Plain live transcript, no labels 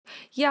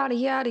Yada,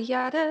 yada,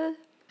 yada.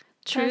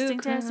 Testing.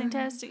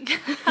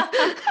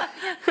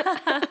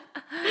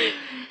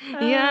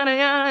 Yada,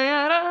 yada,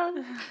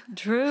 yada.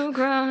 True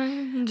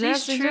crime.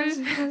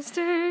 Testing.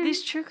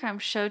 These true crime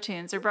show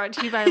tunes are brought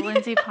to you by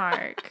Lindsay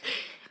Park.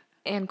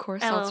 And Core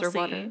LLC. Seltzer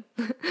Water.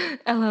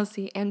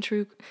 LLC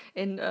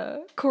and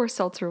Core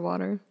Seltzer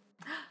Water.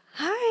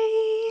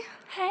 Hi.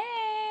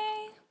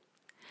 Hey,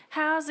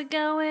 how's it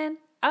going?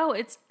 Oh,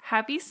 it's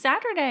Happy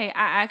Saturday.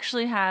 I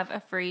actually have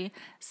a free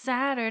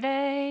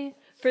Saturday.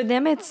 For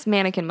them, it's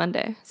Mannequin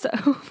Monday, so.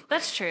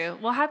 That's true.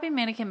 Well, happy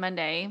Mannequin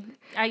Monday.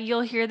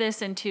 You'll hear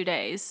this in 2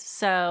 days.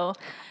 So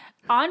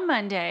on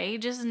Monday,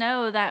 just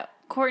know that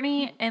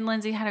Courtney and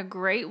Lindsay had a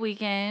great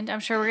weekend. I'm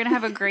sure we're going to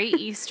have a great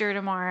Easter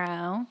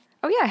tomorrow.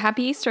 Oh, yeah.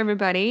 Happy Easter,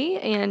 everybody.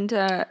 And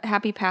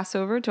happy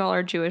Passover to all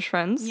our Jewish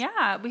friends.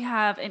 Yeah, we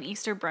have an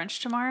Easter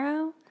brunch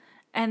tomorrow.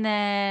 And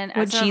then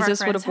What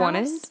Jesus would have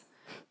wanted.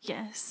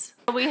 Yes.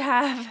 We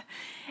have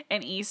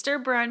an Easter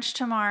brunch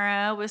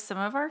tomorrow with some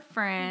of our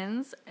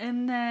friends.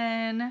 And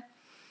then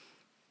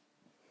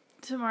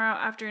tomorrow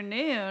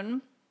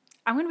afternoon,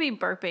 I'm going to be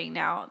burping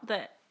now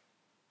that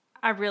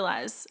I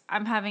realize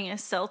I'm having a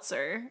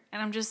seltzer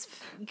and I'm just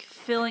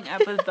filling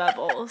up with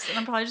bubbles. And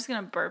I'm probably just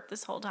going to burp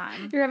this whole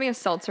time. You're having a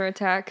seltzer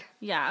attack?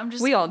 Yeah, I'm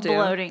just We all do.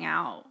 bloating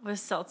out with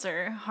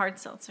seltzer, hard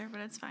seltzer, but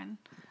it's fine.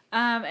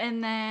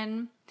 And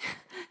then,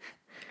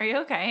 are you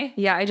okay?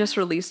 Yeah, I just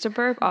released a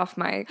burp off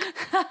mic.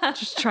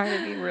 Just trying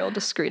to be real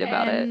discreet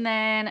about it. And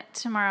then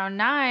tomorrow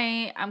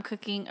night, I'm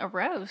cooking a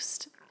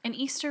roast, an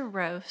Easter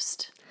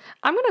roast.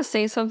 I'm going to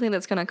say something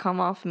that's going to come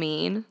off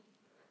mean.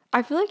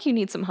 I feel like you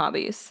need some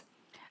hobbies.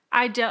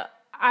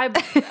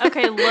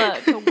 Okay,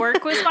 look,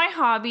 work was my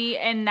hobby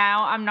and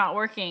now I'm not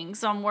working,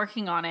 so I'm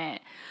working on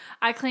it.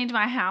 I cleaned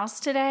my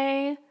house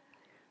today,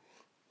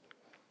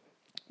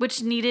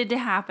 which needed to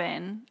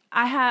happen.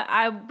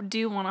 I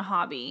do want a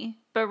hobby,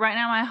 but right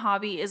now my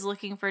hobby is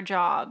looking for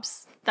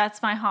jobs.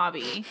 That's my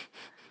hobby.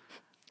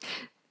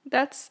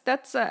 That's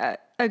a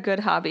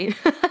good hobby.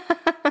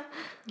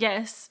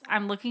 Yes,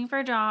 I'm looking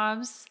for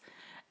jobs,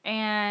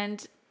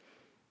 and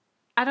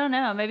I don't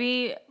know,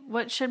 maybe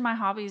what should my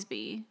hobbies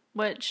be?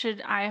 What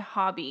should I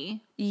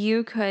hobby?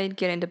 You could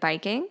get into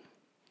biking.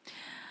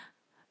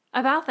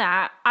 About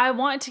that, I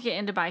want to get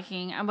into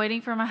biking. I'm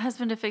waiting for my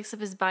husband to fix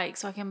up his bike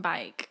so I can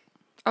bike.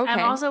 Okay.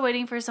 I'm also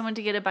waiting for someone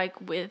to get a bike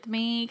with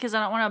me because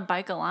I don't want to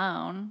bike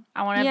alone.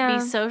 I want to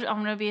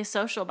be a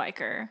social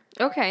biker.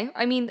 Okay.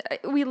 I mean,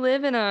 we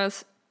live in a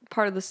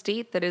part of the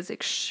state that is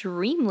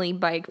extremely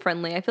bike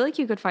friendly. I feel like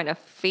you could find a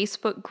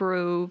Facebook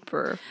group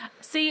or...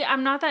 See,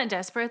 I'm not that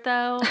desperate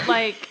though.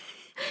 Like...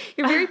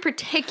 You're very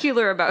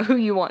particular about who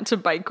you want to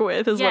bike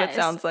with, is what it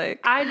sounds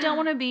like. I don't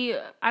want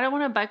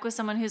to bike with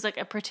someone who's like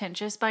a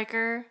pretentious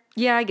biker.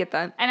 Yeah, I get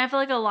that. And I feel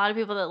like a lot of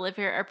people that live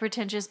here are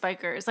pretentious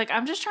bikers. Like,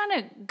 I'm just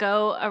trying to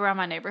go around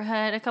my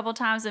neighborhood a couple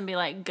times and be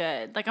like,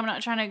 good. Like, I'm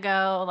not trying to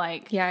go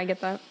like... Yeah, I get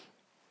that.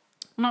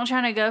 I'm not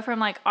trying to go from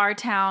like our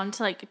town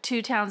to like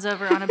 2 towns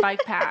over on a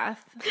bike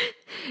path.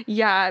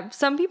 Yeah,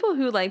 some people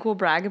who like will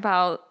brag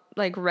about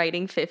like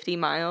riding 50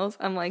 miles.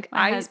 I'm like,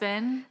 My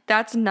husband.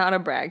 That's not a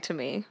brag to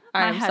me.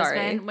 I'm sorry.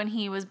 My husband, when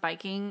he was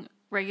biking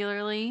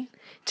regularly.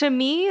 To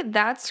me,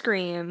 that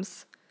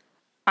screams,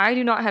 I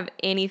do not have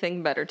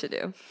anything better to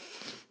do.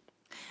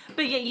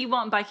 But yet you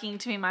want biking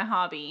to be my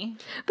hobby.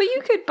 But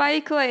you could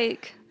bike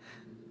like...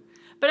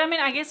 But I mean,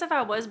 I guess if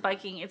I was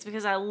biking, it's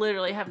because I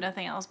literally have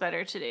nothing else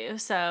better to do,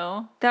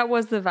 so... That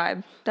was the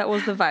vibe. That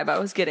was the vibe I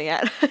was getting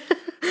at.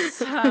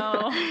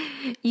 So...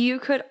 You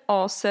could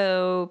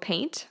also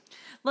paint.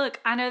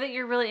 Look, I know that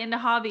you're really into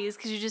hobbies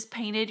because you just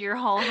painted your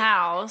whole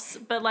house,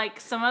 but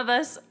like some of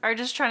us are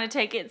just trying to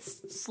take it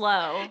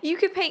slow. You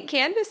could paint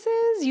canvases.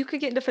 You could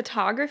get into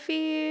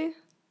photography.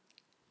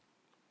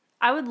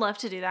 I would love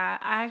to do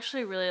that. I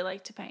actually really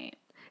like to paint.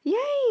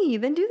 Yay!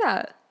 Then do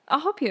that.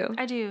 I'll help you.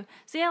 I do.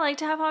 See, I like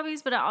to have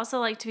hobbies, but I also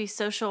like to be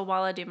social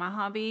while I do my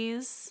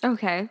hobbies.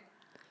 Okay.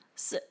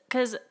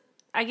 Because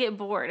I get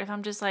bored if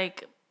I'm just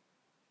like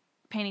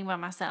painting by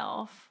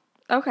myself.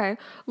 Okay.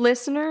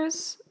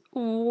 Listeners...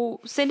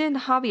 send in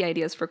hobby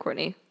ideas for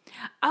Courtney.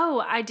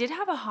 Oh, I did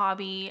have a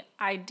hobby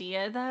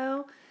idea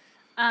though,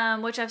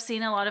 which I've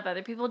seen a lot of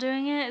other people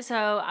doing it.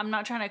 So I'm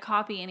not trying to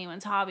copy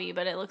anyone's hobby,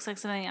 but it looks like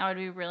something I would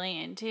be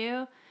really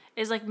into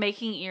is like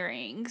making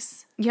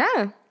earrings.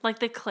 Yeah. Like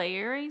the clay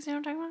earrings, you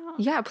know what I'm talking about?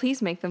 Yeah,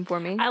 please make them for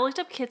me. I looked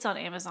up kits on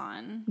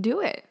Amazon. Do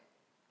it.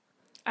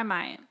 I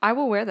might. I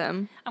will wear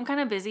them. I'm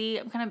kind of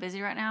busy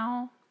right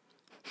now.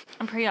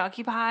 I'm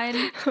preoccupied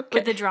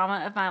with the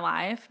drama of my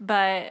life,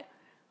 but...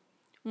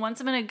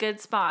 Once I'm in a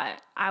good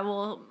spot, I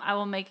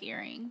will make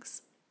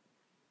earrings.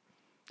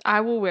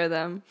 I will wear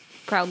them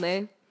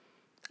proudly.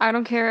 I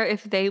don't care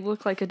if they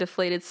look like a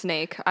deflated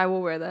snake. I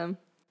will wear them.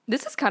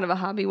 This is kind of a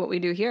hobby, what we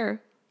do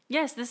here.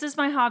 Yes, this is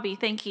my hobby.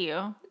 Thank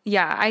you.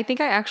 Yeah, I think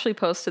I actually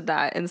posted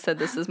that and said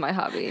this is my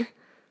hobby.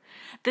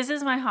 This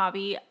is my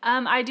hobby.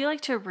 I do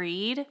like to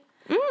read.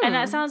 And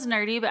that sounds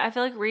nerdy, but I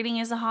feel like reading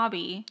is a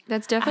hobby.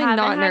 That's definitely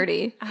not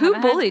nerdy. Who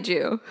bullied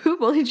you? Who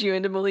bullied you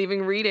into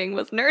believing reading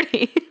was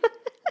nerdy?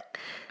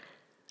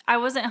 I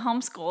wasn't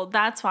homeschooled.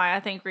 That's why I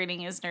think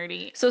reading is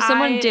nerdy. So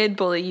someone did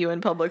bully you in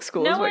public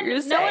school is what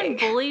you're saying.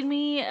 No one bullied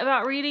me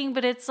about reading,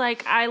 but it's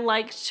like I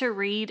liked to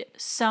read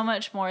so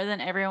much more than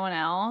everyone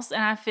else.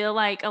 And I feel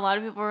like a lot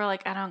of people were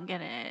like, I don't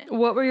get it.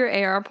 What were your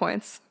AR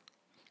points?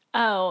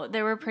 Oh,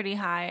 they were pretty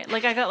high.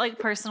 Like I got like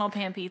personal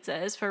pan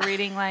pizzas for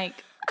reading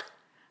like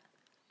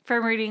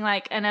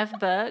enough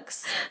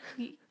books.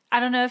 I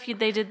don't know if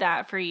they did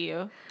that for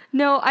you.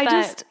 No,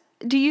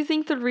 do you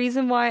think the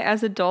reason why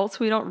as adults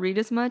we don't read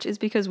as much is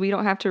because we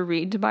don't have to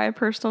read to buy a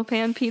personal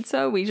pan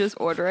pizza? We just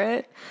order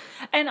it.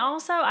 And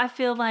also I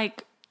feel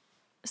like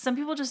some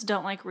people just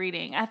don't like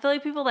reading. I feel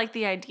like people like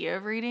the idea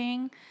of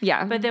reading.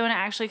 Yeah. But then when it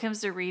actually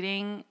comes to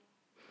reading,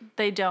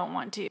 they don't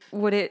want to.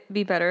 Would it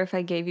be better if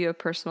I gave you a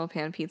personal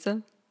pan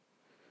pizza?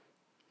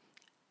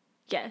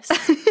 Yes.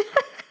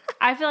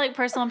 I feel like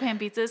personal pan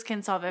pizzas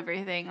can solve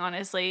everything,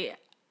 honestly.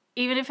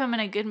 Even if I'm in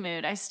a good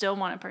mood, I still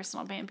want a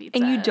personal pan pizza.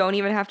 And you don't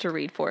even have to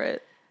read for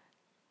it.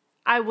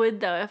 I would,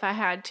 though, if I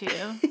had to.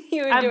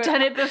 I've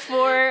done it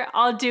before.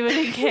 I'll do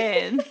it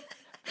again.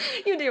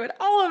 You do it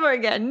all over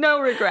again. No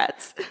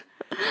regrets.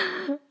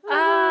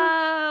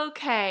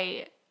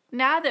 Okay.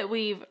 Now that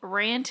we've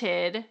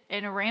ranted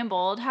and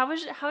rambled,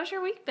 how's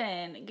your week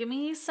been? Give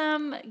me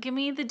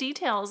the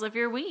details of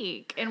your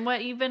week and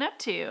what you've been up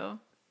to.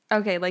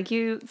 Okay, like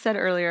you said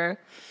earlier,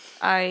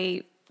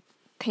 I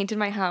painted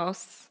my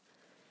house.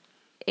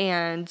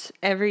 And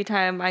every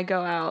time I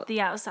go out...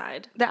 The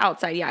outside,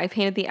 yeah. I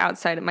painted the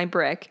outside of my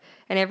brick.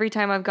 And every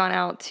time I've gone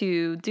out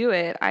to do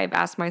it, I've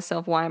asked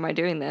myself, why am I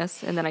doing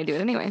this? And then I do it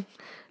anyway.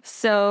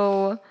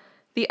 So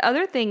the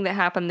other thing that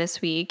happened this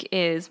week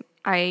is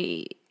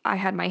I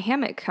had my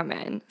hammock come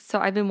in. So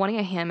I've been wanting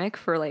a hammock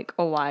for like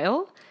a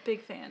while. Big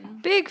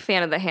fan. Big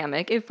fan of the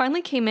hammock. It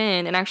finally came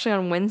in. And actually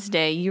on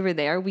Wednesday, you were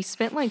there. We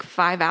spent like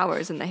 5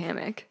 hours in the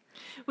hammock.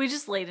 We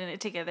just laid in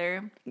it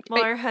together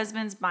while our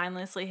husbands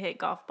mindlessly hit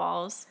golf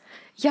balls.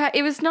 Yeah,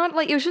 it was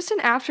just an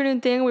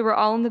afternoon thing. We were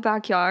all in the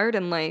backyard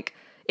and like,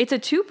 it's a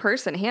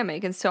 2-person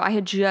hammock. And so I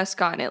had just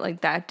gotten it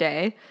like that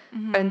day.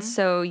 Mm-hmm. And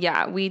so,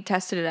 yeah, we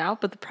tested it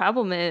out. But the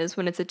problem is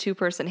when it's a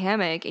 2-person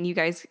hammock and you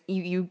guys,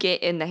 you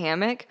get in the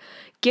hammock,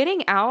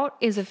 getting out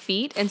is a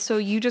feat. And so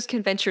you just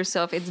convince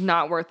yourself it's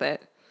not worth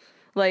it.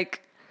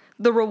 Like,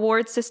 the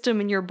reward system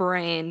in your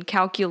brain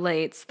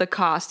calculates the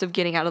cost of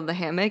getting out of the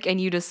hammock and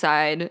you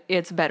decide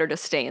it's better to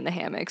stay in the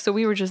hammock. So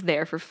we were just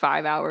there for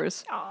 5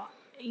 hours. Oh,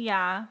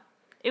 yeah.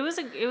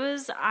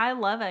 I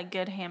love a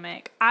good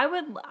hammock.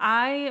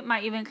 I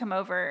might even come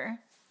over.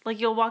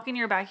 Like you'll walk in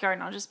your backyard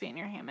and I'll just be in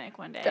your hammock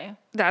one day.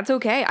 That's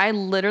okay. I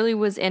literally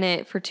was in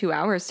it for 2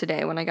 hours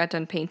today when I got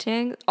done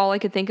painting. All I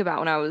could think about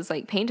when I was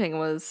like painting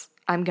was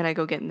I'm going to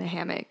go get in the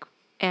hammock.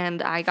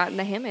 And I got in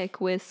the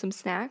hammock with some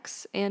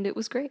snacks and it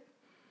was great.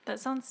 That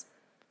sounds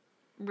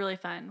really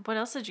fun. What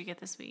else did you get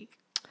this week?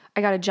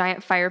 I got a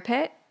giant fire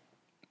pit.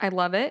 I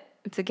love it.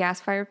 It's a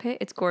gas fire pit.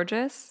 It's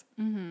gorgeous.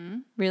 Mm-hmm.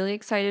 Really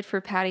excited for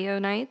patio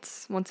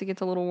nights once it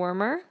gets a little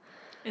warmer.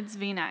 It's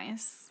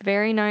nice.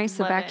 Very nice.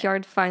 The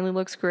backyard finally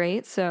looks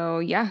great. So,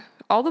 yeah,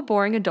 all the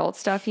boring adult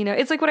stuff, you know.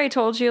 It's like what I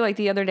told you, like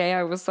the other day.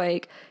 I was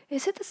like,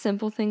 is it the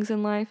simple things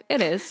in life?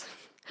 It is.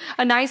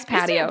 A nice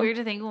patio. Isn't it weird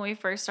to think when we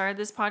first started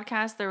this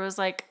podcast, there was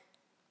like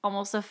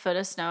almost a foot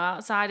of snow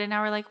outside, and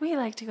now we're like, we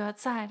like to go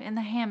outside in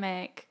the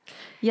hammock.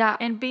 Yeah.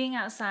 And being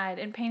outside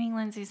and painting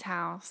Lindsay's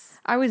house.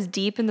 I was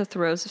deep in the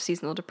throes of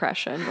seasonal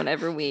depression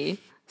whenever we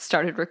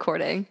started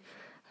recording.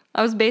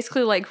 I was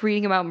basically like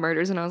reading about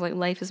murders, and I was like,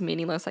 life is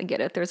meaningless. I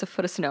get it. There's a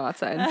foot of snow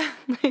outside.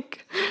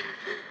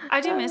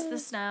 I do miss the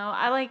snow.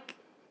 I like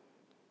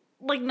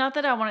not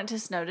that I want it to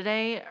snow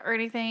today or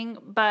anything,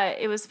 but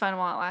it was fun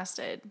while it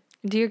lasted.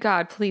 Dear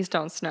God, please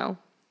don't snow.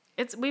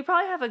 We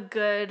probably have a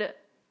good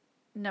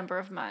number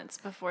of months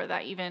before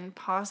that even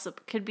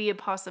could be a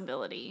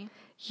possibility.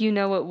 You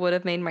know what would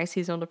have made my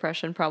seasonal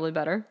depression probably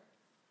better?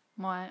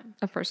 What?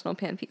 A personal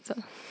pan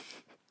pizza.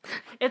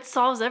 It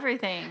solves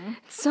everything.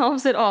 It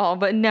solves it all,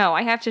 but no,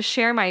 I have to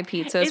share my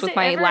pizzas with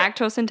my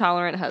lactose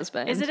intolerant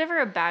husband. Is it ever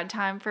a bad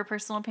time for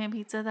personal pan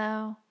pizza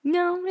though?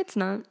 No, it's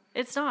not.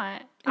 It's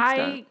not.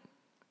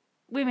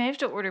 We may have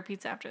to order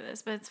pizza after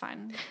this, but it's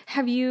fine.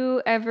 Have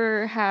you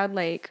ever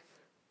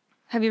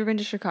been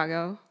to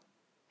Chicago?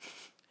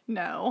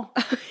 No.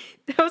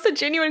 That was a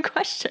genuine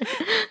question.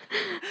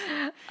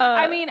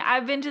 I mean,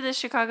 I've been to the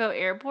Chicago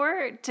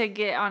airport to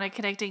get on a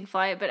connecting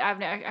flight, but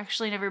I've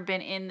actually never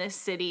been in this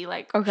city,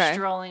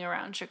 strolling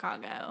around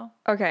Chicago.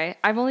 Okay.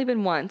 I've only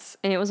been once,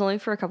 and it was only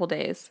for a couple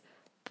days.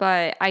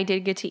 But I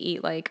did get to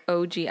eat,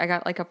 OG. I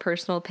got, a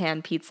personal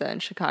pan pizza in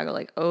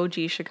Chicago,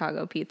 OG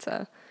Chicago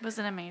pizza. Was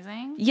it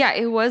amazing? Yeah,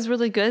 it was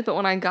really good, but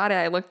when I got it,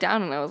 I looked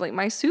down, and I was like,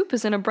 my soup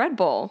is in a bread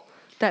bowl.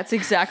 That's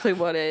exactly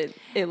what it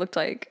looked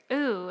like.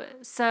 Ooh,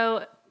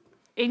 so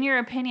in your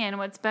opinion,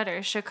 what's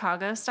better,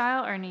 Chicago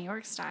style or New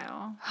York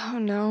style? Oh,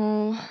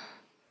 no.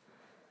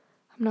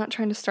 I'm not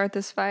trying to start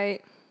this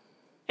fight.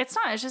 It's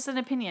not. It's just an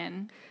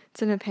opinion.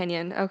 It's an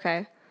opinion.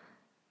 Okay.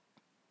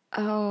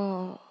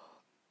 Oh,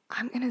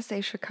 I'm going to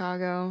say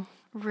Chicago.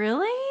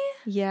 Really?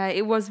 Yeah,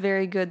 it was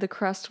very good. The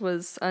crust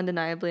was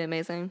undeniably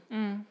amazing.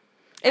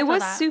 It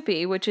was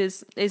soupy, which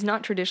is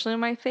not traditionally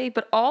my fave,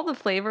 but all the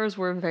flavors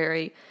were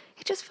it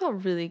just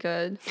felt really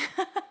good.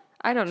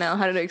 I don't know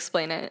how to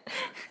explain it.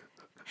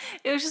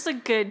 It was just a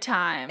good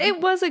time.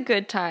 It was a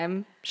good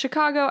time.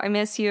 Chicago, I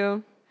miss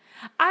you.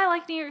 I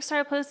like New York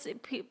style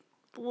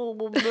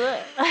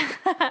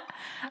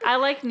I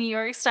like New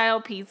York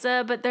style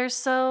pizza, but they're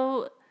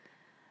so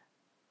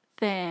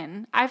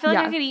thin. I feel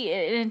like I could eat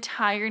an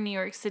entire New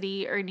York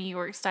City or New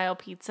York style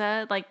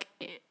pizza like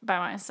by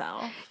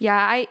myself.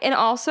 Yeah, and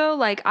also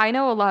like I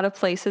know a lot of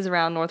places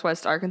around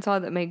Northwest Arkansas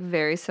that make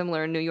very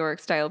similar New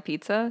York style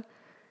pizza.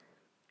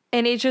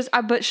 And it's just,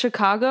 but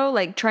Chicago,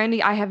 like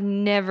I have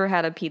never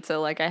had a pizza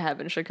like I have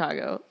in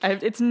Chicago.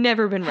 It's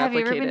never been replicated. Have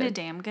you ever been to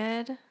Damn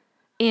Good?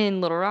 In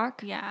Little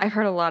Rock? Yeah. I've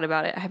heard a lot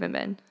about it. I haven't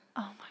been.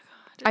 Oh my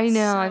God. I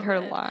know, I've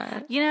heard a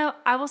lot. You know,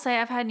 I will say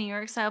I've had New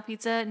York style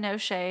pizza, no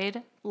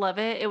shade. Love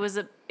it. It was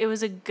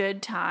a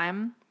good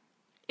time.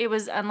 It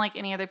was unlike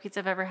any other pizza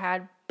I've ever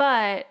had,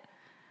 but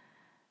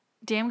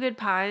Damn Good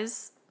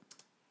Pies,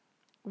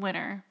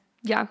 winner.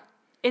 Yeah.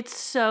 It's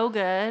so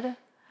good.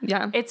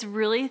 Yeah. It's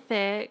really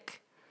thick.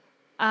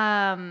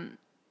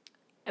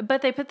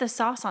 But they put the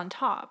sauce on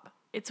top.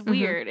 It's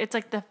weird.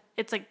 Mm-hmm.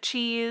 It's like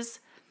cheese,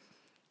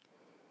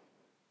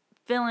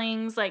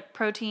 fillings, like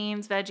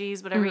proteins,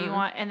 veggies, whatever you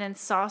want, and then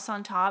sauce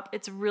on top.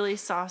 It's really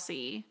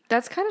saucy.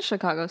 That's kind of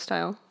Chicago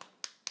style.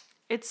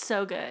 It's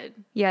so good.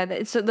 Yeah,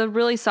 it's the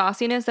really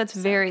sauciness. That's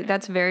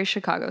very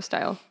Chicago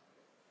style.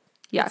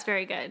 Yeah, it's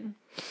very good.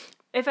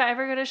 If I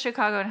ever go to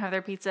Chicago and have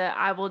their pizza,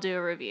 I will do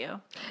a review.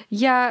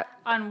 Yeah,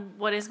 on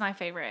what is my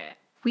favorite.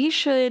 We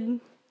should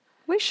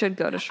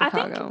go to Chicago.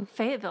 I think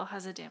Fayetteville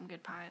has a Damn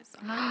Good Pies.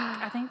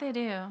 I think they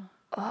do.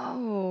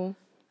 Oh.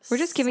 We're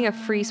just giving a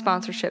free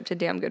sponsorship to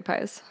Damn Good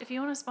Pies. If you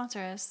want to sponsor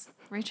us,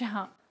 reach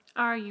out.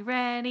 Are you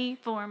ready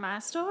for my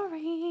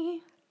story?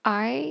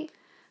 I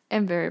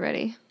am very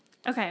ready.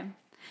 Okay.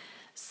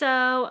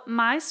 So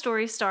my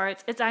story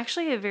starts, it's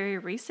actually a very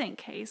recent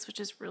case, which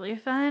is really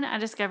fun. I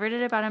discovered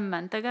it about a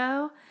month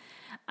ago.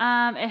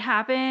 It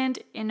happened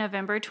in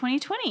November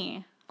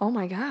 2020. Oh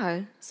my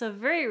God. So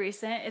very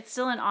recent. It's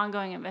still an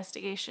ongoing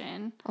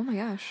investigation. Oh my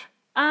gosh.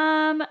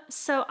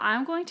 So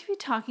I'm going to be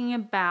talking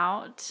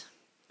about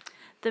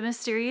the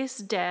mysterious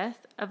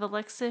death of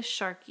Alexis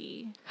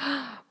Sharkey.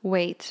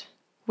 Wait.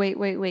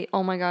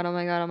 Oh my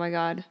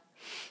God.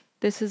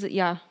 This is,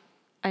 yeah.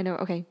 I know.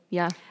 Okay.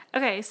 Yeah.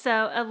 Okay.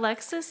 So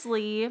Alexis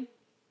Lee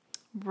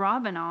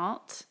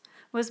Robinault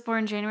was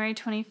born January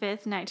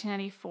 25th,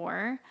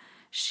 1994.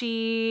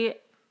 She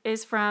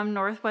is from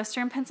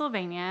northwestern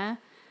Pennsylvania.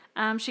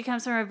 She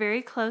comes from a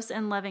very close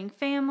and loving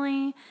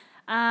family,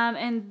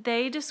 and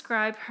they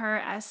describe her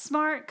as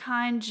smart,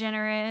 kind,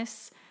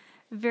 generous,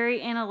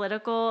 very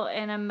analytical,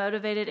 and a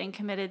motivated and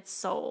committed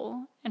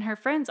soul. And her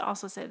friends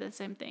also say the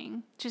same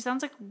thing. She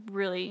sounds like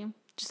really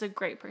just a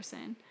great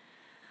person.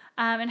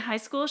 In high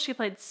school, she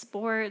played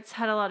sports,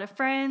 had a lot of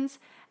friends,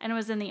 and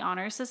was in the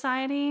Honor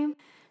Society.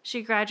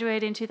 She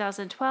graduated in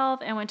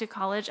 2012 and went to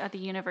college at the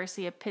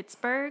University of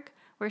Pittsburgh,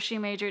 where she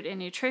majored in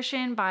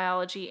nutrition,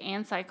 biology,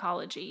 and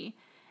psychology.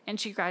 And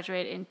she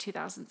graduated in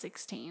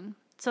 2016.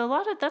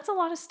 So that's a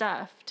lot of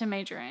stuff to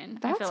major in.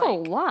 That's a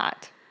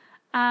lot.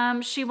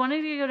 She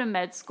wanted to go to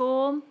med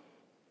school.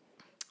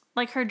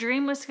 Like her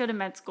dream was to go to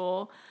med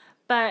school,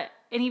 but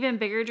an even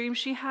bigger dream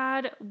she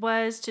had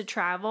was to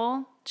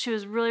travel. She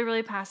was really,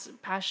 really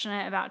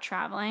passionate about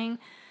traveling.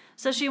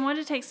 So she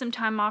wanted to take some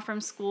time off from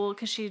school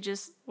because she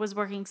just was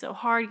working so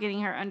hard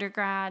getting her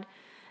undergrad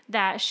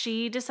that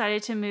she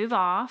decided to move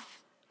off.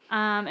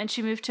 And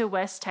she moved to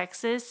West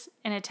Texas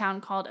in a town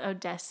called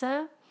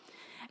Odessa.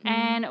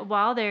 And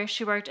while there,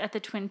 she worked at the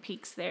Twin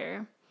Peaks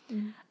there.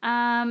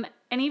 And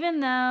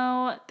even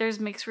though there's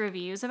mixed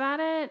reviews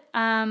about it,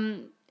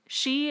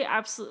 she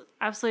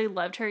absolutely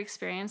loved her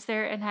experience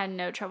there and had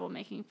no trouble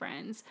making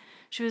friends.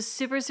 She was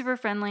super, super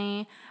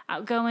friendly,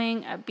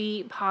 outgoing,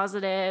 upbeat,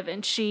 positive,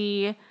 and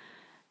she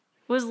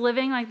was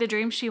living like the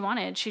dream she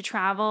wanted. She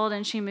traveled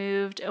and she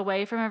moved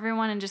away from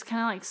everyone and just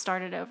kind of like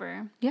started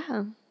over.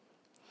 Yeah.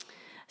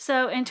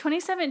 So in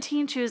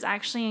 2017, she was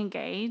actually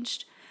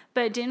engaged,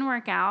 but it didn't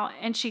work out,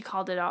 and she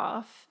called it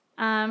off.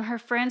 Her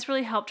friends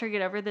really helped her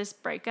get over this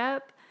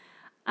breakup,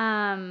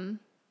 and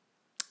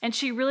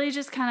she really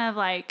just kind of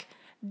like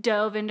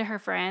dove into her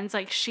friends.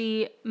 Like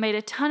she made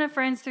a ton of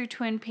friends through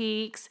Twin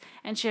Peaks,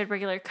 and she had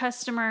regular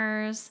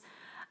customers.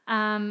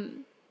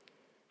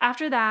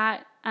 After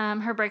that,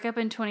 her breakup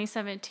in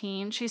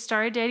 2017, she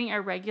started dating a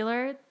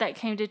regular that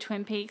came to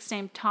Twin Peaks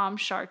named Tom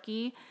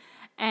Sharkey.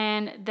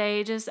 And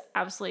they just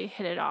absolutely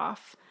hit it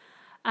off.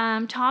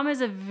 Tom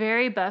is a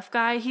very buff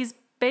guy. He's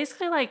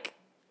basically like,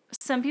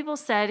 some people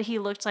said he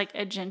looked like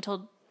a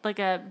gentle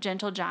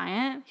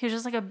giant. He was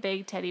just like a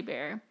big teddy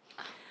bear.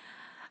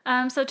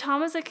 So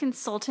Tom was a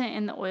consultant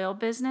in the oil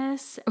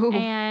business. Ooh,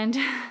 and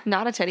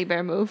not a teddy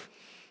bear move.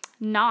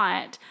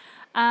 Not.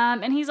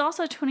 And he's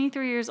also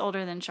 23 years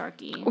older than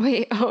Sharkey.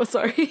 Wait, oh,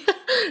 sorry.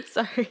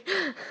 Sorry.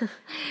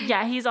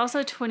 Yeah, he's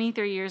also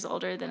 23 years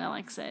older than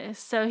Alexis.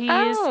 So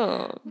he's,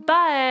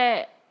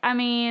 but, I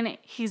mean,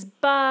 he's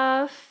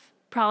buff,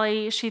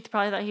 She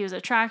probably thought he was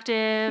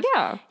attractive.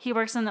 Yeah. He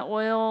works in the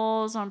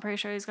oils. I'm pretty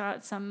sure he's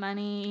got some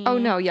money. Oh,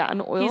 no, yeah,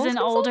 an oil. He's an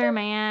older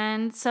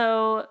man.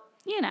 So,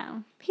 you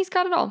know. He's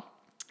got it all.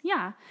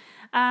 Yeah.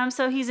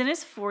 So he's in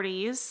his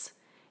 40s.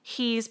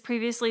 He's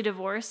previously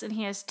divorced and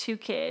he has 2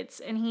 kids.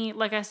 And he,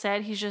 like I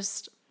said, he's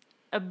just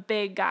a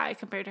big guy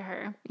compared to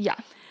her. Yeah.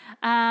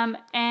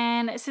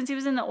 And since he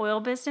was in the oil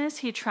business,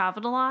 he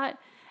traveled a lot.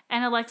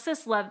 And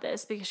Alexis loved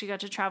this because she got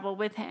to travel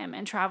with him.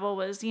 And travel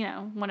was, you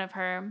know, one of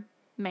her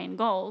main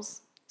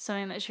goals,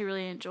 something that she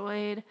really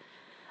enjoyed.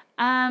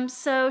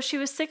 So she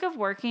was sick of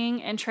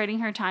working and trading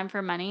her time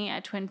for money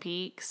at Twin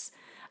Peaks.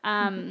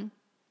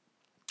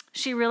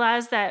 She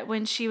realized that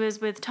when she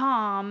was with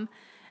Tom,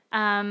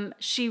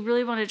 she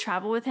really wanted to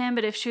travel with him,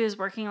 but if she was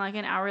working like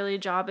an hourly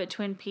job at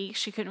Twin Peaks,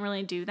 she couldn't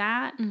really do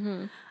that.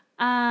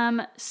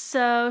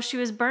 So she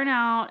was burnt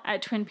out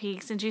at Twin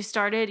Peaks and she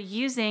started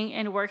using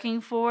and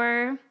working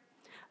for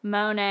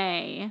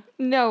Monet.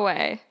 No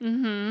way.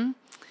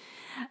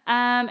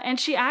 And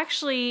she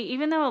actually,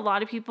 even though a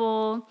lot of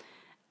people,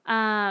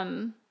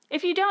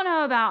 if you don't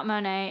know about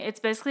Monet, it's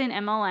basically an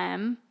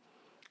MLM.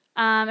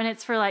 And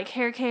it's for like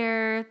hair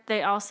care.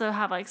 They also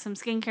have like some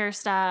skincare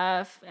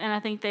stuff. And I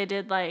think they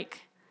did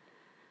like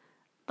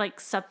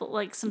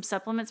some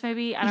supplements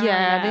maybe. I don't really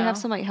know. They have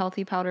some like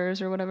healthy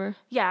powders or whatever.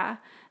 Yeah.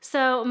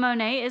 So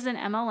Monet is an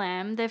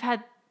MLM.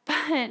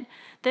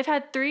 They've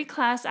had 3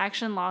 class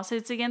action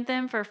lawsuits against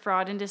them for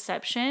fraud and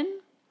deception.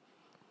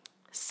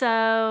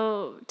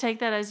 So take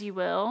that as you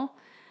will.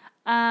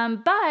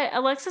 But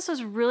Alexis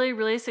was really,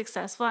 really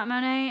successful at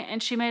Monet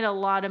and she made a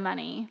lot of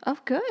money. Oh,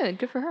 good.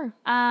 Good for her.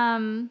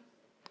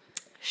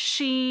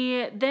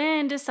 She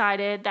then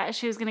decided that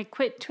she was going to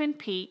quit Twin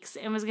Peaks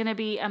and was going to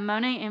be a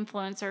Monet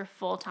influencer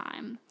full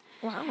time.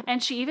 Wow.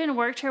 And she even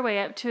worked her way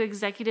up to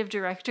executive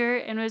director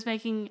and was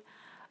making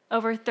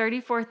over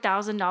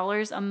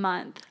 $34,000 a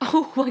month.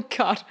 Oh my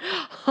God.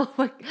 Oh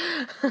my.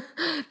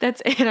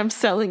 That's it. I'm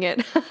selling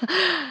it.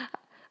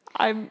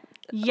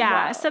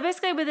 Wow. So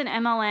basically with an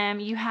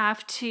MLM, you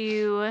have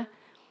to,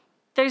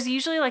 there's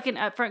usually like an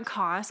upfront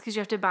cost because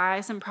you have to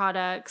buy some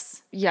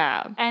products.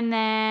 Yeah. And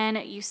then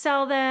you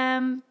sell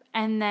them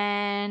and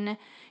then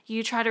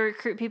you try to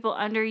recruit people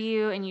under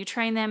you and you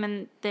train them.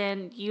 And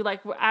then you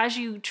as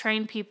you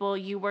train people,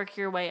 you work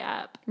your way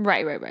up.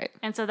 Right.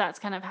 And so that's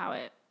kind of how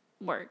it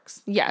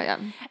works. Yeah.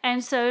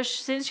 And so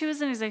since she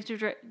was an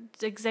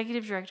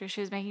executive director, she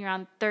was making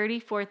around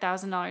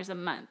 $34,000 a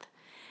month.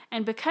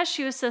 And because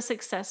she was so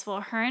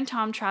successful, her and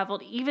Tom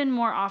traveled even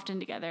more often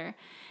together.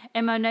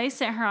 And Monet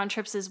sent her on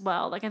trips as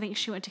well. Like I think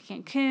she went to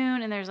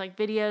Cancun and there's like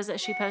videos that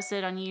she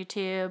posted on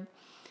YouTube.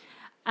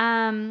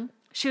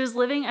 She was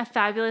living a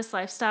fabulous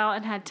lifestyle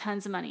and had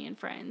tons of money and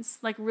friends.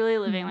 Like really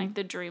living like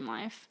the dream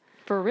life.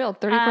 For real.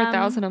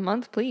 $34,000 a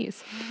month,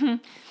 please.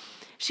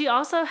 She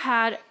also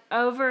had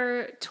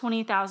over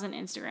 20,000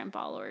 Instagram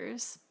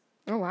followers.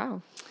 Oh,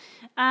 wow.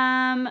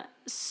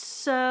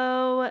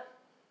 So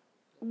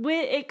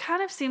it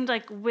kind of seemed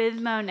like with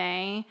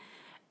Monet,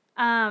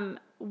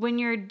 when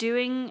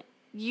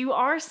you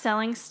are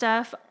selling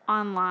stuff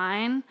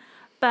online,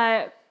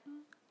 but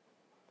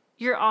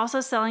you're also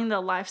selling the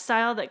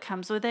lifestyle that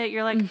comes with it.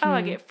 You're like, oh,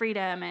 I get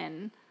freedom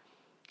and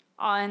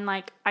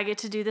like I get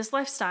to do this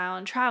lifestyle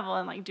and travel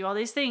and like do all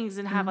these things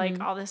and have like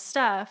all this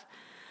stuff.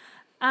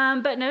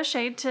 But no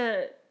shade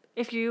to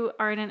if you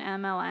are in an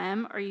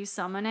MLM or you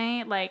sell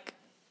Monet, like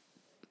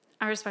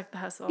I respect the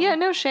hustle. Yeah,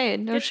 no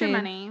shade. Get your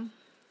money.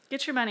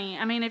 Get your money.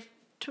 I mean, if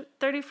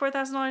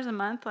 $34,000 a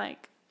month,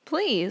 like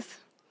please.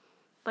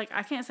 Like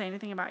I can't say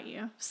anything about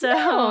you. So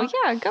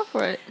yeah, go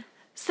for it.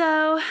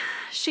 So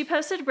she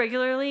posted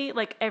regularly,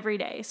 like every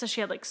day. So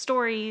she had like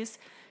stories.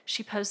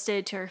 She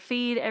posted to her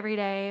feed every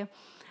day.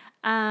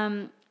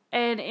 And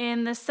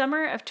in the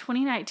summer of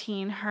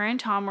 2019, her and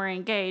Tom were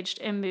engaged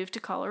and moved to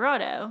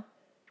Colorado.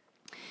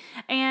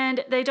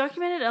 And they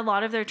documented a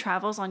lot of their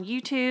travels on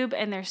YouTube,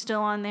 and they're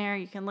still on there.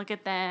 You can look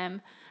at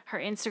them. Her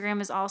Instagram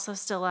is also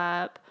still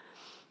up.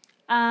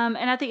 And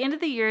at the end of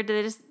the year,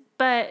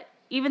 but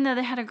even though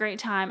they had a great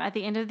time, at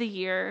the end of the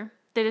year,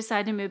 they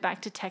decided to move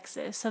back to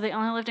Texas. So they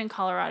only lived in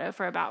Colorado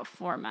for about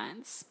 4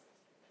 months.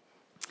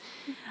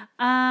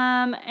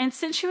 And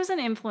since she was an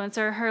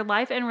influencer, her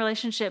life and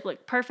relationship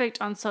looked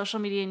perfect on social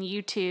media and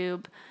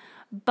YouTube.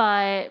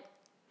 But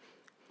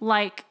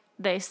like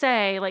they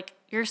say, like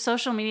your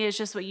social media is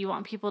just what you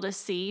want people to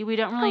see. We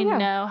don't really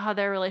know how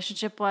their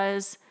relationship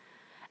was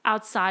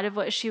outside of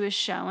what she was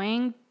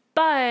showing.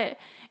 But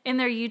in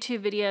their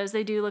YouTube videos,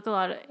 they do look a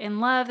lot in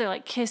love. They're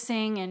like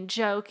kissing and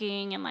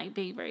joking and like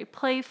being very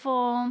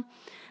playful.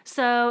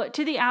 So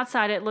to the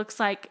outside, it looks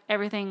like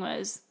everything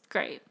was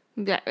great.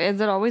 Yeah, as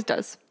it always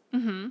does.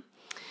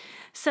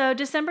 So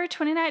December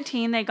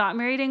 2019, they got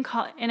married in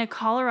a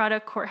Colorado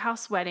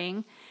courthouse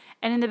wedding.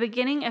 And in the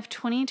beginning of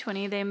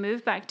 2020, they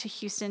moved back to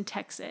Houston,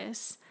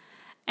 Texas.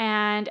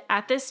 And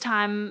at this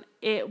time,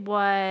 it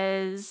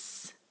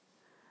was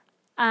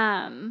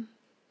Tom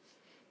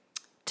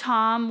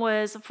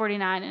was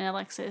 49 and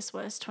Alexis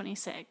was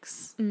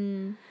 26.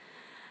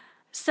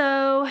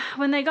 So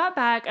when they got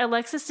back,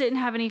 Alexis didn't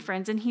have any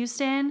friends in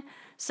Houston,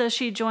 so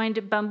she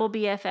joined Bumble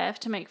BFF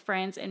to make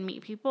friends and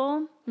meet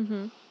people.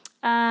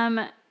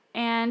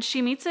 And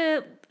she meets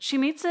a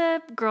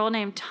girl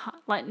named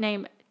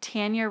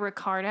Tanya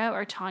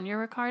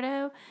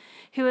Ricardo,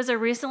 who is a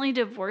recently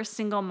divorced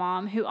single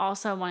mom who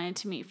also wanted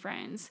to meet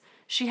friends.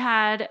 She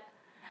had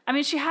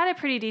a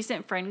pretty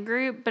decent friend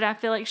group, but I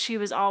feel like she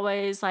was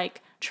always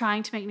like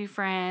trying to make new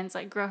friends,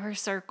 like grow her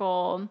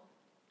circle.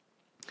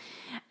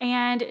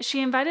 And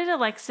she invited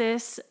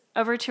Alexis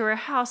over to her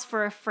house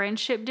for a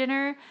friendship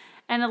dinner,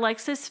 and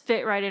Alexis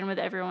fit right in with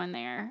everyone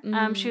there.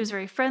 She was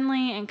very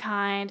friendly and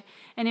kind,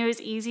 and it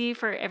was easy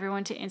for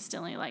everyone to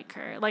instantly like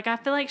her. Like, I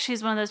feel like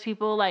she's one of those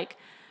people, like,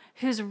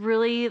 who's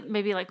really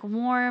maybe, like,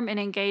 warm and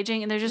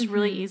engaging, and they're just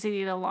really easy to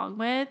get along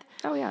with.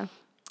 Oh, yeah.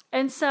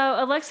 And so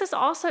Alexis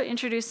also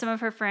introduced some of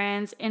her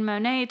friends in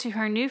Monet to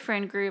her new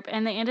friend group,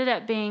 and they ended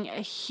up being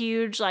a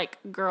huge, like,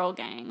 girl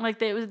gang. Like,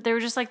 they were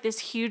just, like, this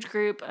huge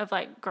group of,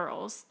 like,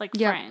 girls, like,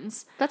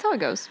 friends. That's how it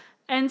goes.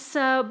 And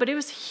so, but it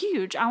was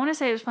huge. I want to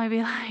say it was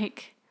maybe,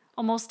 like,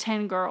 almost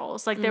 10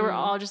 girls. Like, they were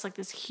all just, like,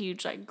 this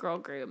huge, like, girl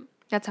group.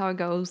 That's how it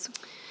goes.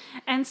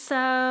 And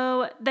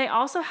so they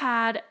also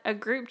had a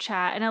group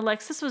chat, and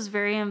Alexis was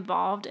very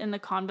involved in the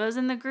convos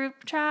in the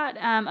group chat.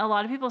 A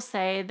lot of people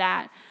say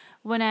that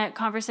when a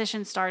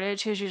conversation started,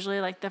 she was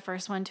usually like the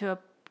first one to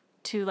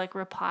like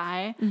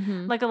reply.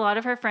 Like, a lot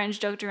of her friends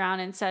joked around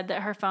and said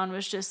that her phone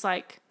was just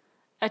like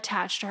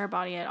attached to her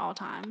body at all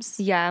times.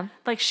 Yeah.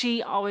 Like,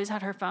 she always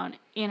had her phone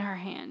in her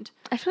hand.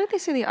 I feel like they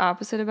say the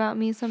opposite about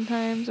me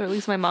sometimes, or at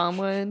least my mom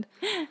would.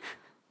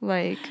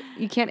 Like,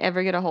 you can't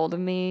ever get a hold of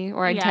me,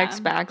 or I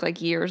text back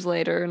like years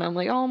later, and I'm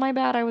like, oh, my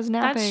bad, I was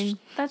napping.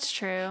 That's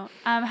true.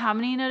 How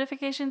many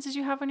notifications did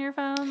you have on your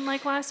phone,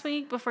 like, last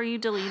week before you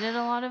deleted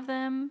a lot of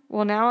them?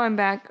 Well, now I'm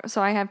back,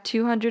 so I have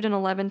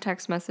 211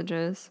 text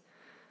messages.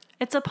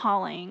 It's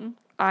appalling.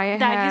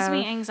 That gives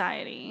me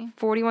anxiety.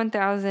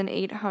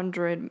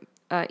 41,800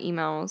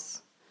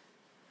 emails.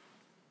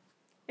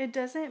 It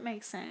doesn't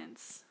make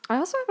sense. I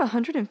also have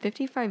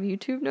 155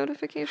 YouTube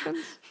notifications.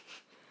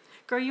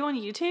 Girl, you on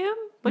YouTube?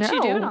 What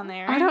you doing on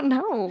there? I don't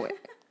know.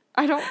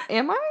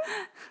 Am I?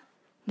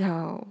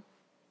 No.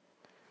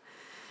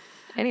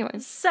 Anyway.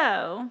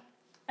 So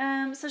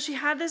she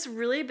had this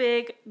really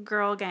big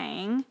girl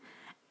gang,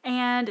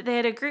 and they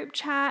had a group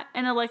chat,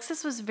 and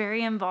Alexis was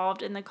very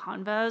involved in the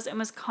convos and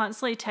was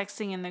constantly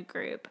texting in the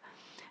group.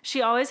 She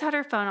always had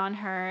her phone on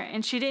her,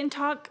 and she didn't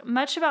talk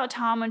much about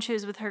Tom when she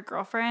was with her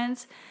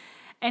girlfriends,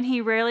 and he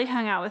rarely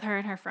hung out with her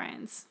and her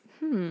friends.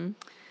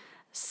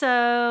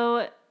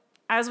 So,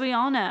 as we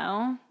all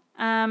know,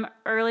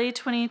 early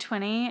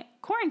 2020,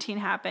 quarantine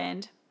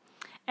happened.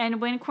 And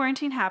when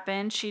quarantine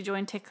happened, she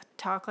joined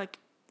TikTok like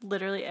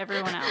literally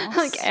everyone else.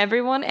 Like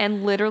everyone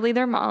and literally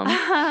their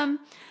mom.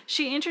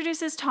 She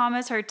introduces Tom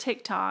as her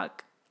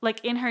TikTok,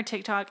 like in her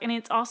TikTok. And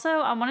it's also,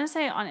 I want to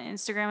say, on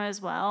Instagram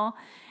as well.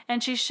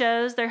 And she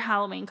shows their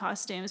Halloween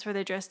costumes where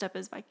they dressed up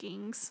as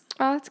Vikings.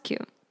 Oh, that's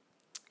cute.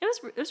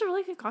 It was a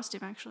really good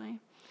costume, actually.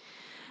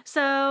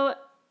 So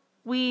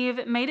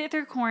we've made it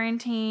through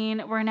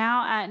quarantine. We're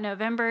now at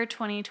November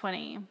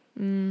 2020.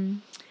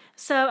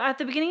 So at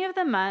the beginning of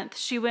the month,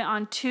 she went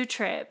on 2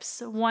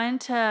 trips. One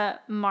to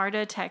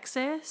Marfa,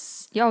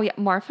 Texas. Oh, yeah.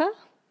 Marfa?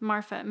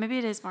 Maybe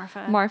it is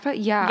Marfa. Marfa?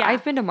 Yeah,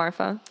 I've been to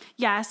Marfa.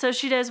 Yeah, so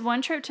she does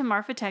one trip to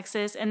Marfa,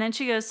 Texas, and then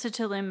she goes to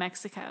Tulum,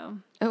 Mexico.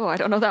 Oh, I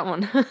don't know that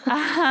one.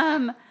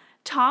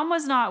 Tom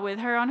was not with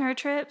her on her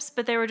trips,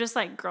 but they were just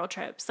like girl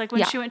trips. Like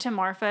when she went to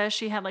Marfa,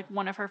 she had like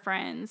one of her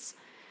friends.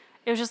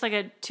 It was just like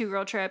a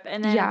 2-girl trip.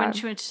 And then when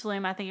she went to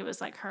Tulum, I think it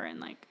was like her and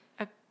like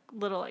a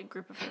little like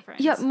group of her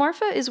friends. Yeah,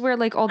 Marfa is where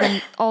like all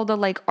the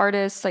like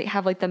artists like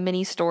have like the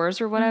mini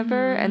stores or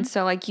whatever. And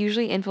so like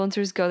usually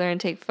influencers go there and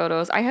take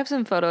photos. I have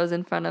some photos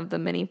in front of the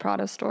mini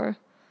Prada store.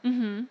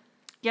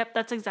 Yep,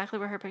 that's exactly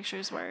where her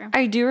pictures were.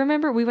 I do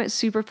remember we went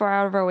super far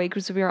out of our way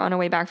because we were on our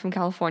way back from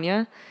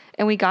California.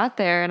 And we got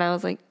there and I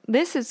was like,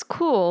 this is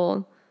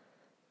cool.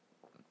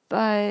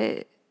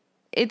 But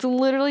it's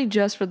literally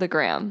just for the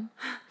gram.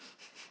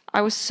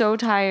 I was so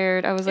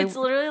tired. I was like... It's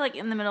literally like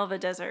in the middle of a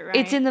desert, right?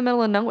 It's in the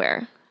middle of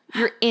nowhere.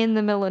 You're in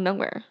the middle of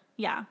nowhere.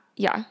 Yeah.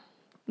 Yeah.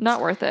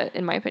 Not worth it,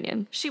 in my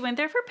opinion. She went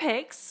there for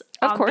pics,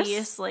 of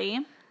obviously.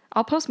 Course.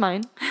 I'll post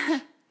mine.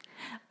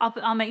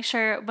 I'll make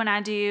sure when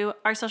I do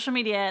our social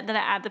media that I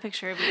add the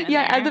picture of you in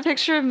there. Add the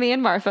picture of me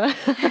and Marfa.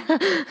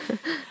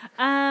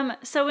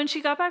 So when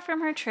she got back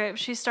from her trip,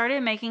 she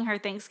started making her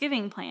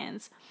Thanksgiving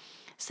plans.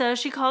 So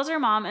she calls her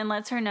mom and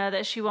lets her know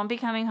that she won't be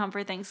coming home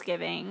for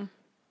Thanksgiving.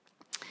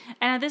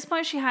 And at this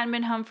point, she hadn't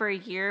been home for a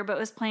year, but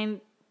was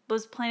planning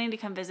to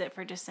come visit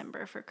for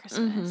December for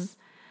Christmas.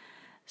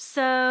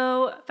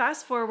 So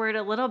fast forward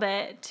a little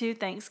bit to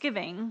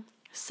Thanksgiving.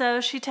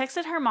 So she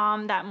texted her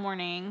mom that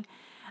morning,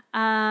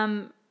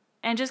 and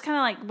just kind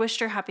of like wished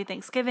her happy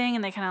Thanksgiving,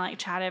 and they kind of like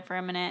chatted for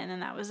a minute, and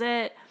then that was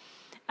it.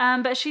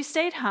 But she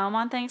stayed home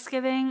on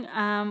Thanksgiving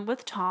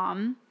with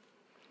Tom.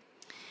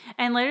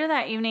 And later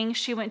that evening,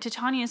 she went to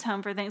Tanya's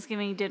home for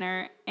Thanksgiving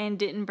dinner and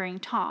didn't bring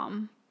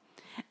Tom.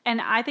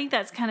 And I think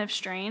that's kind of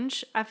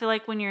strange. I feel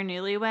like when you're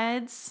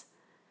newlyweds,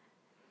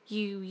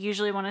 you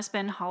usually want to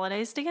spend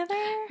holidays together.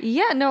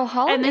 Yeah, no,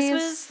 holidays. And this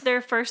was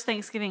their first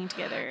Thanksgiving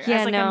together as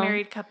like a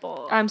married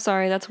couple. I'm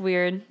sorry, that's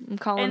weird. I'm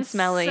calling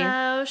smelly.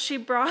 So she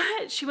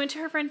went to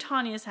her friend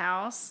Tanya's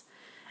house,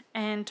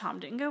 and Tom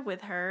didn't go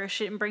with her.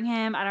 She didn't bring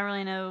him. I don't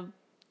really know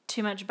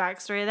too much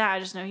backstory of that. I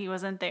just know he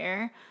wasn't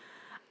there.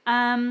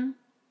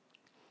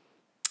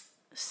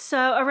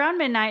 So around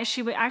midnight,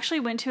 she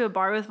actually went to a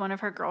bar with one of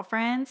her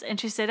girlfriends, and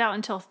she stayed out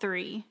until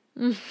 3.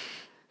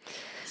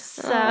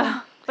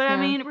 But I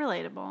mean,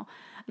 relatable.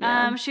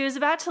 Yeah. She was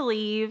about to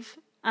leave,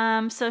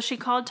 so she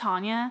called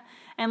Tanya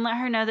and let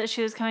her know that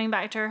she was coming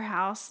back to her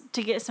house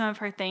to get some of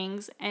her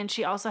things, and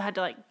she also had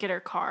to like get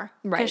her car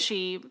because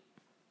she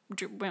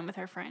went with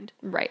her friend.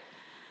 Right.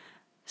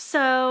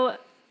 So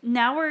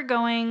now we're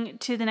going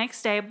to the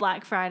next day,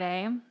 Black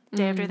Friday,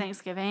 day after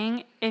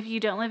Thanksgiving. If you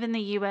don't live in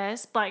the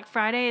U.S., Black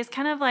Friday is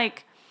kind of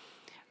like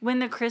when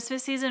the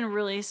Christmas season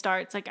really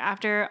starts. Like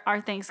after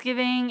our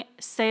Thanksgiving,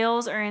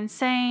 sales are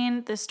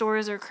insane. The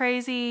stores are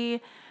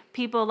crazy.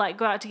 People like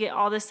go out to get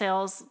all the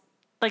sales,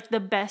 like the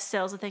best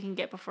sales that they can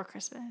get before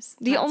Christmas.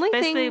 The only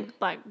basically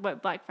thing,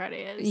 what Black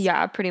Friday is.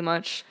 Yeah, pretty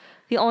much.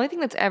 The only thing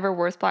that's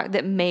ever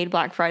that made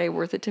Black Friday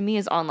worth it to me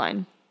is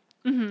online.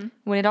 Mm-hmm.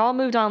 When it all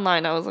moved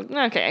online, I was like,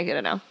 okay, I get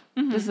it now.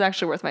 Mm-hmm. This is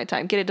actually worth my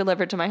time. Get it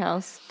delivered to my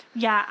house.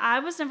 Yeah, I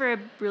was never a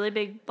really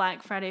big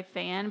Black Friday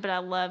fan, but I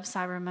love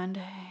Cyber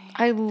Monday.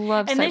 I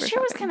love Cyber And this year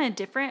shopping. was kind of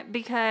different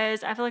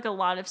because I feel like a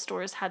lot of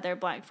stores had their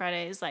Black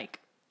Fridays like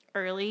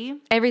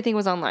early. Everything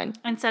was online.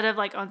 Instead of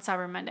like on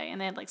Cyber Monday,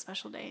 and they had like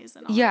special days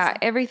and all that stuff.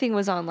 Everything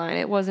was online.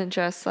 It wasn't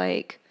just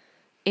like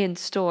in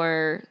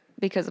store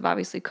because of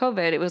obviously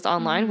COVID. It was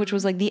online, which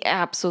was like the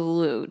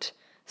absolute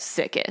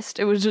sickest.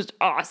 It was just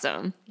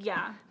awesome.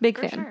 Yeah. Big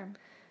fan. Sure.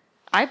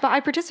 I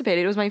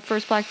participated. It was my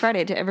first Black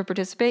Friday to ever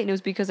participate, and it was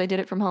because I did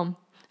it from home.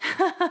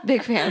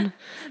 Big fan.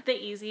 The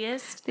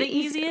easiest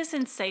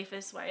and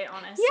safest way,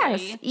 honestly.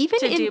 Yes, even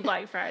to do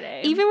Black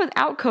Friday. Even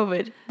without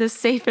COVID, the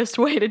safest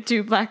way to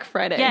do Black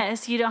Friday.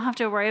 Yes, you don't have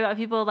to worry about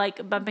people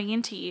like bumping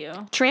into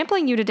you,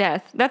 trampling you to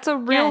death. That's a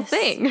real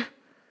thing.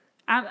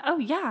 Oh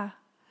yeah,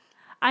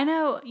 I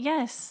know.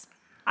 Yes,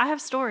 I have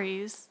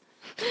stories.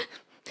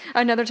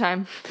 Another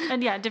time.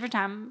 And yeah, different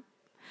time.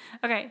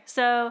 Okay,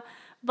 so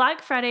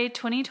Black Friday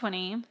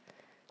 2020,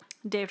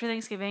 day after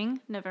Thanksgiving,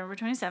 November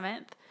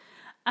 27th.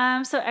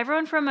 So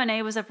everyone from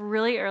Monet was up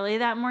really early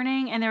that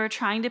morning, and they were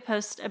trying to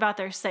post about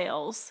their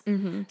sales.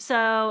 Mm-hmm.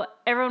 So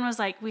everyone was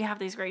like, we have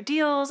these great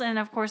deals. And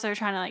of course they're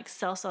trying to like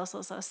sell.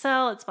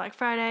 It's Black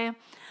Friday.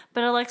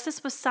 But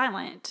Alexis was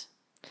silent.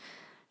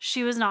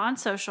 She was not on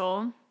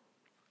social.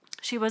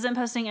 She wasn't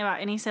posting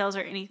about any sales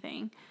or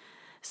anything.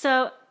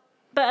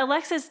 But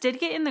Alexis did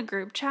get in the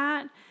group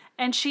chat,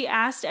 and she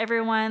asked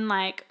everyone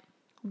like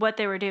what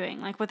they were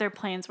doing, like what their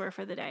plans were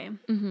for the day.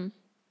 Mm-hmm.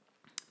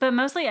 But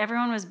mostly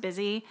everyone was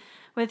busy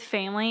with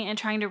family and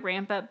trying to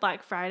ramp up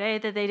Black Friday,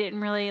 that they didn't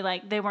really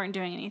they weren't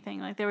doing anything.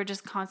 Like they were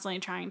just constantly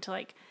trying to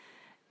like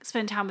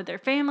spend time with their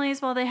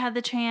families while they had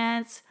the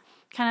chance,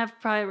 kind of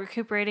probably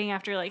recuperating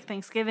after like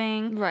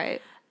Thanksgiving.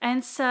 Right.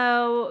 And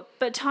so,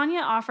 but Tanya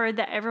offered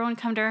that everyone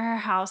come to her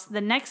house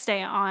the next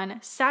day on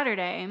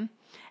Saturday,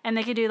 and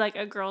they could do like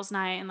a girls'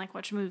 night and like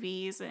watch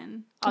movies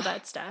and all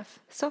that stuff.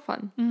 So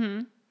fun.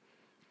 Mm-hmm.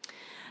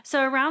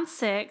 So around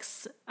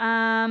 6,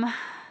 that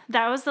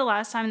was the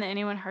last time that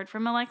anyone heard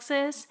from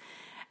Alexis.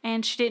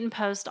 And she didn't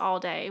post all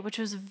day, which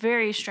was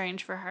very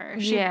strange for her.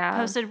 She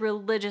posted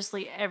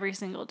religiously every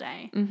single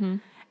day. Mm-hmm.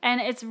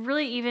 And it's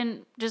really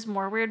even just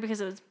more weird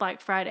because it was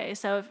Black Friday.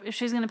 So if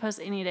she's going to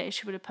post any day,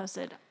 she would have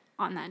posted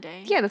on that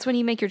day. Yeah, that's when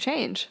you make your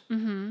change.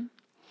 Mm-hmm.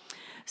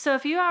 So a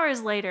few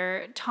hours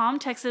later, Tom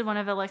texted one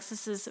of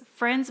Alexis's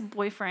friend's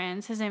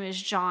boyfriends, his name is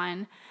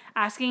John,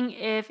 asking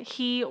if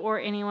he or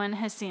anyone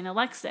has seen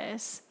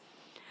Alexis.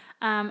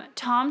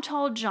 Tom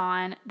told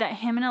John that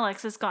him and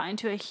Alexis got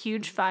into a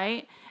huge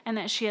fight and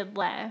that she had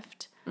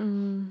left.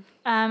 Mm.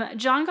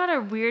 John got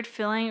a weird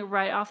feeling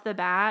right off the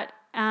bat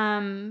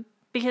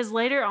because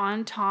later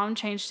on, Tom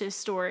changed his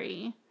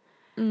story.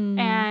 Mm.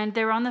 And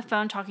they were on the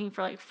phone talking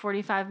for like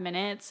 45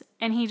 minutes,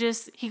 and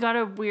he got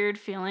a weird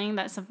feeling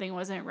that something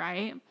wasn't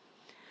right.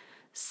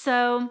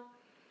 So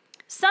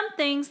some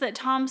things that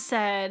Tom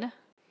said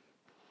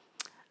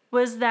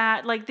was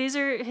that, like, these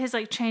are his,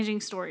 like, changing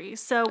stories.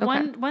 So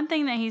one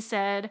thing that he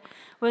said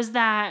was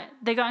that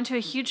they got into a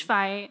huge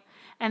fight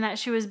and that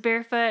she was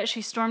barefoot.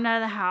 She stormed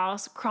out of the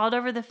house, crawled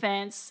over the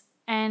fence,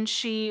 and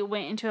she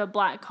went into a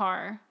black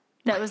car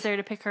that was there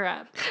to pick her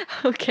up.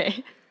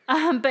 Okay.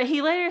 But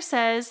he later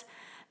says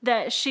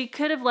that she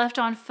could have left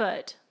on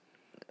foot.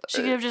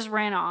 She could have just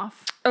ran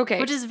off. Okay.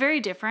 Which is very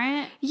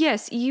different.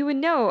 Yes, you would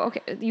know.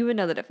 Okay, you would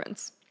know the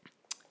difference.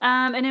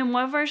 And in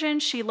one version,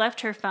 she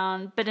left her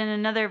phone, but in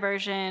another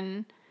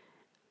version,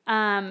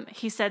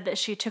 he said that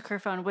she took her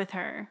phone with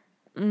her.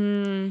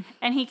 Mm.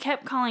 And he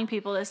kept calling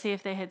people to see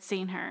if they had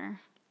seen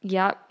her.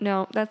 Yep,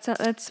 no,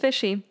 that's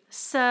fishy.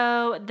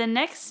 So the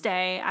next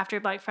day after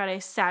Black Friday,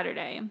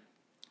 Saturday.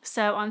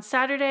 So on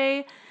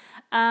Saturday,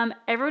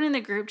 Everyone in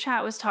the group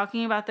chat was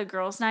talking about the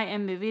girls' night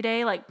and movie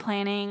day, like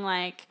planning,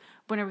 like,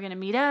 when are we going to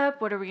meet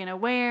up? What are we going to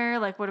wear?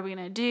 Like, what are we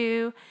going to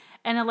do?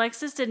 And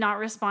Alexis did not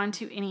respond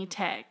to any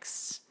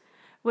texts,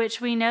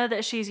 which we know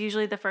that she's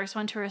usually the first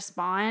one to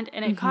respond.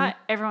 And it caught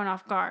everyone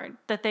off guard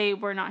that they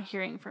were not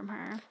hearing from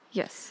her.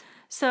 Yes.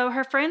 So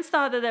her friends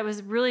thought that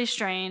was really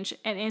strange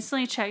and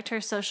instantly checked her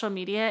social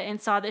media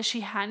and saw that she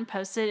hadn't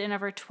posted in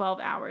over 12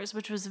 hours,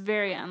 which was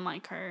very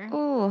unlike her.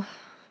 Oh.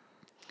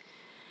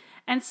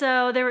 And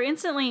so they were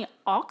instantly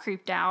all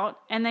creeped out,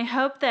 and they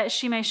hoped that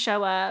she may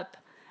show up.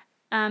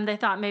 They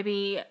thought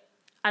maybe,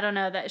 I don't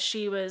know, that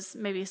she was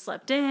maybe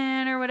slept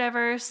in or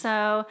whatever.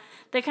 So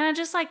they kind of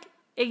just like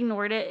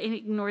ignored it and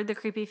ignored the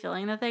creepy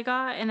feeling that they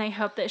got, and they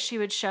hoped that she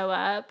would show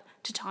up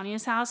to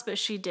Tanya's house, but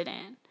she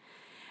didn't.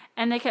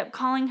 And they kept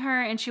calling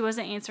her, and she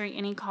wasn't answering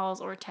any calls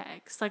or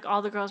texts. Like,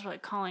 all the girls were,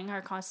 like, calling her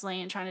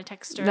constantly and trying to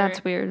text her.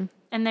 That's weird.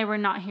 And they were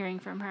not hearing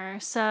from her.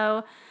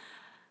 So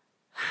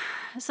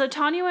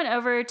Tanya went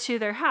over to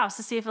their house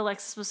to see if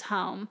Alexis was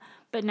home,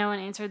 but no one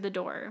answered the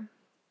door.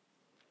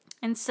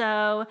 And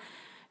so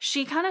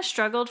she kind of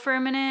struggled for a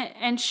minute,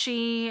 and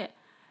she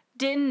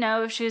didn't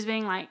know if she was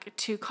being, like,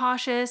 too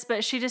cautious,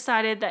 but she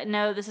decided that,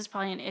 no, this is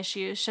probably an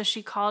issue. So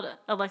she called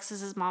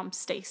Alexis's mom,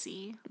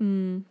 Stacy.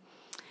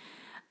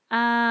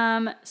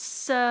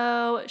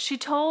 So she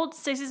told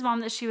Stacy's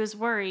mom that she was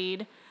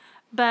worried,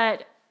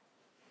 but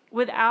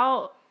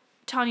without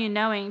Tanya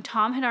knowing,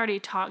 Tom had already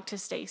talked to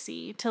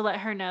Stacy to let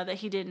her know that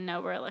he didn't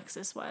know where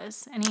Alexis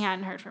was, and he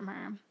hadn't heard from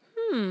her.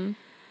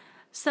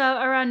 So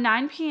around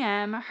 9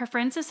 p.m., her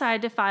friends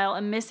decided to file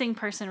a missing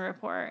person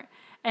report,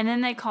 and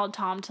then they called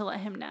Tom to let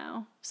him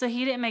know. So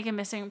he didn't make a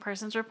missing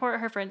persons report.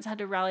 Her friends had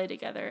to rally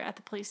together at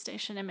the police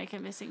station and make a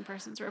missing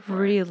persons report.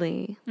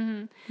 Really?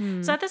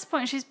 So at this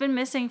point, she's been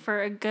missing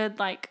for a good,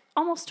 like,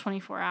 almost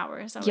 24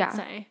 hours, I would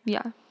say.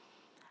 Yeah.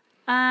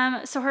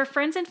 So her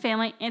friends and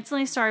family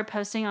instantly started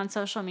posting on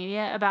social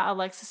media about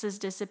Alexis's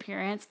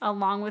disappearance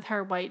along with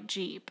her white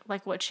Jeep,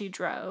 like what she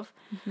drove.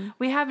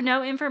 We have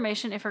no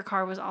information if her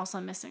car was also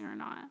missing or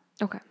not.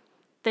 Okay.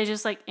 They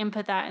just, like,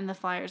 input that in the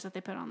flyers that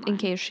they put online. In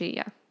case she,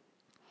 yeah.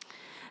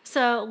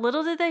 So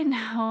little did they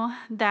know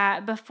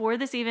that before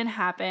this even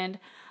happened,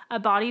 a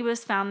body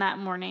was found that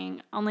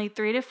morning only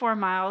 3 to 4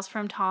 miles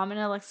from Tom and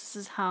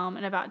Alexis's home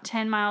and about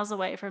 10 miles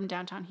away from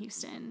downtown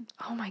Houston.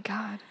 Oh my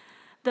God.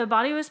 The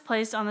body was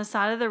placed on the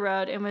side of the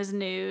road and was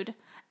nude.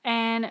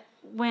 And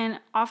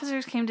when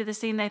officers came to the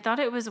scene, they thought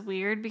it was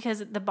weird because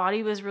the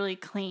body was really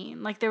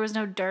clean. Like, there was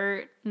no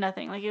dirt,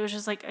 nothing. Like, it was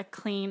just like a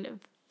clean,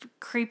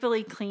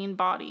 creepily clean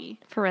body.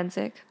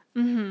 Forensic.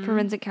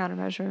 Forensic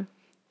countermeasure.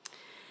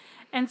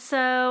 And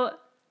so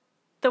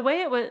the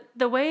way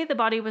the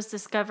body was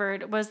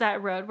discovered was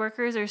that road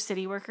workers or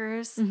city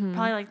workers,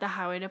 probably like the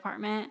highway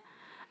department,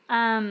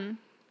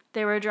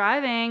 they were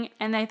driving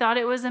and they thought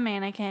it was a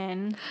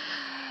mannequin.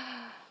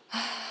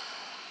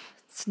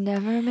 It's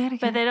never a mannequin.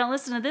 But they don't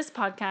listen to this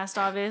podcast,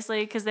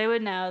 obviously, because they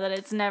would know that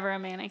it's never a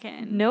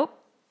mannequin. Nope.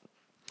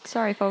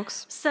 Sorry,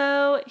 folks.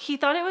 So he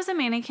thought it was a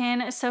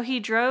mannequin, so he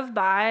drove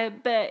by,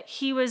 but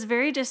he was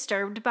very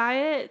disturbed by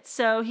it.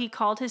 So he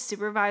called his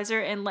supervisor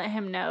and let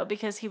him know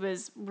because he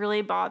was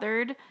really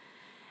bothered.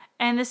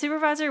 And the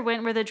supervisor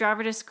went where the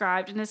driver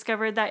described and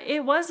discovered that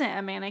it wasn't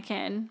a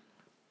mannequin.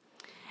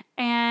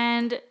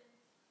 And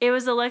it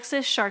was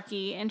Alexis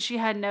Sharkey, and she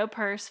had no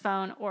purse,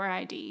 phone, or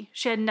ID.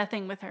 She had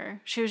nothing with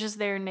her. She was just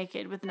there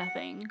naked with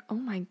nothing. Oh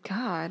my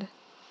God.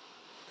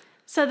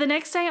 So the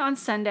next day on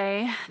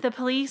Sunday, the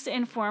police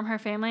inform her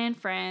family and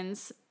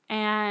friends,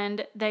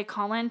 and they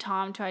call in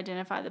Tom to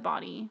identify the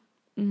body.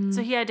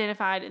 So he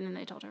identified, and then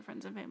they told her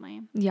friends and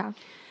family. Yeah.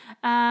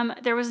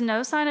 There was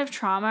no sign of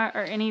trauma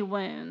or any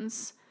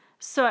wounds.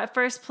 So at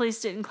first, police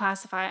didn't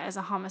classify it as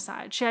a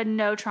homicide. She had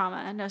no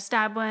trauma, no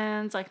stab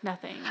wounds, like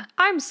nothing.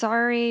 I'm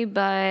sorry,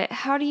 but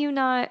how do you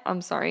not?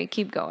 I'm sorry.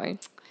 Keep going.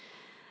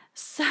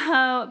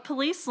 So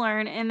police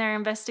learn in their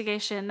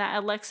investigation that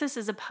Alexis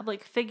is a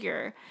public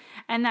figure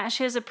and that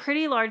she has a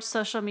pretty large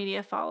social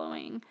media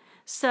following.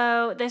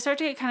 So they start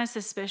to get kind of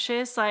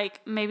suspicious, like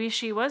maybe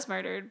she was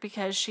murdered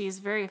because she's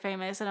very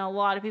famous and a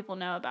lot of people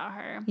know about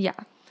her. Yeah.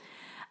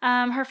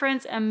 Her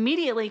friends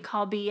immediately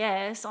call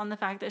BS on the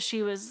fact that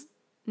she was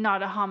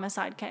not a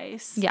homicide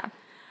case. Yeah.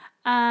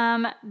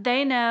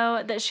 They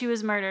know that she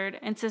was murdered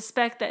and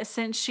suspect that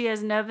since she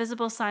has no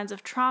visible signs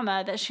of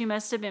trauma, that she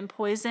must have been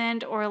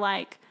poisoned or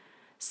like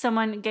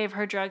someone gave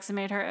her drugs and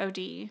made her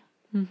OD.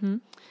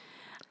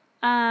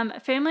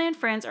 Family and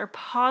friends are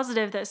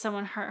positive that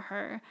someone hurt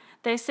her.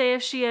 They say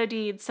if she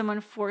OD'd,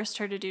 someone forced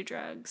her to do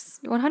drugs.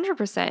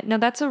 100%. No,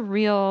 that's a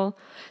real...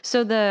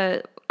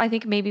 So I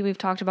think maybe we've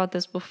talked about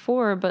this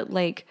before, but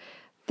like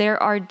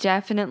there are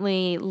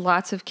definitely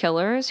lots of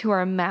killers who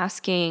are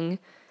masking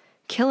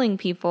killing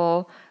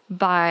people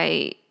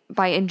by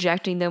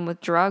injecting them with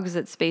drugs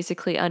that's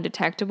basically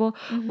undetectable.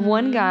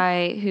 One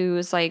guy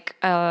who's like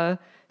a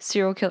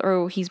serial killer,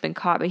 or he's been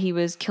caught, but he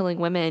was killing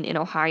women in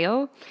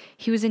Ohio.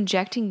 He was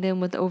injecting them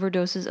with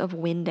overdoses of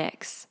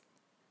Windex.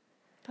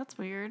 That's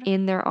weird.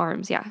 In their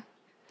arms, yeah.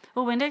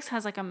 Well, Windex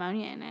has like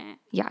ammonia in it.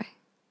 Yeah.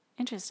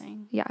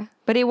 Interesting. Yeah.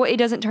 But it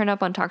doesn't turn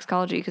up on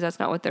toxicology because that's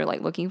not what they're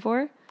like looking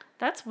for.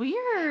 That's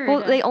weird.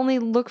 Well, they only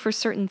look for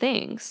certain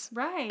things.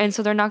 Right. And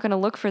so they're not going to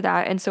look for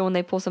that. And so when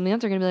they pull something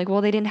up, they're going to be like, well,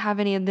 they didn't have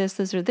any of this,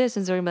 or this.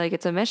 And so they're going to be like,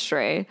 it's a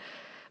mystery.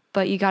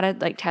 But you got to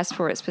like test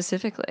for it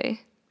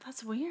specifically.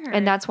 That's weird.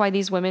 And that's why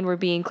these women were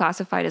being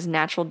classified as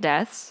natural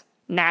deaths.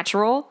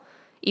 Natural.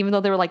 Even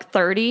though they were like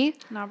 30.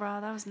 No, bro,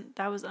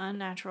 that was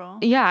unnatural.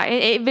 Yeah,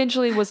 it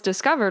eventually was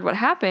discovered what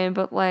happened,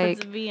 but like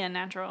It's via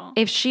natural.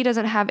 if she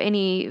doesn't have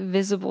any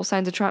visible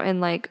signs of trauma and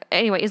like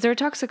anyway, is there a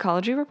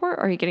toxicology report?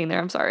 Or are you getting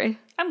there? I'm sorry.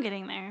 I'm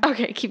getting there.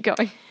 Okay, keep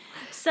going.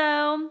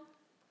 So,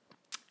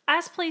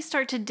 as police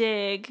start to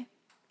dig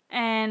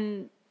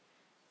and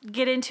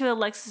get into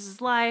Alexis's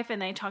life and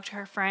they talk to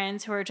her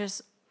friends who are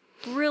just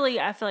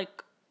really, I feel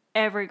like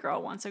every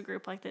girl wants a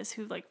group like this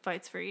who like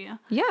fights for you.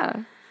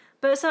 Yeah.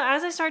 But so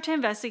as they start to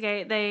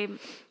investigate, they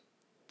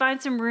find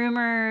some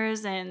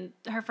rumors and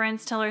her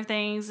friends tell her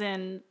things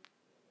and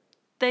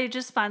they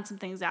just find some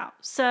things out.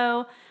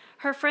 So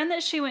her friend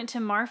that she went to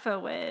Marfa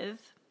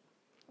with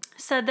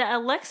said that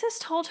Alexis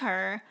told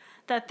her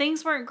that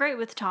things weren't great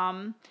with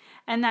Tom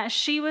and that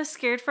she was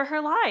scared for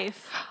her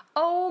life.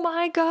 Oh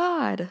my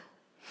God.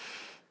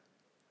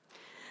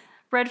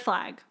 Red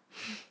flag.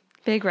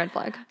 Big red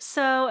flag.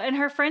 So, and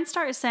her friend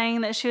starts saying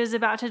that she was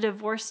about to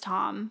divorce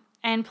Tom.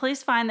 And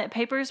police find that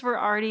papers were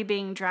already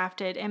being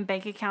drafted and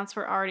bank accounts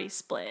were already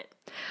split.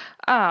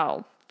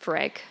 Oh,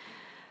 frick.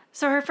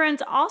 So her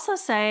friends also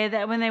say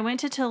that when they went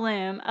to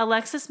Tulum,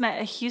 Alexis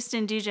met a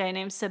Houston DJ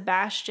named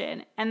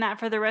Sebastian, and that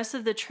for the rest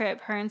of the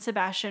trip, her and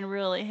Sebastian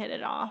really hit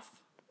it off.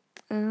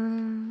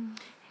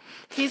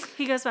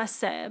 He goes by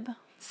Seb.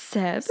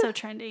 Seb? So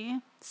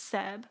trendy.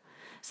 Seb.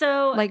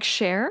 So Like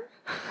Cher?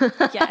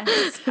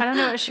 yes. I don't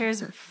know what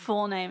Cher's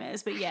full name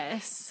is, but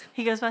yes.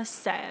 He goes by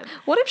Seb.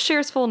 What if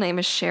Cher's full name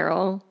is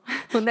Cheryl?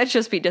 Wouldn't that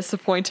just be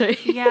disappointing?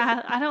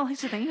 Yeah, I don't like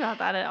to think about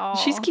that at all.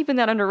 She's keeping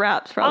that under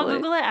wraps, probably. I'll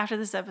Google it after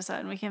this episode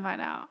and we can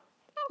find out.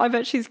 I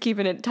bet she's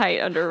keeping it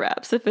tight under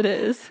wraps if it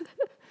is.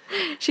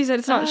 She said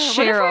it's not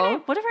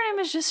Cheryl. What if her name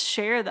is just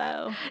Cher,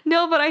 though?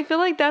 No, but I feel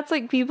like that's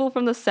like people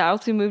from the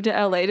South who move to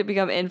LA to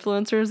become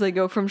influencers. They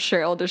go from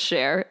Cheryl to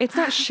Cher. It's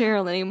not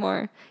Cheryl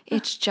anymore.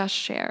 It's just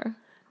Cher.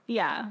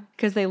 Yeah.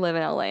 Because they live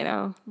in LA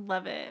now.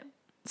 Love it.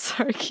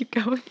 Sorry, keep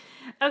going.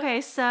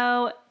 Okay,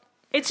 so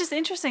it's just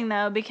interesting,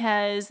 though,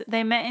 because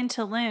they met in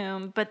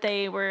Tulum, but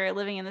they were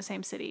living in the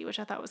same city, which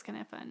I thought was kind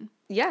of fun.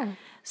 Yeah.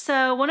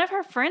 So one of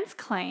her friends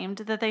claimed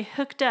that they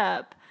hooked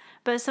up,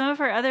 but some of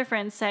her other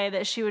friends say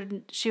that she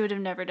would have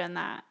never done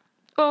that.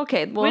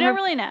 Okay. Well, we don't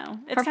really know.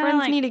 It's her kind of friends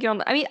like, need to get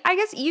on. I mean, I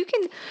guess you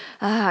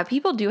can.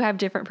 People do have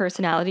different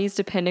personalities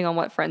depending on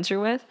what friends you're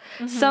with.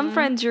 Mm-hmm. Some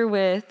friends you're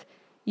with,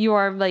 you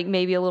are like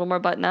maybe a little more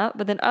button up,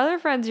 but then other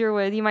friends you're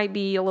with, you might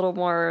be a little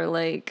more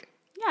like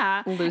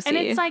yeah. loosey. And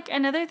it's like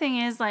another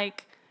thing is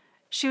like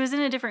she was in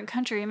a different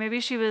country. Maybe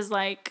she was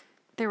like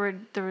there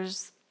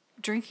was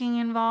drinking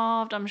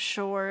involved. I'm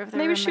sure if they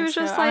were Maybe in she was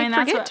Mexico. just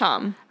like, forget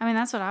Tom. I mean,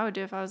 that's what I would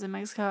do if I was in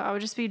Mexico. I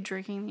would just be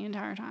drinking the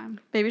entire time.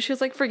 Maybe she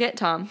was like, forget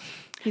Tom.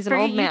 He's an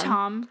Forget old man. you,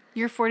 Tom.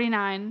 You're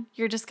 49.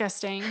 You're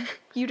disgusting.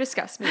 You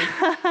disgust me.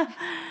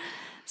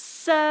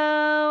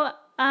 So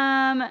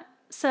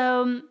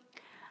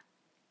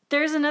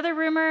there's another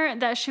rumor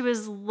that she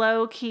was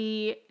low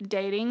key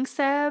dating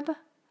Seb.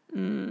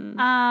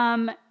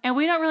 And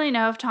we don't really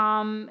know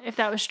if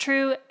that was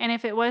true, and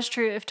if it was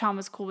true, if Tom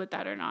was cool with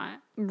that or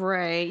not.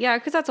 Right. Yeah,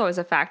 because that's always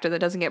a factor that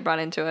doesn't get brought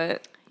into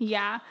it.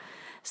 Yeah.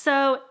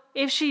 So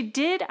if she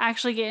did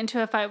actually get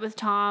into a fight with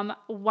Tom,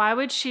 why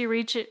wouldn't she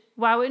reach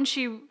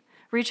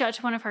out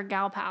to one of her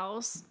gal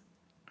pals?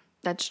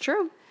 That's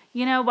true.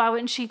 You know, why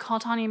wouldn't she call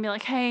Tanya and be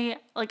like, hey,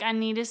 like, I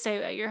need to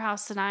stay at your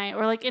house tonight?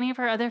 Or, like, any of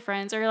her other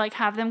friends. Or, like,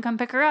 have them come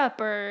pick her up.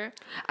 Or,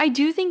 I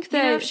do think that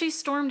you know, if she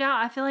stormed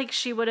out, I feel like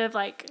she would have,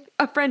 like...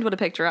 a friend would have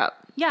picked her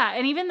up. Yeah,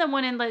 and even the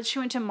one that she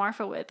went to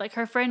Marfa with. Like,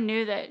 her friend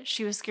knew that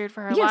she was scared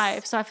for her Yes.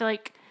 life. So I feel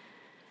like...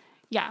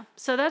 Yeah,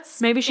 so that's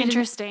Maybe she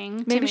interesting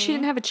to Maybe me. she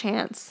didn't have a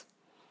chance.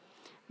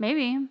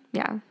 Maybe.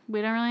 Yeah.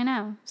 We don't really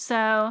know.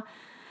 So,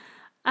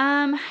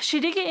 she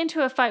did get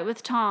into a fight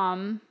with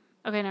Tom.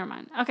 Okay, never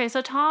mind. Okay,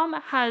 so Tom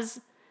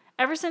has...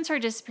 Ever since her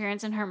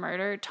disappearance and her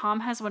murder, Tom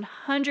has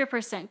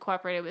 100%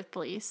 cooperated with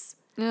police.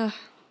 Ugh.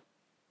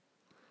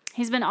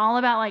 He's been all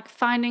about, like,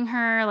 finding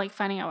her, like,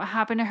 finding out what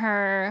happened to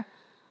her,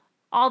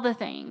 all the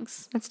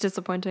things. That's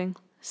disappointing.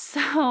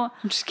 So,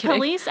 I'm just kidding.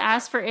 police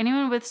asked for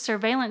anyone with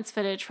surveillance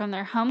footage from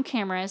their home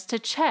cameras to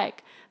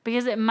check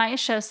because it might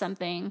show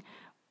something,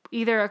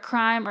 either a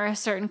crime or a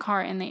certain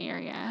car in the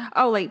area.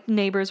 Oh, like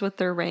neighbors with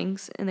their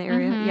rings in the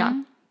area? Mm-hmm.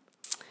 Yeah.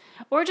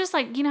 Or just,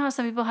 like, you know how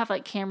some people have,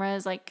 like,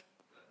 cameras, like,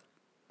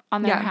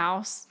 on their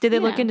house? Did they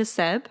Yeah. look into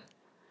Seb?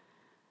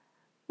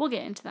 We'll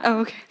get into that. Oh,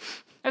 okay.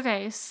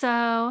 Okay,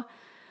 so,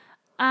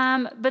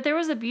 but there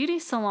was a beauty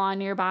salon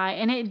nearby,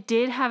 and it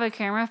did have a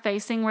camera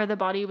facing where the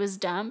body was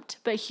dumped,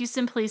 but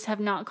Houston police have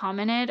not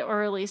commented or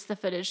released the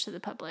footage to the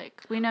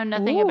public. We know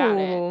nothing about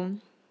it. Ooh.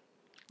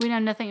 We know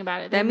nothing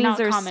about it. They've That means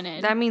not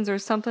commented. That means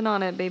there's something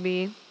on it,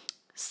 baby.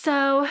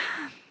 So,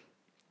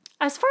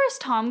 as far as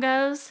Tom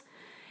goes,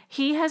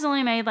 he has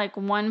only made like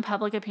one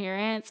public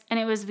appearance, and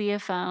it was via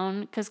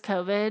phone because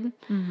COVID.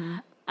 Mm-hmm.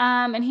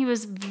 And he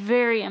was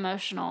very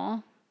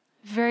emotional.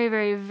 Very,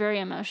 very, very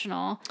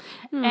emotional.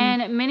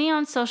 And many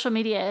on social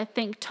media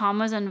think Tom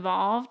was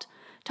involved.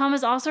 Tom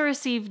has also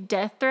received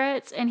death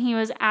threats, and he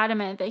was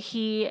adamant that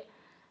he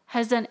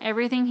has done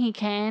everything he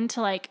can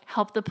to like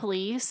help the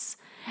police.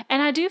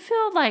 And I do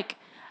feel like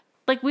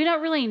we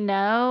don't really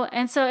know.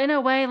 And so in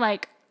a way,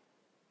 like,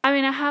 I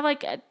mean, I have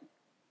like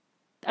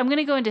I'm going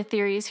to go into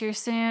theories here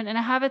soon, and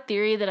I have a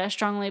theory that I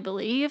strongly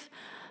believe,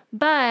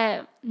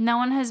 but no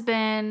one has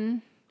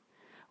been,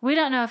 we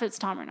don't know if it's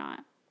Tom or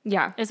not.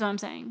 Yeah. Is what I'm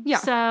saying. Yeah.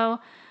 So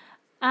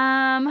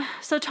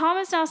Tom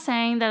is now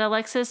saying that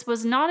Alexis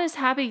was not as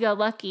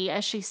happy-go-lucky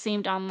as she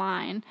seemed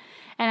online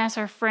and as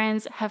her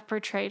friends have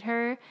portrayed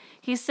her.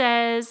 He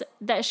says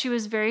that she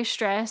was very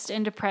stressed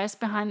and depressed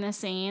behind the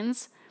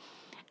scenes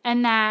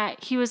and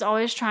that he was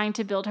always trying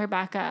to build her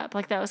back up.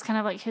 Like, that was kind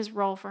of like his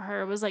role for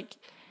her. It was like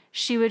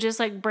she would just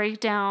like break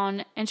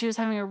down and she was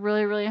having a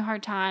really, really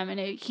hard time. And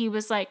he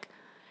was like,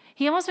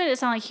 he almost made it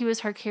sound like he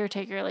was her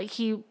caretaker. Like,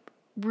 he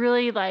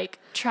really like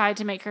tried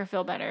to make her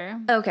feel better.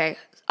 Okay.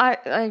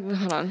 I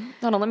hold on.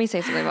 Let me say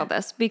something about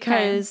this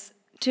because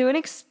to an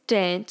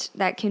extent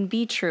that can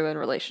be true in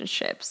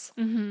relationships.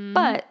 Mm-hmm.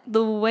 But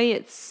the way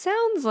it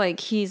sounds like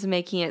he's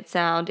making it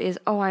sound is,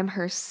 oh, I'm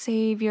her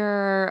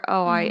savior.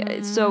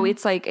 Oh, so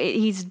it's like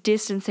he's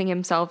distancing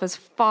himself as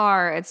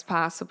far as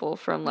possible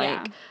from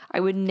like, I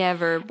would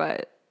never,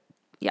 but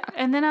yeah.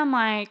 And then I'm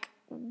like,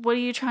 what are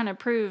you trying to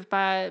prove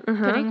by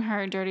putting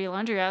her dirty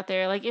laundry out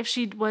there? Like, if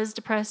she was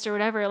depressed or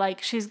whatever,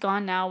 like, she's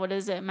gone now. What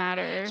does it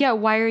matter? Yeah,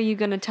 why are you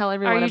going to tell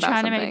everyone about something? Are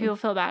you trying to make people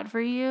feel bad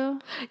for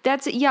you?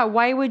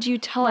 Why would you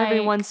tell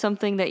everyone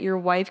something that your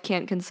wife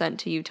can't consent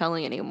to you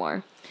telling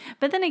anymore?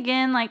 But then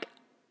again, like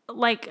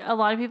a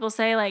lot of people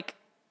say, like,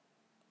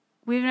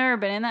 we've never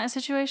been in that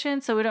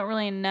situation, so we don't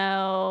really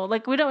know.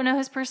 Like, we don't know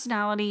his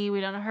personality.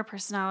 We don't know her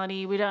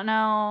personality. We don't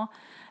know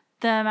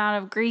the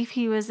amount of grief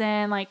he was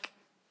in. Like,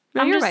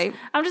 no, you're right.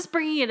 I'm just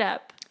bringing it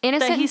up.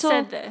 Innocent that he until,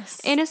 said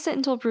this. Innocent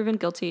until proven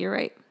guilty. You're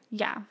right.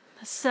 Yeah.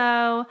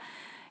 So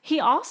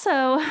he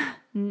also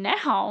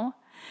now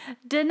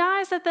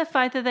denies that the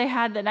fight that they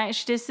had the night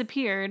she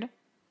disappeared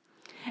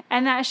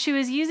and that she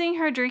was using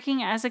her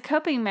drinking as a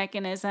coping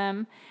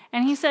mechanism.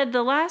 And he said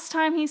the last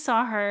time he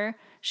saw her,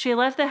 she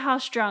left the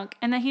house drunk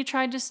and that he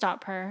tried to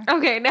stop her.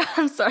 Okay, now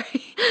I'm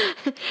sorry.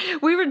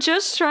 We were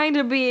just trying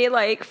to be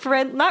like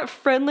not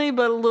friendly,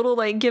 but a little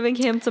like giving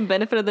him some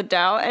benefit of the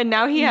doubt. And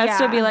now he has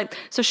to be like,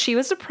 so she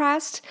was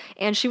depressed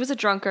and she was a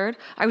drunkard.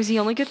 I was the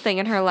only good thing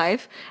in her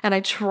life. And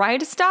I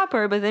tried to stop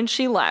her, but then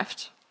she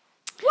left.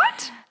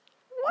 What?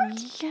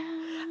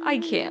 Yeah.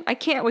 I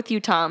can't with you,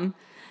 Tom.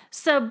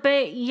 So,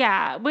 but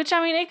yeah, which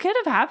I mean, it could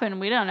have happened.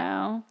 We don't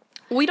know.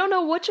 We don't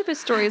know which of his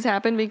stories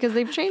happened because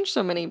they've changed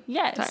so many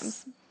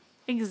times.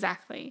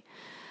 Exactly.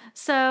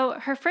 So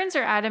her friends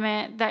are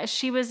adamant that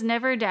she was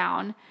never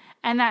down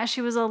and that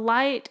she was a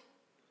light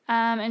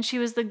and she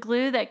was the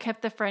glue that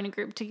kept the friend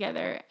group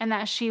together and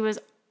that she was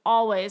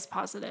always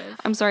positive.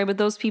 I'm sorry, but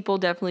those people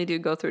definitely do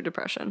go through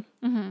depression.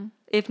 Mm-hmm.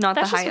 If not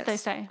the highest. That's just what they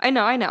say. I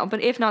know. But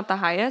if not the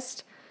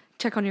highest,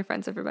 check on your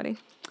friends, everybody.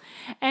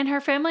 And her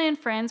family and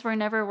friends were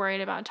never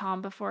worried about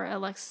Tom before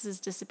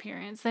Alexis's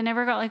disappearance. They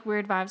never got like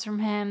weird vibes from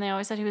him. They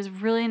always said he was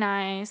really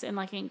nice and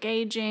like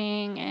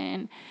engaging.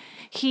 And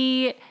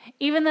he,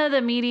 even though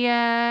the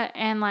media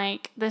and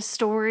like the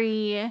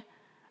story,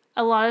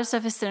 a lot of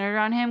stuff is centered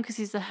on him because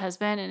he's the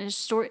husband and his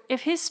story.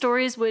 If his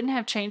stories wouldn't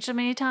have changed so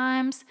many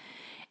times,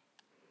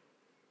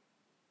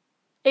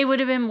 it would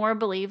have been more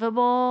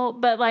believable.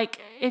 But like,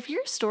 if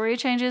your story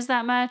changes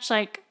that much,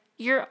 like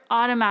you're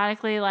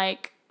automatically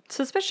like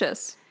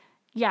suspicious.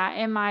 Yeah,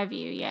 in my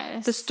view,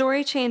 yes. The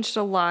story changed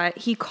a lot.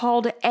 He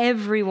called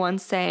everyone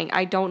saying,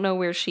 I don't know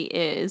where she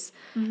is.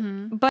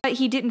 Mm-hmm. But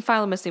he didn't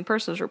file a missing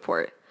persons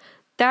report.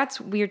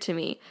 That's weird to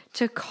me.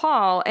 To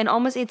call and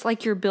almost, it's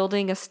like you're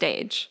building a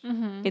stage.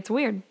 Mm-hmm. It's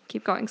weird.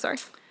 Keep going, sorry.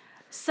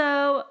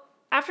 So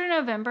after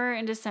November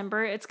and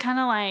December, it's kind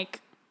of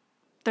like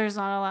there's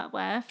not a lot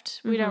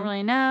left. We don't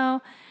really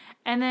know.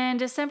 And then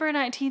December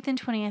 19th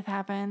and 20th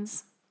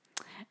happens.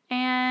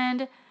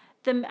 And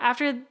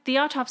after the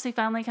autopsy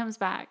finally comes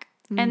back.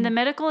 And the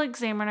medical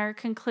examiner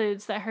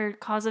concludes that her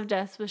cause of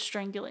death was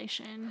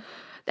strangulation.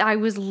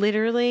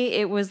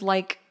 It was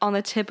like on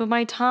the tip of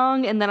my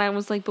tongue. And then I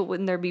was like, but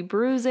wouldn't there be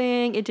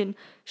bruising? It didn't.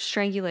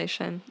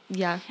 Strangulation.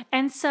 Yeah.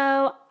 And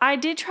so I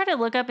did try to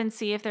look up and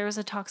see if there was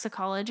a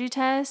toxicology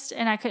test.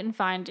 And I couldn't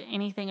find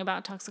anything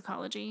about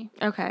toxicology.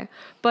 Okay.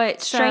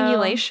 But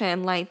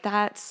strangulation, like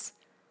that's.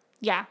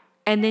 Yeah.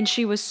 And then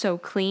she was so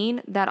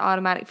clean, that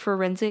automatic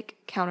forensic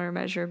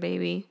countermeasure,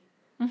 baby.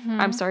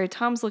 Mm-hmm. I'm sorry,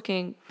 Tom's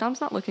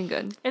not looking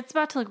good. It's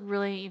about to look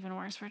really even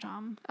worse for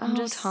Tom.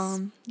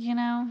 Tom. You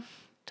know,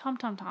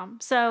 Tom.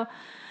 So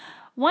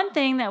one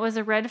thing that was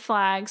a red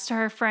flags to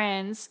her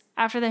friends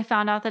after they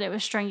found out that it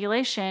was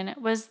strangulation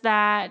was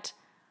that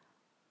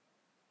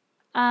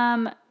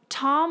Tom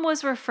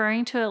was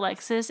referring to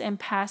Alexis in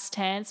past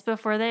tense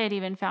before they had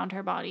even found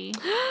her body.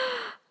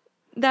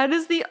 That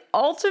is the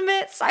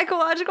ultimate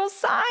psychological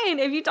sign.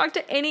 If you talk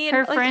to any...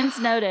 Her friends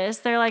notice.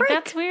 They're like, Frick.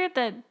 that's weird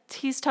that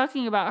he's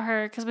talking about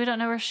her because we don't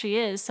know where she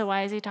is. So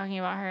why is he talking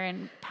about her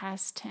in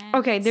past tense?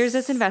 Okay, there's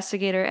this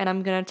investigator, and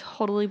I'm going to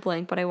totally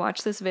blank, but I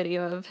watched this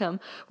video of him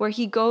where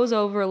he goes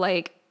over,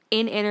 like,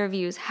 in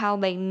interviews how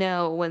they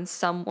know when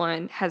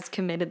someone has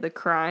committed the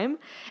crime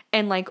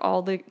and, like,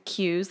 all the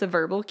cues, the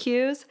verbal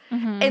cues.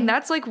 And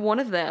that's, like, one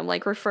of them,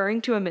 like,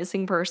 referring to a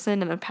missing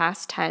person in a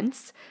past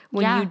tense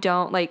when you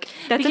don't, like,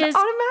 that's an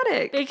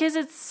automatic. Because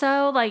it's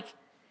so, like,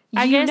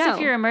 I guess if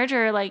you're a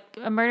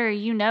murderer,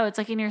 you know, it's,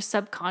 like, in your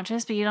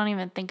subconscious, but you don't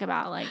even think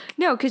about, like,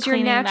 no, because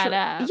you're that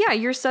up. Yeah,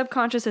 your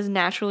subconscious is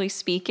naturally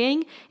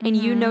speaking, and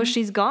you know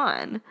she's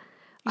gone.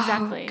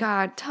 Exactly. Oh,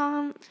 God,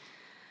 Tom,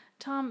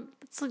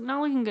 it's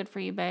not looking good for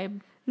you,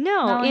 babe.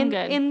 No,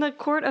 in the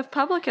court of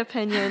public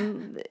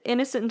opinion,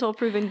 innocent until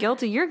proven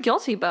guilty. You're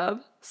guilty,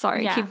 bub.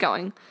 Sorry, keep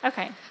going.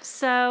 Okay,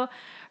 so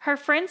her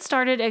friend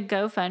started a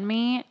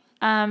GoFundMe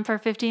for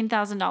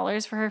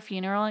 $15,000 for her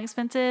funeral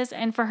expenses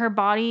and for her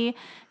body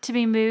to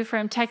be moved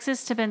from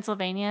Texas to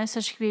Pennsylvania so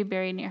she could be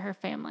buried near her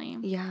family.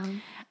 Yeah.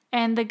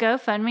 And the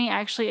GoFundMe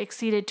actually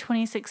exceeded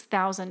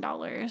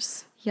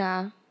 $26,000.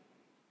 Yeah.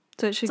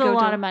 So it should go a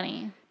lot of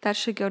money. That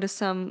should go to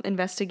some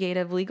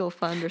investigative legal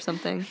fund or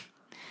something.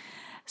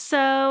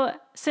 So,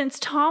 since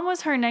Tom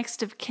was her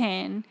next of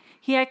kin,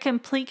 he had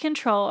complete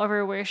control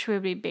over where she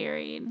would be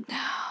buried. No.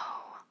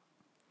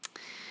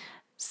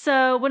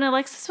 So, when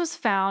Alexis was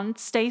found,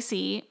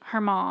 Stacy,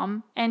 her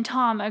mom, and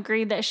Tom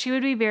agreed that she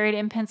would be buried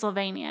in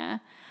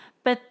Pennsylvania.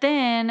 But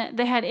then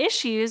they had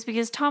issues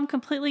because Tom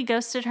completely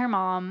ghosted her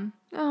mom.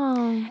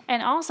 Oh.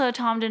 And also,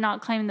 Tom did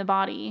not claim the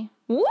body.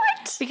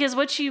 What? Because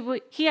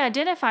he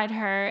identified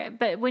her,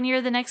 but when you're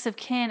the next of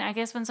kin, I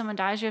guess when someone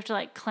dies, you have to,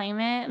 like,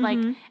 claim it, like,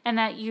 and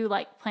that you,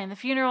 like, plan the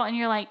funeral, and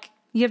you're, like...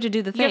 You have to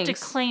do the things. You have to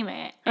claim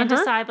it and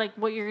decide, like,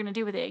 what you're going to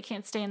do with it. It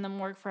can't stay in the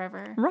morgue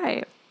forever.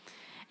 Right.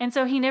 And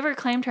so he never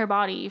claimed her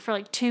body for,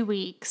 like, 2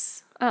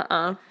 weeks.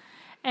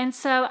 And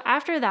so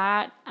after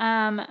that,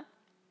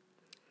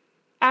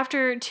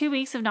 after 2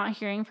 weeks of not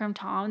hearing from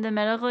Tom, the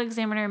medical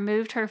examiner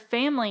moved her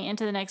family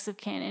into the next of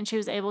kin, and she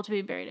was able to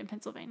be buried in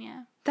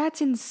Pennsylvania.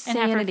 That's insanity.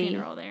 And have her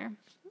funeral there.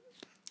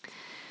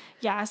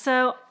 Yeah,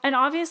 so, and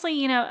obviously,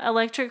 you know,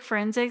 electric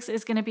forensics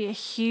is going to be a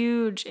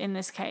huge in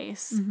this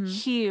case.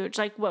 Huge.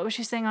 Like, what was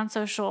she saying on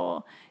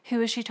social? Who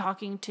was she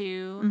talking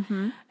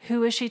to? Who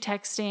was she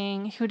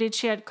texting?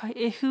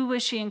 Who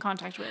was she in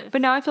contact with?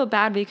 But now I feel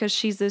bad because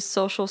she's this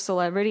social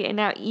celebrity, and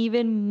now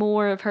even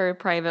more of her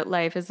private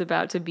life is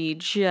about to be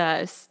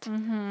just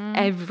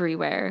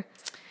everywhere.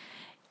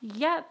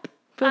 Yep.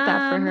 Feel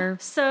bad for her.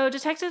 So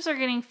detectives are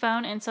getting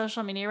phone and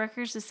social media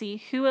records to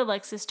see who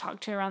Alexis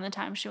talked to around the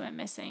time she went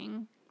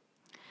missing.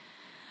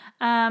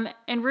 And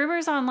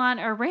rumors online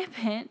are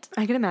rampant.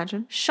 I can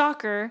imagine.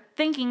 Shocker,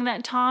 thinking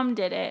that Tom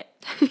did it.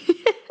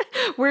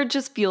 We're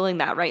just fueling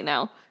that right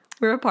now.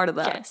 We're a part of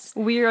that. Yes.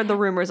 We are the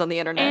rumors on the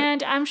internet.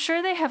 And I'm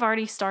sure they have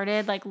already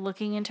started, like,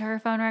 looking into her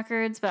phone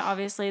records, but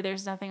obviously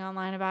there's nothing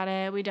online about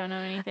it. We don't know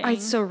anything.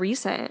 It's so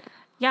recent.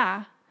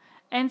 Yeah.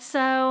 And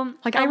so...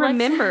 Like, I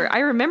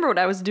remember what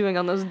I was doing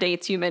on those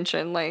dates you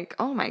mentioned. Like,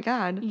 oh my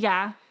God.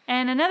 Yeah.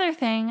 And another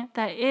thing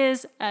that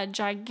is a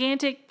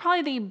gigantic,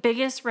 probably the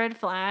biggest red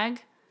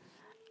flag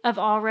of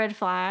all red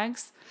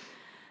flags.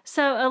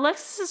 So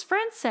Alexis's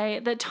friends say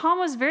that Tom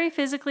was very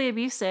physically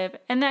abusive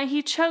and that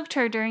he choked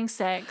her during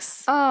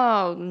sex.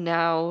 Oh,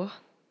 no.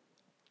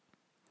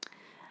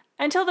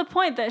 Until the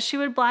point that she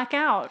would black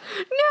out.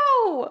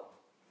 No!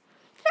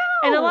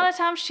 And a lot of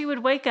times she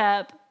would wake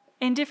up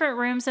in different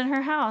rooms in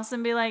her house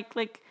and be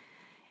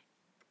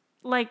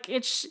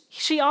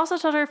she also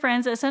told her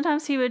friends that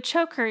sometimes he would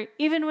choke her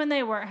even when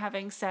they weren't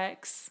having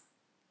sex.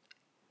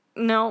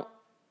 No.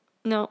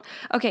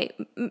 Okay,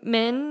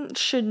 men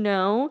should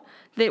know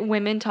that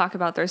women talk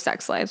about their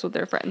sex lives with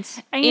their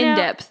friends. And,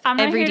 depth,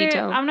 every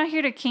detail. I'm not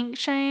here to kink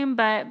shame,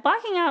 but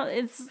blacking out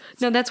is...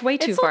 No, that's way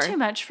too far. It's too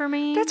much for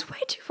me. That's way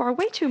too far,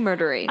 way too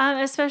murdery.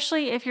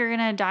 Especially if you're going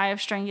to die of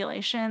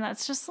strangulation.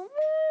 That's just...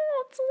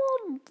 It's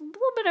a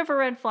little bit of a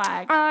red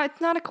flag.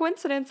 It's not a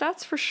coincidence,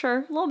 that's for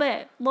sure. A little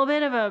bit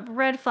of a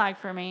red flag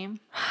for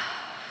me.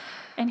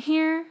 And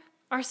here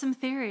are some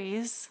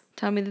theories.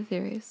 Tell me the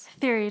theories.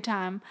 Theory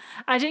time.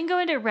 I didn't go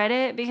into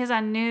Reddit because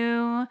I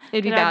knew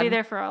I'd be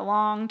there for a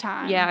long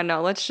time. Yeah,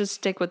 no, let's just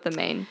stick with the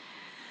main.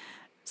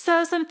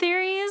 So some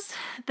theories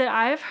that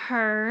I've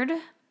heard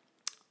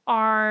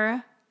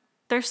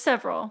there's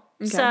several.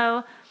 Okay.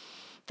 So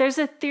there's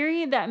a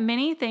theory that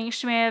many think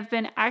she may have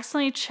been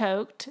accidentally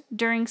choked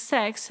during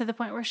sex to the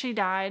point where she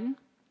died.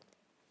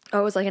 Oh,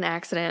 it was like an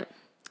accident.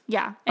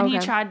 Yeah, and he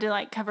tried to,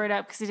 like, cover it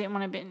up because he didn't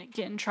want to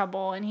get in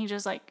trouble, and he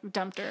just, like,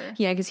 dumped her.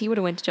 Yeah, because he would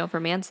have went to jail for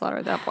manslaughter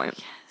at that point.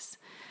 Yes.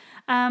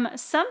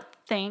 Some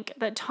think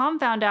that Tom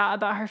found out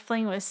about her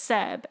fling with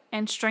Seb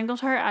and strangled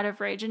her out of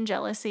rage and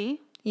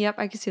jealousy. Yep,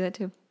 I can see that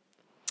too.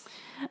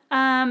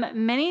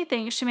 Many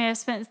think she may have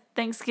spent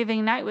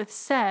Thanksgiving night with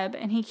Seb,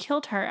 and he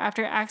killed her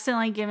after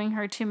accidentally giving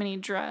her too many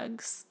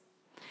drugs.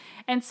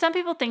 And some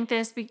people think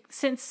this,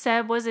 since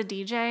Seb was a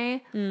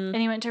DJ and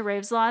he went to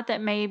raves a lot,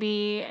 that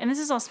maybe, and this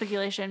is all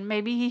speculation,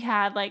 maybe he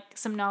had like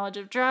some knowledge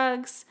of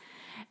drugs,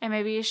 and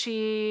maybe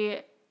she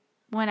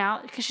went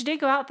out, because she did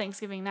go out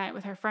Thanksgiving night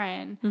with her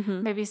friend.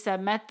 Maybe Seb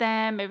met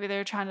them. Maybe they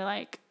were trying to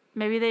like,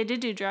 maybe they did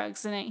do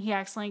drugs and he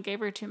accidentally gave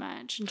her too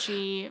much and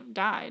she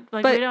died.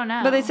 Like, we don't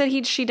know. But they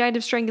said she died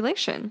of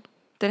strangulation.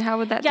 Then how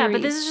would that theory? Yeah,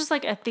 but this is just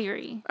like a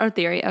theory. Or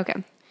theory,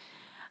 okay.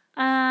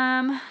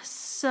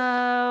 So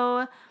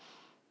I'm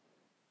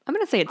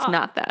going to say it's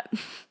not that.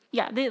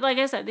 Yeah, like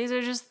I said, these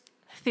are just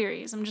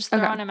theories. I'm just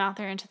throwing them out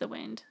there into the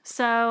wind.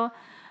 So,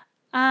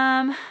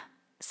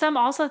 some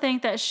also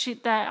think that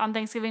that on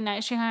Thanksgiving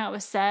night she hung out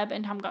with Seb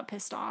and Tom got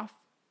pissed off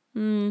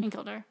and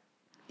killed her.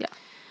 Yeah.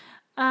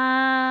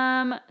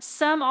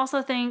 Some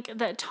also think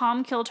that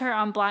Tom killed her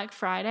on Black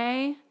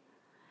Friday,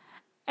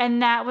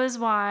 and that was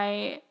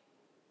why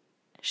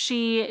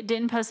she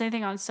didn't post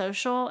anything on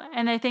social,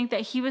 and they think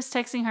that he was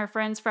texting her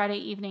friends Friday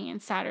evening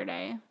and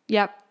Saturday.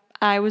 Yep.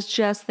 I was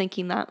just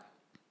thinking that.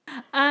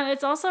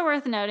 It's also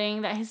worth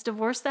noting that his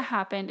divorce that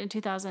happened in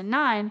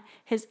 2009,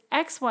 his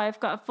ex-wife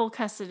got full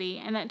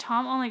custody, and that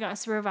Tom only got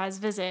supervised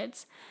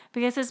visits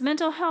because his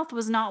mental health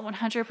was not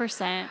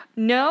 100%.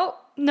 No,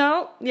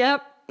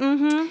 yep.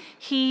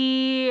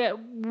 He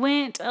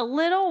went a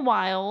little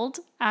wild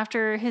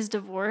after his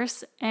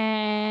divorce,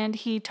 and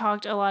he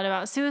talked a lot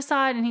about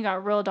suicide, and he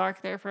got real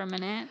dark there for a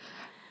minute.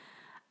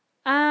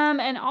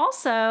 And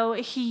also,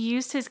 he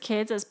used his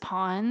kids as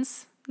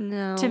pawns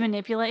to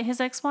manipulate his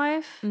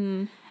ex-wife.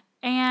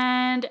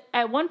 And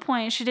at one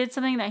point, she did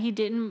something that he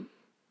didn't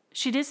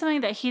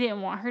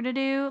want her to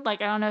do.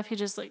 Like, I don't know if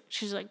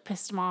she's like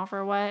pissed him off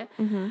or what.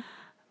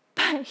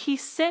 But he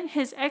sent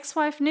his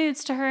ex-wife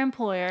nudes to her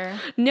employer.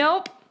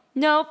 Nope.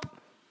 So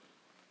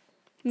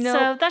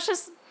that's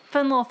just a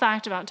fun little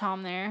fact about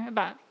Tom there,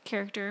 about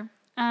character.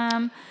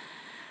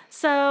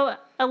 So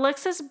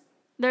Alexis,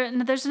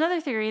 there's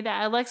another theory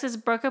that Alexis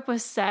broke up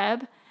with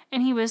Seb,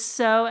 and he was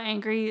so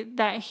angry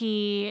that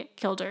he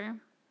killed her.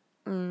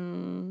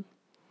 And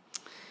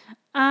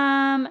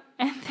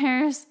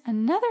there's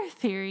another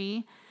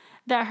theory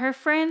that her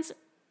friends,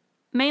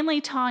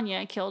 mainly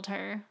Tanya, killed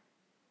her.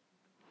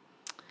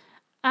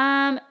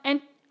 And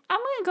I'm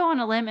going to go on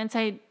a limb and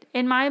say,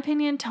 in my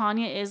opinion,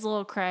 Tanya is a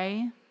little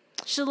cray.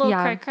 She's a little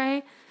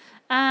cray-cray.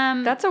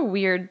 That's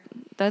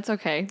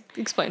okay.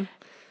 Explain.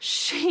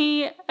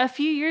 She, a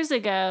few years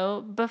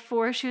ago,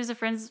 before she was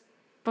friends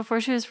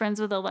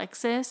with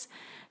Alexis,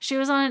 she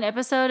was on an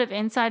episode of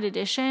Inside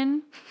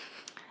Edition.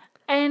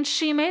 And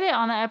she made it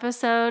on the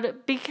episode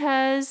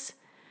because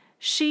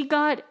she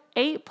got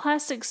 8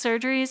 plastic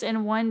surgeries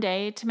in one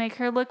day to make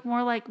her look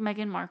more like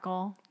Meghan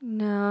Markle.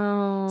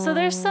 No. So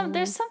there's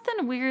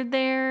something weird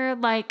there.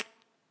 Like,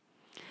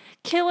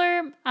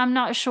 killer, I'm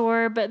not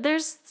sure, but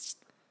there's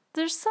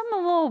something a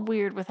little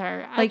weird with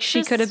her. Like,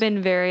 she could have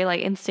been very,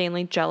 like,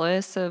 insanely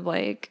jealous of,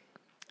 like...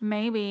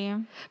 Maybe.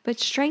 But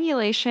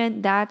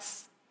strangulation,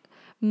 that's...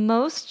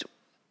 Most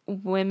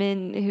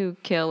women who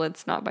kill,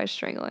 it's not by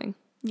strangling.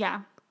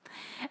 Yeah.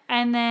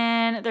 And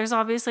then there's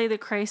obviously the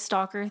cray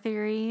stalker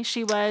theory.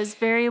 She was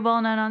very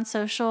well known on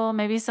social.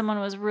 Maybe someone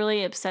was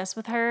really obsessed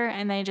with her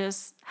and they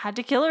just had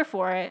to kill her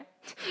for it.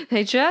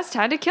 They just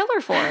had to kill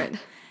her for it.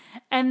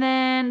 And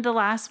then the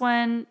last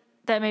one,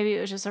 that maybe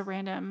it was just a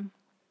random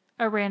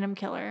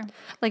killer.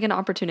 Like an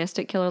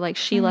opportunistic killer. Like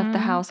she left the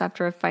house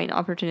after a fight,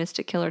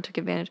 opportunistic killer took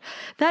advantage.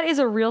 That is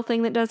a real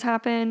thing that does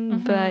happen,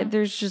 but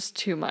there's just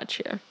too much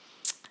here.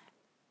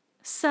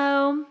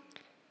 So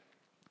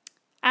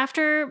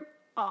after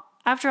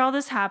all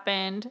this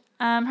happened,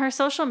 her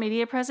social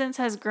media presence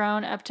has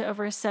grown up to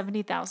over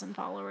 70,000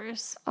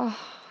 followers. Oh,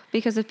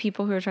 because of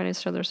people who are trying to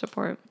show their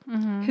support.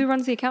 Who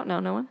runs the account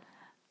now? No one?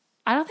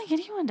 I don't think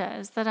anyone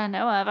does that I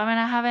know of.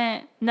 I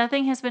mean,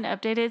 nothing has been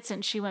updated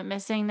since she went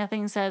missing.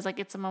 Nothing says, like,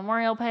 it's a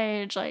memorial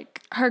page.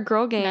 Like, her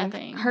girl gang,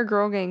 nothing. Her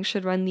girl gang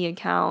should run the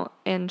account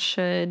and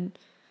should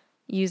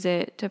use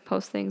it to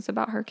post things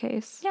about her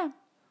case. Yeah.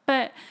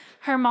 But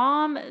her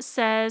mom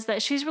says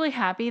that she's really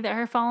happy that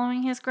her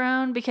following has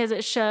grown because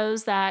it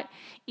shows that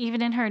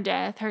even in her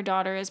death, her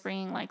daughter is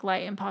bringing, like,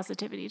 light and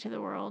positivity to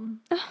the world.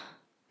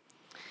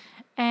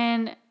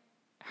 And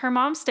her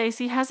mom,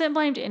 Stacy, hasn't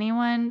blamed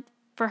anyone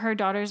for her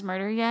daughter's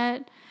murder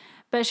yet,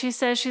 but she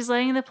says she's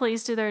letting the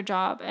police do their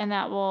job and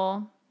that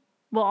we'll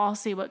all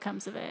see what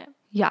comes of it.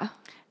 Yeah.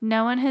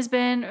 No one has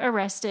been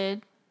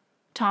arrested.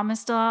 Tom is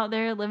still out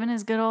there living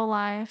his good old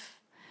life.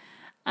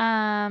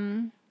 I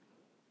mean,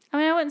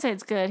 I wouldn't say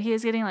it's good. He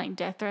is getting, like,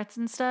 death threats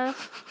and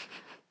stuff.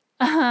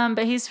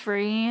 But he's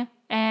free.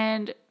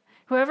 And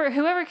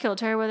whoever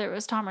killed her, whether it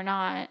was Tom or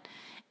not,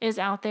 is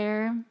out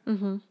there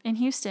in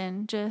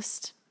Houston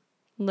just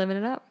living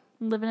it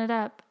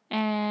up.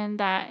 And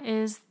that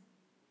is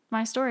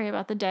my story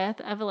about the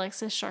death of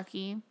Alexis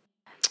Sharkey.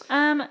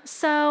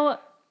 So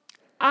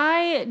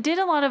I did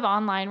a lot of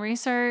online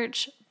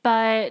research,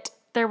 but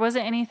there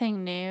wasn't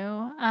anything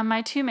new.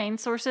 My two main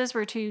sources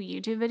were two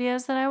YouTube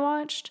videos that I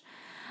watched.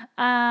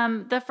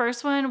 The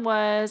first one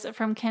was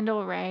from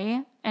Kendall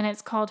Ray, and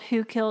it's called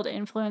Who Killed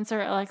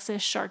Influencer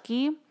Alexis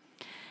Sharkey.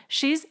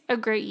 She's a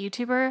great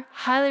YouTuber.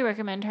 Highly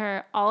recommend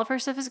her. All of her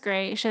stuff is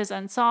great. She has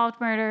unsolved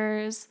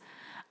murders,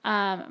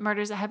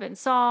 murders that have been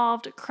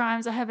solved,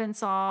 crimes that have been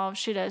solved.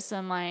 She does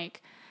some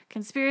like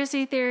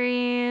conspiracy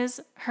theories.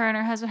 Her and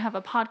her husband have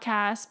a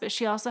podcast, but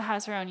she also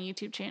has her own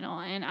YouTube channel,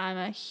 and I'm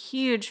a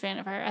huge fan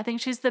of her. I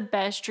think she's the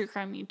best true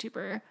crime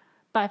YouTuber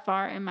by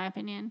far, in my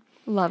opinion.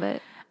 Love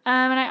it.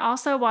 And I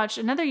also watched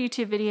another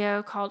YouTube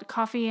video called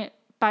Coffee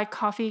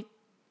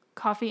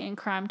and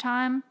Crime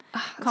Time,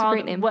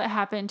 called What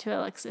Happened to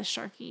Alexis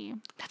Sharkey.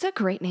 That's a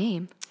great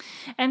name.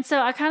 And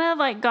so I kind of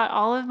like got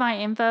all of my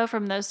info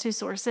from those two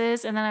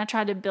sources, and then I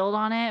tried to build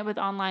on it with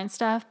online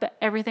stuff, but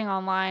everything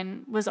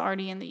online was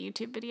already in the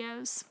YouTube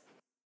videos.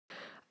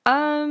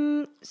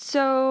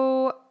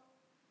 So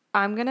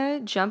I'm going to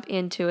jump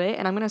into it,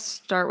 and I'm going to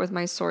start with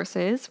my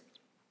sources.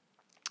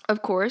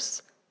 Of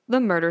course, the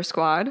Murder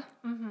Squad,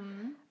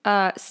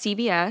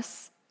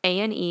 CBS,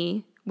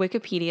 A&E,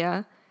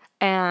 Wikipedia,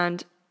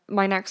 and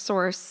my next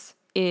source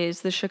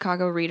is the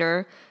Chicago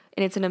Reader,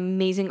 and it's an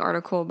amazing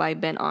article by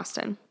Ben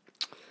Austin.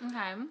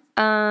 Okay.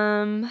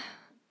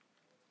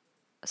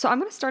 So I'm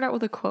going to start out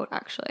with a quote,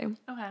 actually.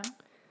 Okay.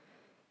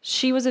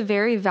 She was a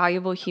very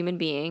valuable human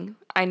being.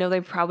 I know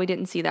they probably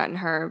didn't see that in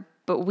her,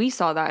 but we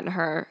saw that in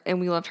her, and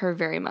we loved her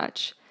very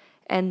much.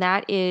 And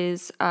that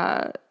is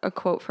a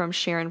quote from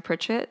Sharon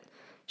Pritchett.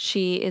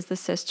 She is the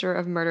sister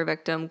of murder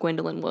victim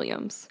Gwendolyn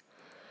Williams.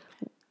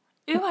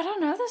 Ooh, I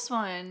don't know this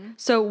one.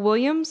 So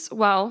Williams,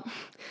 well,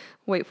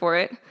 wait for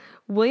it.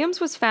 Williams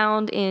was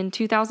found in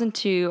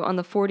 2002 on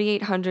the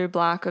 4800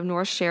 block of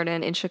North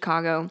Sheridan in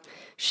Chicago.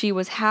 She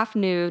was half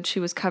nude. She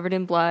was covered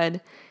in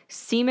blood.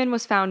 Semen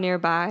was found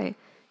nearby.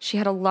 She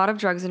had a lot of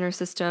drugs in her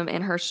system,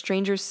 and her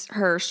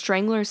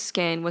strangler's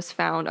skin was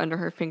found under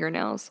her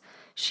fingernails.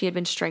 She had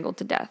been strangled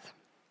to death.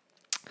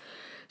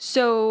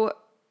 So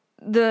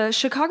the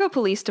Chicago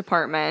Police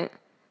Department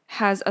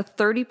has a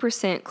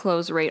 30%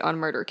 close rate on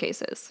murder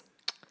cases.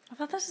 I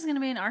thought this was going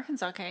to be an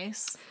Arkansas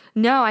case.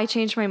 No, I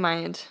changed my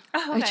mind.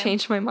 Oh, okay. I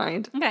changed my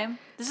mind. Okay.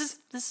 This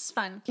is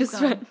fun. Keep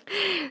going. Fun.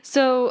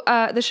 So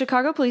the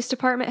Chicago Police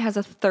Department has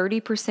a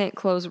 30%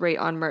 close rate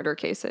on murder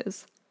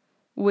cases,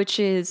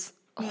 which is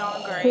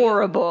not great.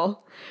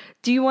 Horrible.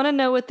 Do you want to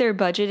know what their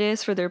budget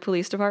is for their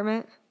police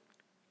department?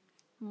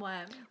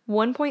 What?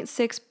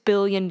 $1.6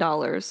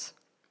 billion.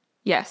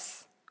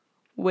 Yes.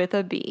 With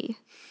a B.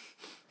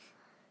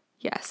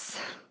 Yes.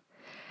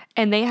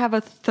 And they have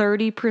a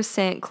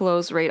 30%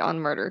 close rate on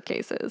murder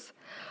cases.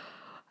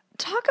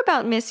 Talk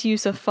about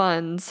misuse of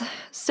funds.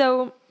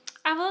 So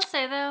I will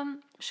say, though,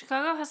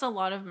 Chicago has a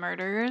lot of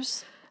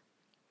murders.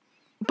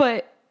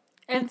 But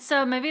and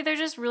so maybe they're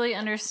just really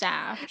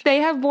understaffed. They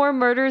have more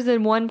murders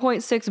than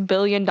 $1.6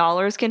 billion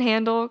can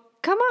handle.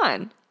 Come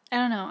on. I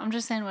don't know. I'm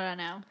just saying what I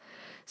know.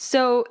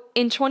 So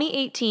in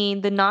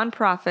 2018, the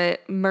nonprofit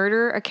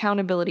Murder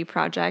Accountability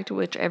Project,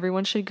 which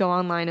everyone should go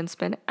online and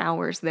spend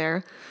hours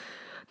there.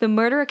 The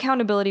Murder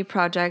Accountability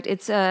Project,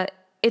 it's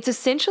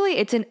essentially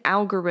an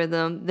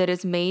algorithm that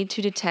is made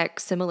to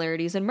detect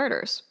similarities in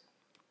murders.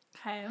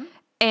 Okay.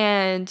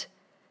 And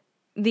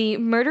the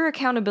Murder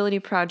Accountability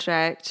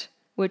Project,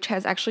 which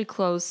has actually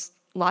closed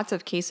lots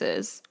of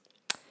cases,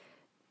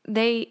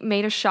 they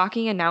made a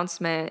shocking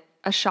announcement,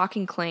 a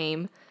shocking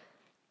claim,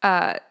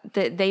 that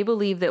they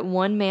believe that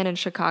one man in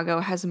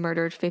Chicago has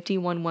murdered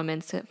 51 women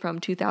from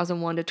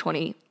 2001 to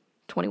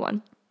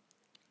 2021.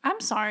 I'm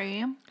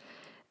sorry.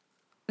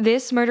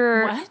 This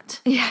murderer...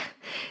 What? Yeah.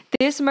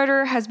 This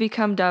murderer has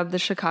become dubbed the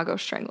Chicago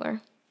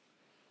Strangler.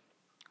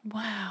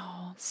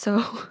 Wow.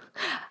 So,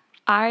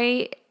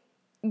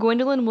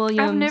 Gwendolyn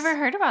Williams... I've never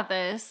heard about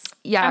this.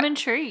 Yeah. I'm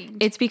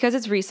intrigued. It's because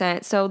it's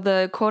recent. So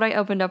the quote I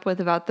opened up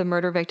with about the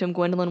murder victim,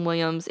 Gwendolyn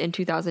Williams, in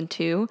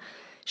 2002,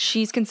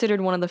 she's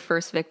considered one of the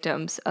first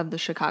victims of the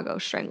Chicago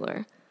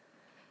Strangler.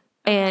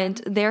 Okay. And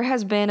there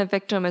has been a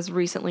victim as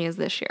recently as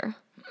this year.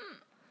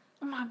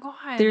 Oh my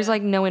God. There's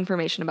no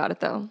information about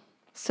it though.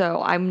 So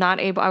I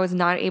was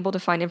not able to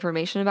find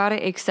information about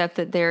it except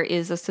that there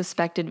is a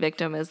suspected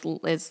victim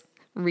as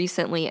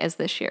recently as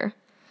this year.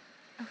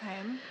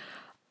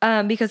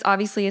 Okay. Because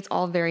obviously it's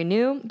all very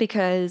new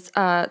because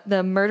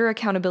the Murder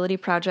Accountability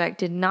Project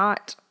did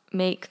not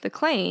make the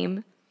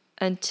claim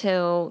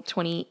until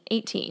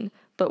 2018.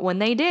 But when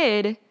they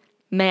did,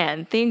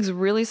 man, things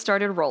really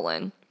started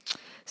rolling.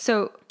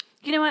 So...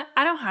 You know what?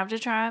 I don't have to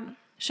try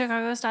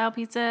Chicago-style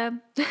pizza.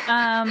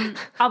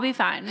 I'll be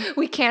fine.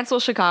 We cancel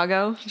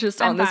Chicago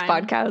on this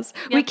podcast.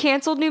 Yep. We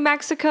canceled New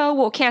Mexico.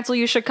 We'll cancel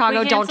you,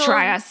 Chicago. Don't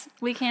try us.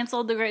 We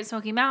canceled the Great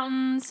Smoky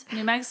Mountains,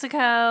 New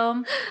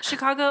Mexico.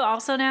 Chicago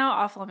also now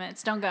off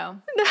limits. Don't go.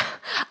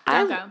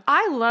 Don't go.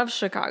 I love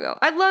Chicago.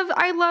 I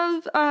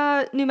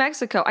love New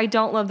Mexico. I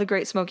don't love the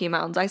Great Smoky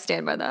Mountains. I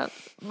stand by that.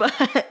 But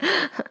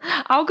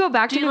I'll go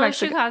back to New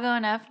Mexico. Do you love Chicago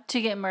enough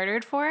to get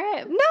murdered for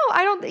it? No,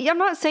 I don't. I'm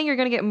not saying you're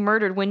going to get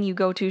murdered when you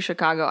go to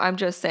Chicago. I'm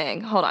just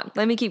saying. Hold on.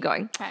 Let me keep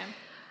going. Okay.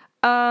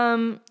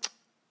 Hold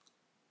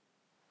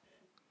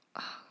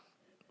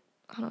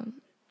on.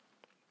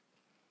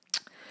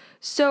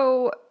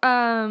 So,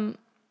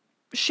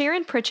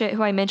 Sharon Pritchett,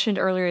 who I mentioned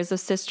earlier, is the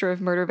sister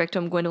of murder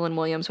victim Gwendolyn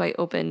Williams, who I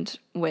opened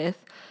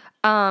with.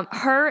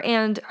 Her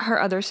and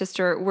her other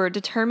sister were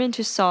determined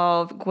to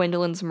solve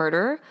Gwendolyn's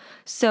murder.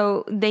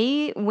 So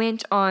they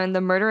went on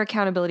the Murder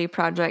Accountability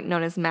Project,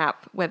 known as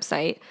MAP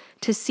website,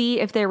 to see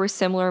if there were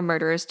similar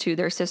murders to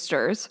their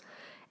sisters.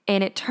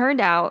 And it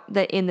turned out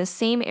that in the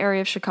same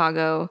area of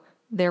Chicago,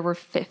 there were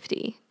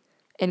 50.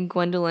 And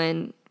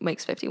Gwendolyn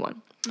makes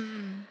 51.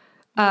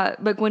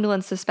 But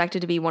Gwendolyn's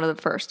suspected to be one of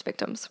the first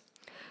victims.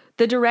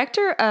 The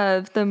director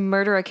of the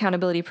Murder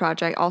Accountability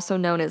Project, also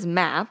known as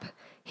MAP,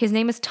 his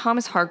name is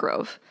Thomas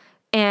Hargrove.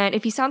 And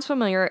if he sounds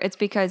familiar, it's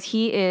because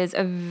he is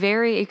a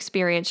very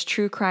experienced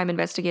true crime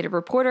investigative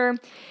reporter.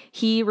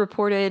 He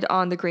reported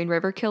on the Green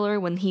River Killer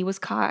when he was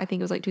caught. I think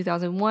it was like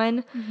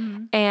 2001.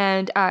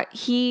 And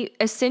he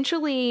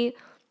essentially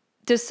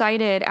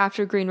decided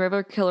after Green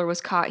River Killer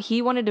was caught,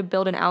 he wanted to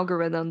build an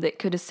algorithm that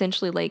could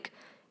essentially like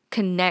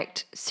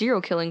connect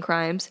serial killing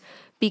crimes,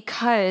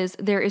 because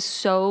there is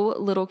so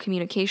little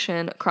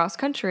communication across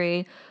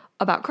country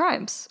about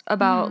crimes,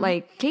 about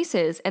like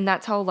cases. And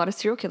that's how a lot of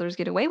serial killers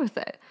get away with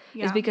it,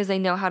 is because they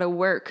know how to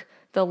work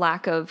the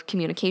lack of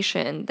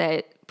communication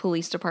that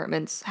police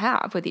departments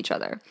have with each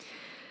other.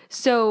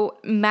 So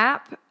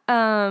MAP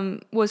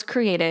was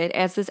created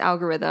as this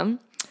algorithm,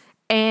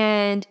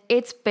 and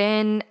it's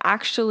been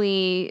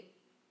actually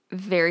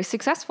very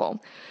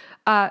successful.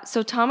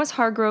 So Thomas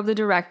Hargrove, the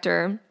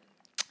director,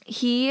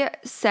 he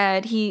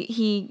said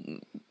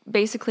he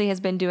basically has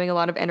been doing a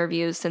lot of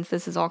interviews since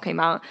this has all came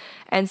out,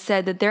 and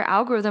said that their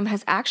algorithm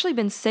has actually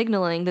been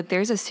signaling that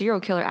there's a serial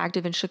killer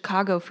active in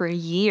Chicago for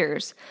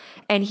years.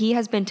 And he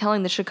has been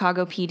telling the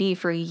Chicago PD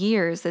for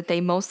years that they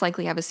most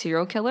likely have a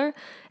serial killer,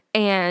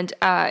 and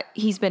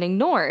he's been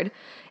ignored.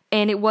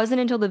 And it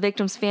wasn't until the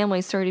victim's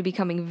family started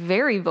becoming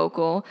very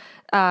vocal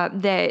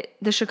that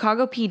the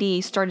Chicago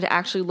PD started to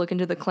actually look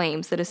into the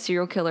claims that a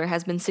serial killer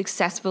has been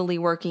successfully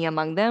working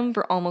among them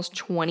for almost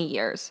 20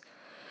 years.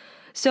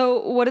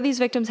 So what do these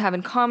victims have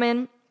in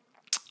common?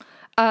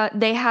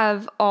 They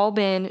have all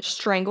been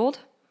strangled,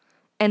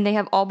 and they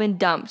have all been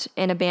dumped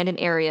in abandoned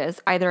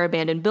areas, either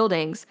abandoned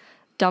buildings,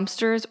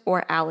 dumpsters,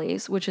 or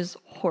alleys, which is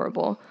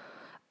horrible.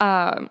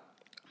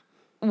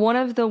 One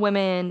of the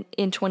women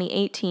in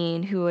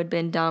 2018 who had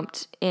been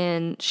dumped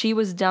she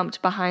was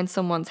dumped behind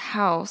someone's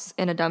house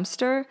in a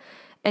dumpster.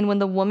 And when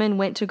the woman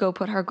went to go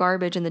put her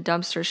garbage in the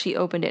dumpster, she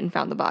opened it and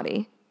found the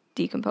body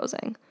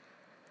decomposing.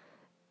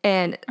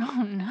 And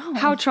oh no,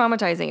 how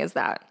traumatizing is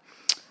that?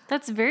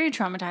 That's very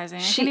traumatizing.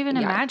 I can't even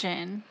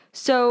imagine.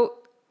 So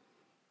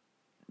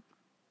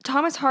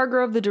Thomas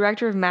Hargrove, the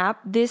director of MAP,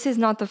 this is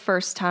not the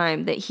first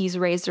time that he's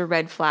raised a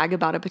red flag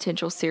about a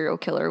potential serial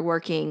killer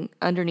working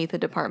underneath the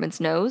department's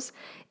nose.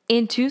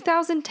 In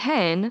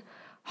 2010,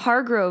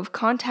 Hargrove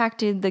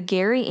contacted the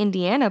Gary,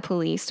 Indiana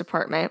Police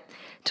Department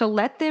to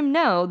let them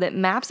know that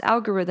MAP's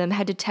algorithm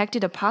had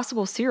detected a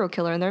possible serial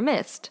killer in their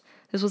midst.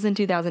 This was in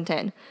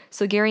 2010.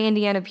 So Gary,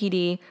 Indiana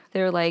PD,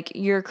 they're like,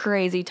 "You're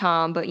crazy,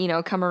 Tom, but,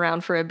 come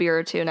around for a beer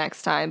or two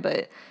next time.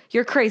 But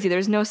you're crazy.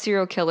 There's no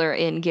serial killer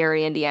in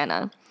Gary,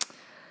 Indiana."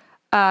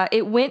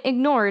 It went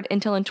ignored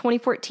until in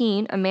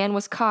 2014, a man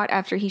was caught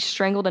after he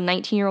strangled a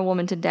 19-year-old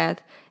woman to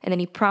death, and then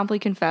he promptly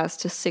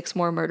confessed to 6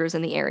 more murders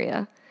in the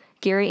area.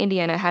 Gary,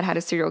 Indiana had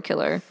a serial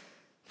killer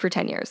for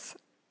 10 years.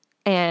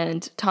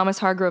 And Thomas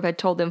Hargrove had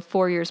told them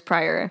 4 years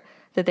prior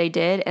that they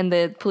did, and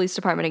the police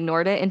department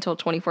ignored it until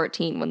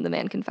 2014 when the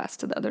man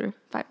confessed to the other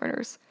 5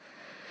 murders.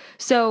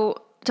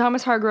 So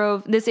Thomas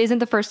Hargrove, this isn't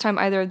the first time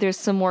either. There's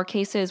some more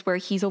cases where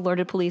he's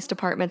alerted police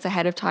departments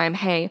ahead of time,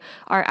 hey,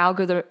 our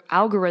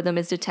algorithm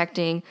is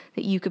detecting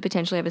that you could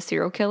potentially have a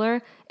serial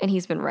killer, and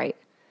he's been right.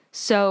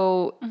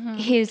 So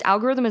his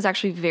algorithm is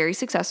actually very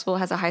successful,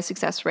 has a high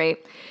success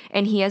rate,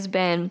 and he has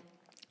been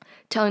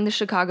telling the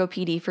Chicago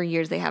PD for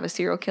years they have a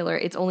serial killer.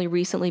 It's only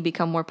recently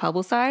become more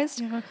publicized.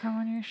 Do you have a crumb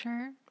on your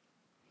shirt?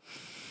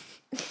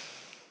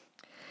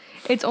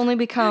 It's only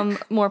become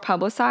more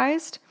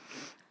publicized.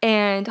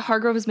 And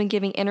Hargrove has been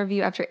giving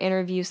interview after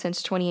interview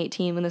since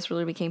 2018 when this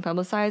really became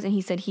publicized. And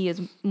he said he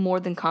is more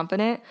than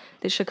confident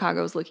that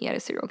Chicago is looking at a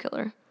serial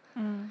killer.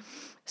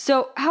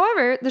 So,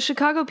 however, the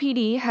Chicago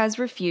PD has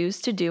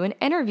refused to do an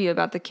interview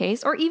about the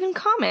case or even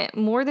comment,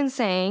 more than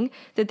saying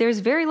that there's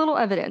very little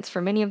evidence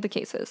for many of the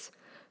cases.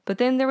 But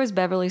then there was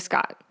Beverly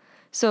Scott.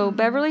 So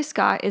Beverly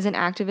Scott is an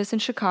activist in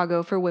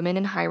Chicago for women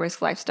in high-risk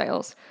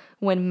lifestyles.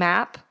 When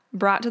MAP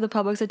brought to the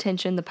public's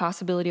attention the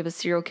possibility of a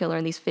serial killer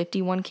in these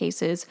 51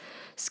 cases,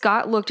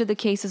 Scott looked at the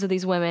cases of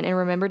these women and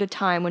remembered a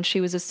time when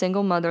she was a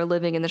single mother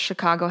living in the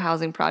Chicago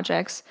housing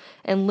projects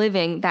and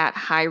living that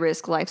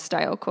high-risk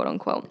lifestyle,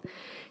 quote-unquote.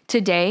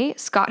 Today,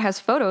 Scott has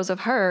photos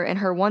of her and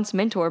her once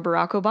mentor,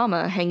 Barack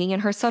Obama, hanging in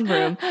her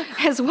sunroom,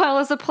 as well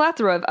as a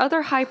plethora of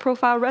other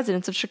high-profile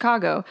residents of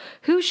Chicago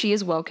who she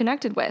is well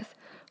connected with.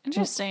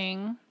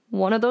 Interesting.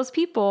 One of those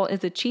people is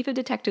the chief of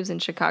detectives in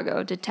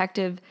Chicago,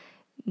 Detective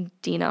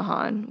Dina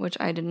Hahn, which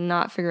I did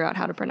not figure out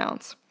how to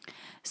pronounce.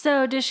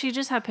 So does she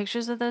just have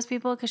pictures of those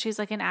people because she's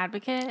like an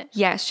advocate?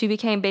 Yes, she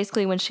became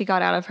basically when she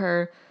got out of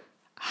her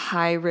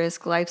high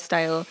risk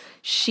lifestyle,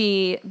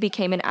 she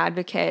became an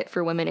advocate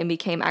for women and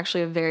became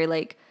actually a very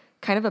like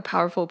kind of a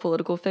powerful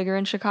political figure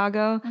in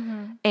Chicago.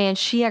 And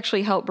she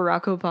actually helped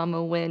Barack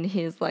Obama win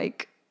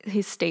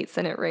his state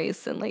Senate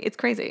race, and like it's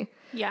crazy.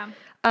 Yeah.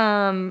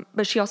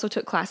 But she also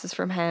took classes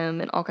from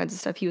him and all kinds of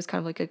stuff. He was kind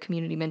of like a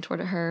community mentor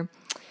to her.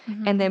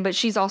 And then, but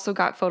she's also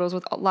got photos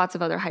with lots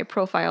of other high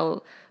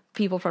profile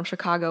people from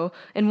Chicago.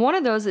 And one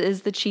of those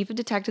is the chief of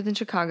detectives in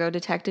Chicago,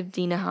 Detective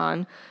Dina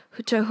Hahn,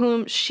 to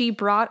whom she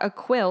brought a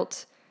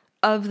quilt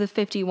of the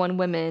 51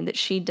 women that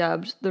she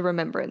dubbed the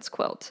Remembrance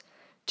Quilt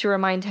to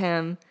remind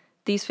him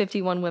these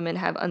 51 women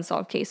have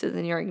unsolved cases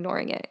and you're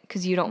ignoring it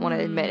because you don't want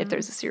to admit if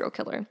there's a serial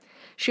killer.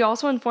 She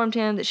also informed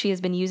him that she has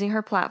been using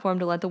her platform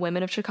to let the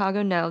women of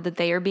Chicago know that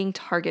they are being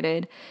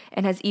targeted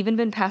and has even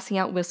been passing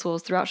out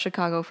whistles throughout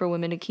Chicago for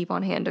women to keep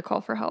on hand to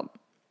call for help.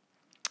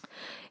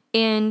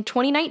 In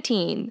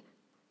 2019,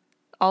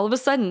 all of a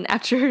sudden,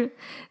 after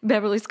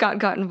Beverly Scott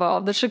got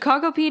involved, the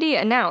Chicago PD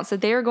announced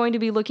that they are going to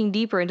be looking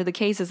deeper into the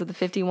cases of the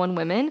 51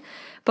 women,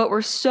 but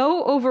were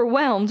so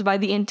overwhelmed by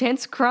the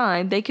intense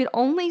crime, they could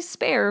only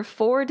spare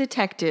 4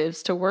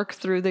 detectives to work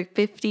through the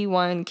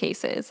 51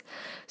 cases.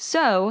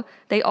 So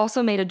they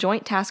also made a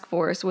joint task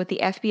force with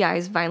the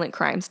FBI's Violent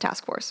Crimes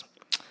Task Force.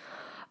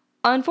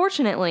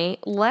 Unfortunately,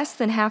 less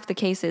than half the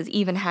cases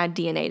even had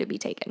DNA to be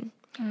taken.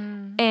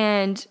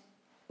 And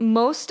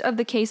most of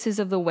the cases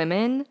of the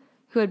women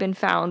who had been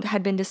found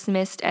had been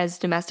dismissed as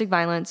domestic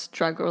violence,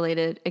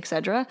 drug-related,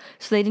 etc.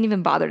 So they didn't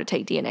even bother to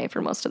take DNA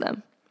for most of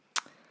them.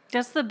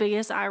 That's the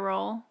biggest eye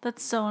roll.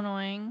 That's so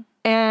annoying.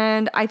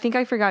 And I think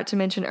I forgot to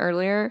mention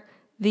earlier,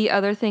 the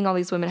other thing all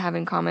these women have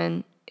in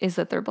common is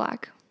that they're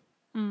Black.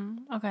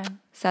 Okay.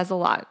 Says a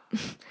lot.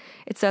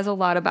 It says a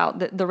lot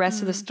about the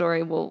rest of the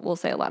story. Will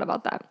say a lot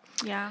about that.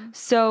 Yeah.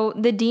 So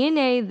the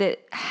DNA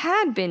that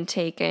had been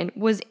taken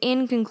was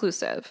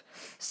inconclusive.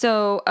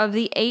 So of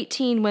the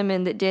 18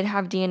 women that did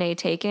have DNA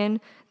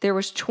taken, there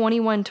was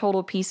 21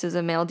 total pieces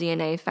of male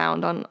DNA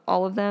found on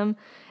all of them,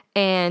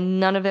 and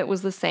none of it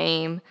was the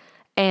same.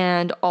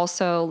 And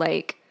also,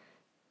 like,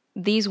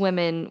 these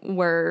women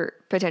were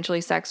potentially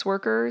sex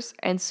workers,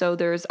 and so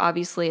there's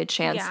obviously a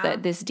chance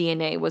that this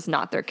DNA was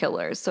not their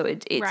killers. So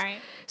it's right.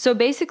 So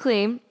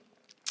basically,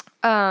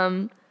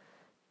 the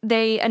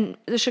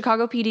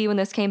Chicago PD, when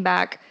this came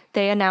back,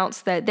 they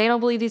announced that they don't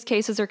believe these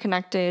cases are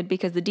connected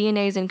because the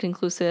DNA is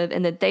inconclusive,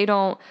 and that they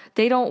don't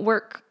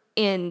work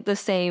in the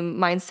same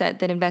mindset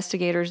that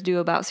investigators do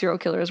about serial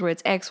killers, where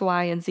it's X,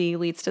 Y, and Z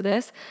leads to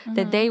this.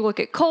 That they look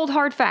at cold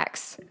hard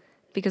facts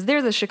because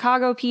they're the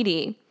Chicago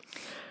PD.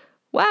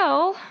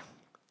 Well,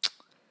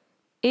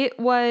 it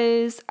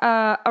was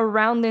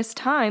around this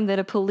time that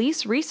a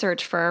police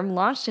research firm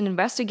launched an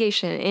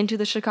investigation into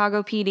the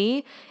Chicago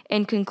PD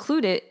and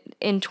concluded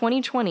in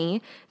 2020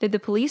 that the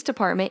police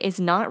department is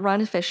not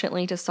run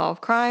efficiently to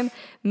solve crime.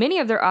 Many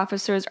of their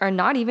officers are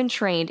not even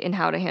trained in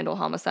how to handle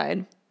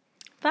homicide.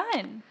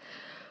 Fun.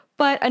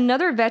 But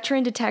another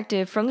veteran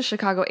detective from the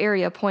Chicago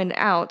area pointed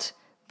out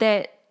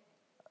that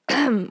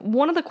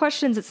one of the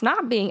questions that's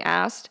not being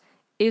asked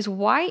is,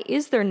 why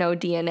is there no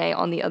DNA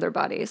on the other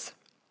bodies?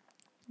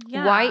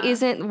 Yeah.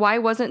 Why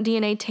wasn't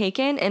DNA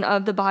taken? And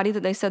of the body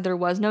that they said there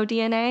was no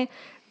DNA,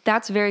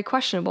 that's very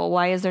questionable.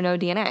 Why is there no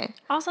DNA?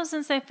 Also,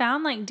 since they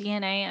found like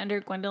DNA under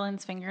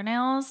Gwendolyn's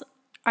fingernails,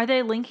 are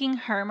they linking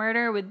her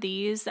murder with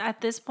these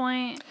at this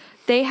point?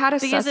 They had a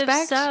Because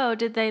suspect. if so,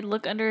 did they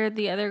look under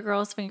the other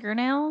girl's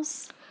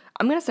fingernails?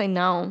 I'm going to say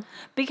no.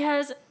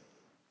 Because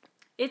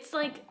it's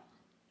like,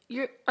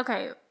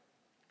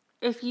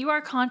 if you are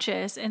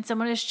conscious and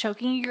someone is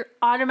choking, you're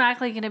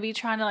automatically going to be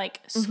trying to like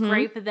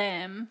scrape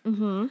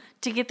them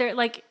to get there.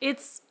 Like,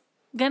 it's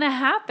going to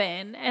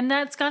happen. And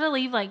that's got to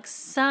leave like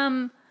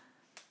some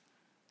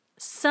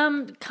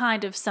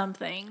kind of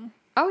something.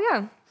 Oh,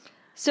 yeah.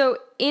 So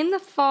in the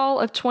fall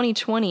of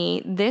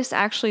 2020, this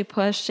actually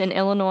pushed an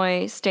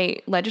Illinois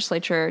state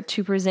legislature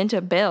to present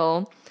a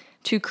bill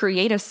to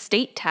create a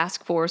state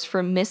task force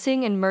for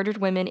missing and murdered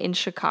women in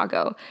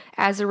Chicago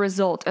as a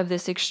result of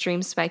this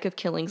extreme spike of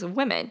killings of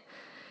women.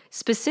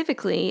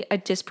 Specifically, a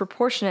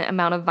disproportionate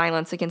amount of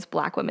violence against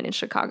Black women in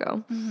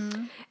Chicago.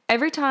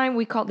 Every time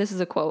we call, this is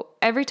a quote,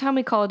 every time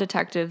we call a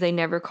detective, they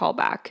never call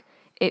back.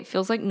 It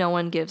feels like no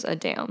one gives a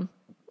damn.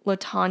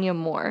 LaTanya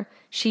Moore,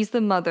 she's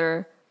the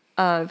mother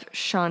of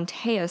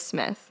Shantea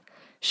Smith.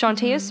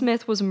 Shantea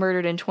Smith was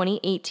murdered in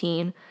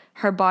 2018.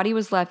 Her body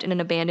was left in an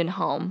abandoned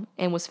home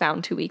and was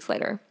found 2 weeks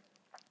later.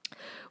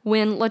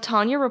 When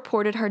LaTanya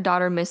reported her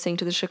daughter missing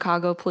to the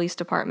Chicago Police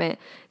Department,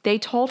 they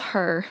told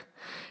her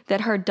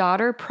that her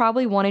daughter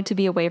probably wanted to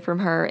be away from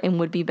her and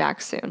would be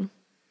back soon.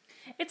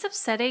 It's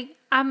upsetting.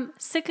 I'm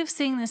sick of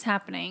seeing this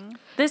happening.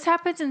 This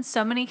happens in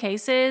so many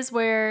cases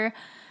where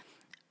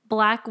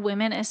Black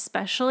women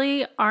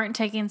especially aren't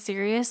taken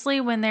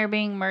seriously when they're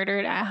being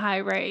murdered at high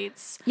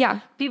rates. Yeah.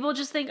 People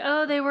just think,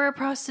 oh, they were a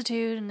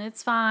prostitute and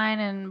it's fine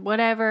and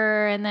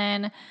whatever.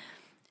 And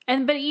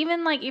But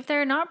even like if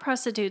they're not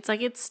prostitutes,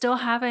 like it still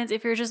happens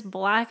if you're just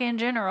black in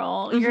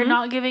general. You're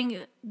not giving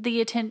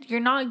the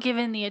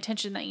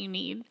attention that you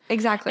need.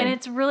 Exactly. And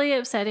it's really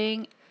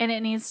upsetting and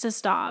it needs to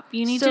stop.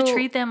 You need to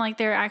treat them like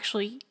they're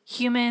actually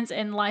humans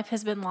and life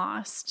has been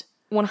lost.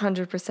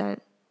 100%.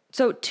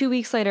 So 2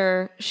 weeks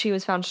later, she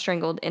was found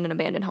strangled in an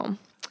abandoned home.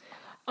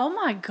 Oh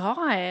my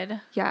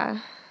God. Yeah.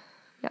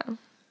 Yeah.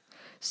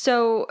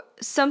 So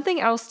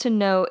something else to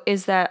note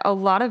is that a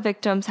lot of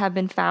victims have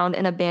been found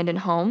in abandoned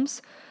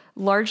homes,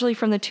 largely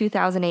from the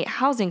 2008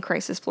 housing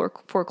crisis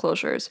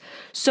foreclosures.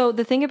 So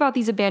the thing about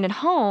these abandoned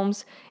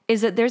homes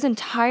is that there's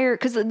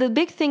because the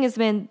big thing has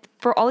been,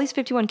 for all these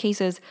 51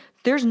 cases,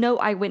 there's no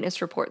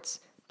eyewitness reports.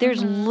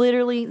 There's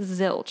literally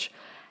zilch.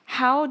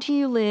 How do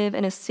you live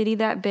in a city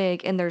that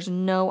big and there's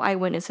no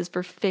eyewitnesses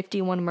for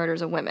 51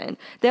 murders of women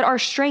that are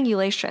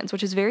strangulations,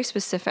 which is very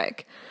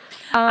specific?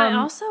 I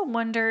also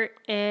wonder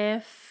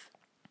if,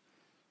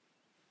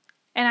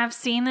 and I've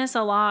seen this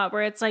a lot,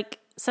 where it's like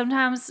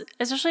sometimes,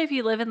 especially if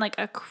you live in like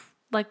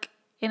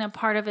in a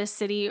part of a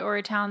city or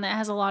a town that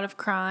has a lot of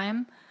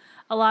crime,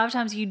 a lot of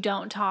times you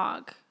don't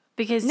talk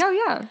because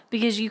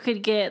you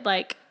could get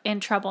like in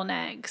trouble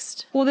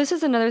next. Well, this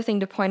is another thing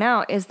to point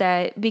out, is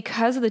that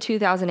because of the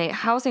 2008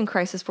 housing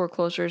crisis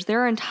foreclosures, there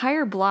are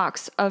entire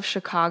blocks of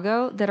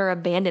Chicago that are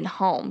abandoned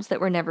homes that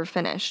were never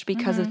finished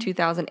because of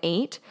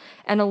 2008.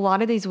 And a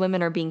lot of these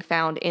women are being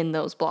found in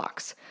those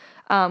blocks.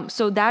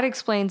 So that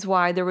explains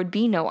why there would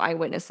be no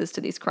eyewitnesses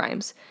to these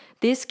crimes.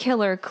 This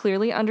killer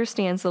clearly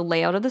understands the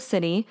layout of the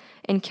city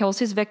and kills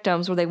his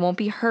victims where they won't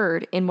be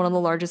heard in one of the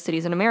largest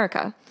cities in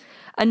America.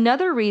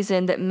 Another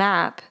reason that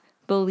MAP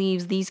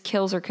believes these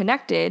kills are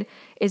connected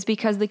is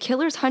because the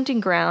killer's hunting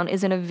ground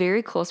is in a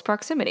very close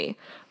proximity.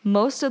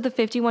 Most of the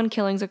 51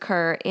 killings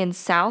occur in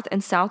South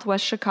and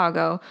Southwest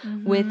Chicago,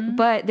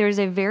 but there's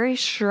a very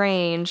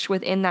strange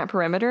within that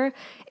perimeter.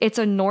 It's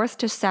a north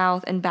to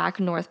south and back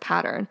north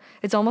pattern.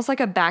 It's almost like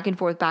a back and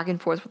forth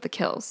with the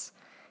kills.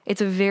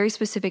 It's a very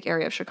specific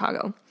area of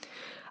Chicago.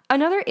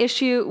 Another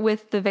issue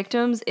with the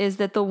victims is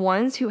that the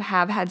ones who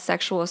have had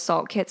sexual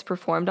assault kits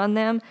performed on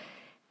them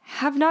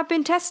have not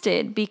been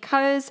tested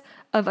because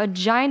of a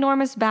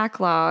ginormous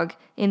backlog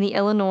in the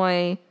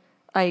Illinois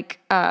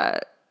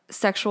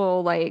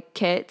sexual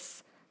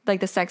kits, like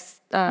the sex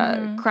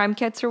crime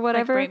kits or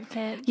whatever. Like rape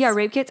kits. Yeah,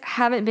 rape kits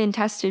haven't been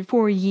tested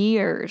for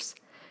years.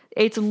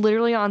 It's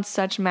literally on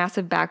such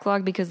massive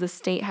backlog because the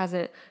state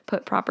hasn't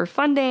put proper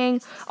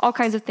funding, all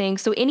kinds of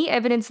things. So any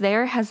evidence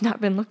there has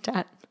not been looked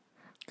at.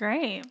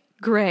 Great.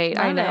 Love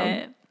I know.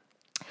 It.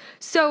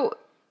 So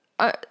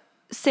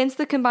since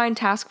the combined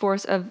task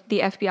force of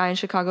the FBI and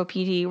Chicago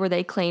PD, where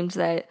they claimed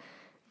that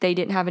they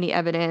didn't have any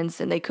evidence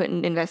and they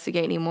couldn't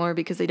investigate anymore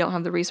because they don't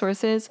have the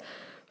resources,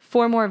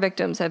 4 more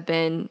victims have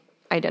been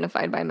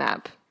identified by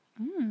MAP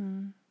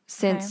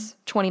since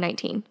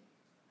 2019.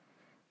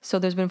 So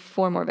there's been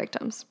 4 more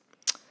victims.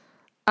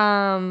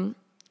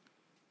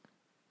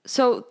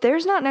 So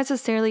there's not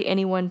necessarily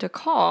anyone to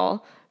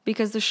call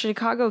because the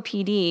Chicago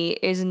PD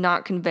is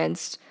not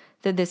convinced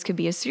that this could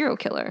be a serial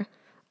killer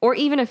or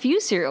even a few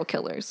serial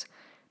killers.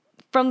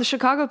 From the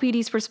Chicago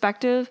PD's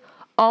perspective,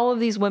 all of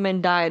these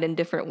women died in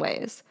different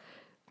ways.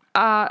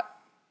 But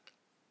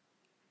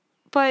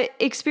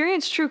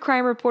experienced true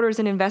crime reporters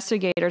and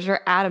investigators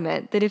are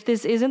adamant that if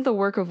this isn't the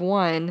work of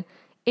one,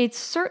 it's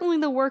certainly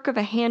the work of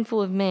a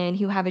handful of men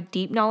who have a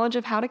deep knowledge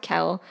of how to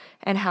kill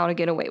and how to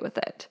get away with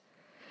it.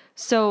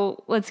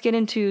 So let's get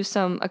into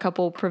a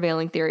couple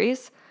prevailing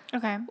theories.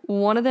 Okay.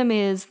 One of them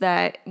is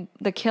that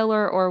the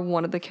killer or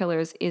one of the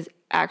killers is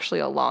actually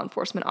a law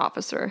enforcement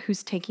officer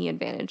who's taking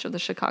advantage of the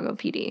Chicago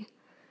PD.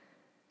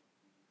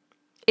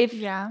 If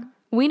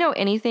we know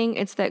anything,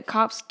 it's that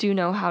cops do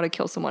know how to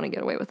kill someone and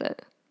get away with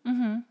it.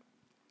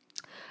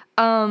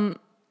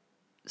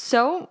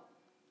 So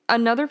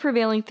another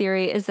prevailing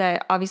theory is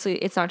that obviously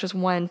it's not just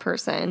one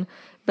person,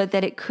 but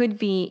that it could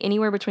be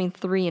anywhere between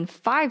 3 and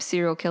 5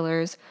 serial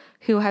killers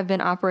who have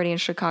been operating in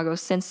Chicago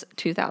since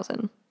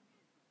 2000.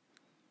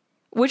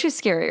 Which is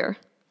scarier?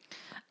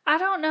 I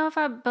don't know if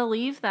I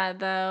believe that,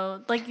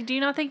 though. Do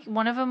you not think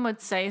one of them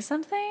would say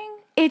something?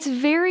 It's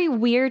very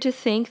weird to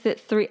think that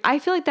 3... I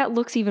feel like that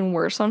looks even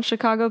worse on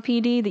Chicago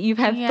PD, that you've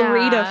had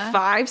 3 to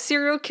 5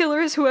 serial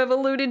killers who have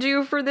eluded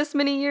you for this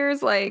many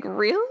years. Like,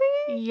 really?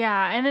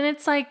 Yeah, and then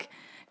it's like,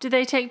 do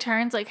they take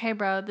turns? Like, hey,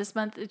 bro, this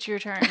month it's your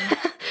turn.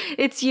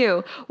 It's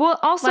you. Well,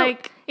 also...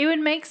 it would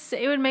make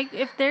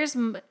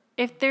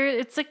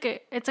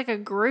it's like a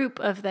group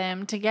of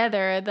them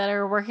together that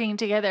are working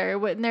together.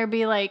 Wouldn't there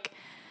be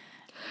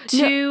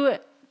two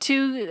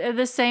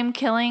the same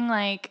killing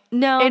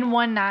in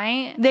one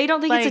night? They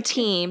don't think it's a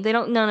team. They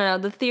don't. No.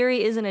 The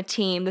theory isn't a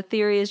team. The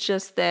theory is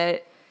just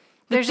that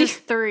there's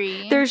just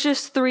 3. There's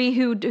just 3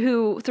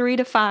 who 3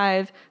 to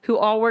 5 who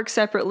all work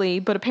separately,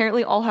 but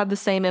apparently all have the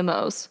same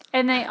MOs.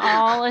 And they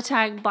all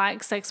attack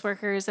black sex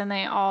workers and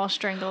they all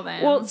strangle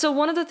them. Well, so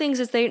one of the things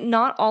is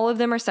not all of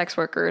them are sex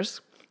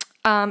workers.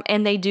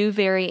 And they do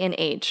vary in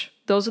age.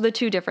 Those are the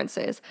 2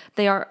 differences.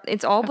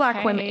 It's all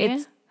black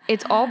women.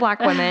 It's all black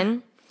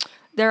women.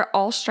 They're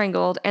all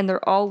strangled and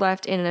they're all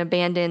left in an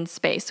abandoned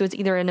space. So it's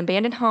either an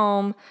abandoned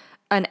home,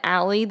 an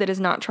alley that is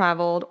not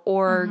traveled,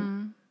 or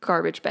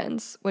garbage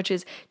bins, which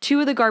is 2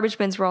 of the garbage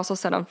bins were also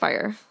set on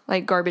fire,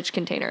 like garbage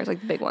containers,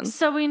 like the big ones.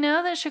 So we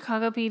know that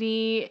Chicago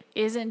PD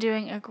isn't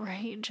doing a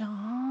great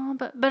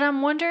job, but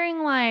I'm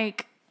wondering,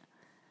 like,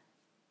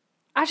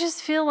 I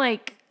just feel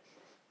like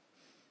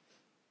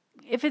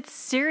if it's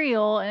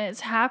serial and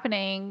it's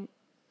happening,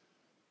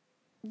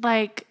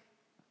 like,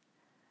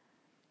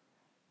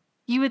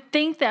 you would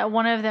think that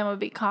one of them would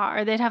be caught,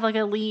 or they'd have like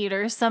a lead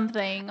or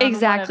something.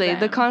 Exactly.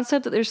 The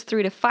concept that there's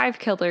 3 to 5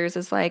 killers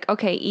is like,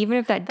 okay, even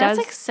if that's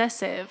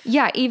excessive.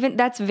 Yeah, even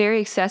that's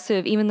very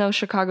excessive. Even though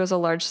Chicago's a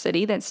large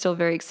city, that's still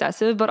very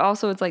excessive. But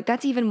also, it's like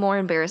that's even more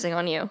embarrassing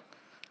on you.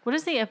 What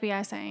is the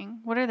FBI saying?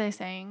 What are they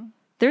saying?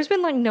 There's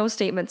been like no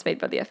statements made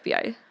by the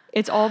FBI.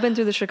 It's all been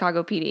through the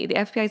Chicago PD. The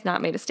FBI's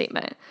not made a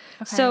statement.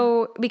 Okay.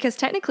 So, because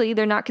technically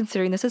they're not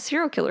considering this a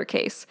serial killer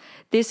case.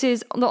 This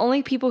is the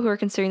only people who are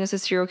considering this a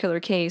serial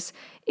killer case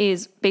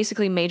is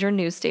basically major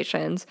news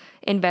stations,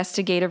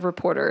 investigative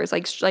reporters,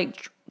 like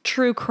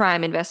true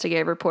crime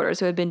investigative reporters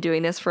who have been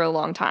doing this for a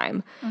long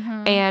time.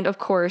 Mm-hmm. And of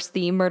course,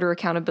 the murder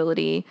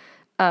accountability,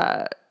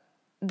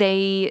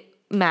 they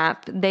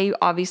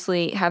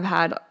obviously have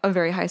had a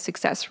very high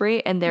success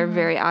rate, and they're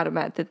very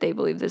adamant that they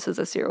believe this is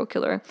a serial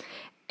killer.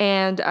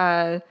 And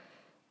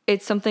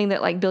it's something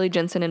that like Billy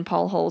Jensen and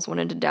Paul Holes went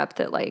into depth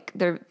that like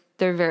they're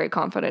very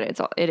confident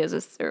it is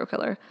a serial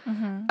killer.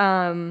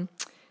 Mm-hmm.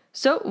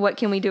 So what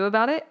can we do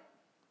about it?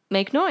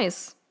 Make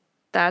noise.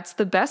 That's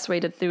the best way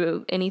to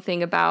do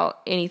anything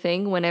about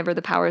anything. Whenever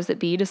the powers that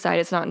be decide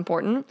it's not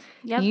important,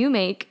 you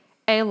make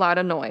a lot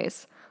of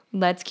noise.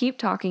 Let's keep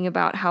talking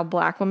about how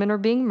Black women are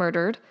being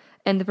murdered,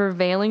 and the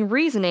prevailing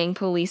reasoning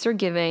police are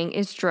giving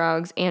is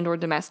drugs and or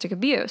domestic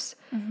abuse.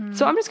 Mm-hmm.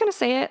 So I'm just going to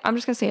say it.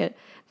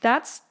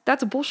 That's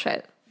a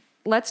bullshit.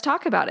 Let's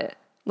talk about it.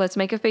 Let's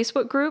make a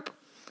Facebook group.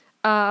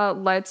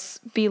 Let's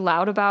be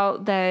loud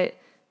about that.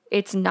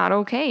 It's not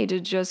okay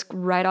to just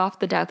write off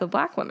the death of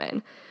Black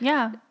women.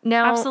 Yeah,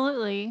 now,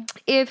 absolutely.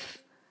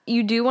 If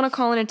you do want to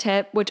call in a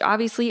tip, which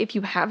obviously if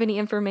you have any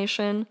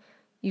information,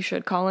 you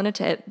should call in a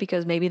tip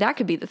because maybe that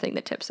could be the thing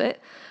that tips it.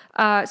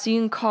 So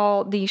you can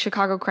call the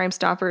Chicago Crime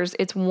Stoppers.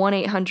 It's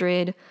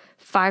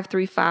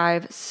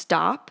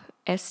 1-800-535-STOP,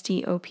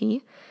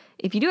 S-T-O-P,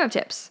 if you do have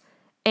tips.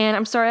 And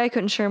I'm sorry I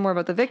couldn't share more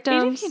about the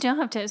victims. Even if you don't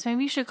have tips,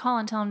 maybe you should call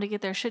and tell them to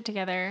get their shit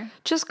together.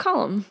 Just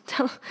call them.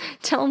 Tell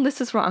them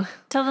this is wrong.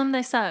 Tell them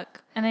they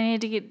suck and they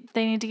need to get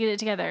it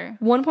together.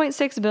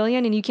 1.6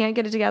 billion and you can't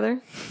get it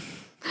together?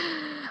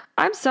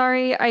 I'm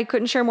sorry I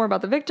couldn't share more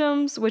about the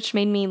victims, which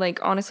made me like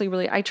honestly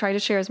really, I tried to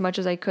share as much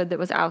as I could that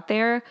was out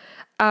there.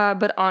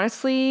 But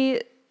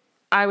honestly,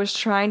 I was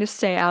trying to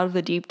stay out of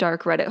the deep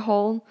dark Reddit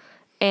hole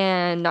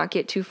and not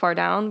get too far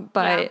down.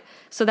 But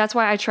so that's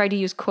why I tried to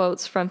use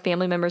quotes from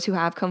family members who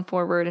have come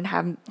forward and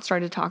have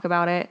started to talk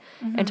about it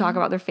and talk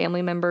about their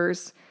family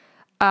members.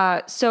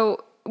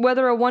 So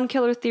whether a 1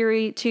 killer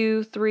theory,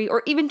 2, 3,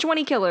 or even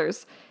 20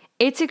 killers,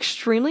 it's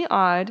extremely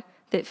odd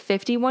that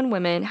 51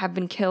 women have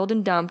been killed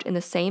and dumped in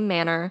the same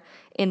manner,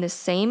 in the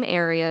same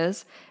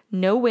areas,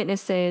 no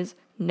witnesses,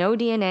 no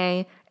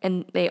DNA,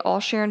 and they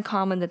all share in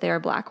common that they are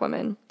Black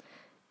women.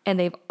 And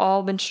they've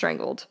all been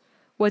strangled.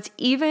 What's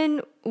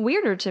even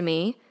weirder to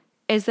me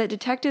is that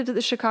detectives at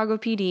the Chicago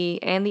PD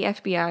and the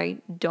FBI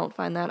don't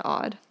find that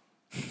odd.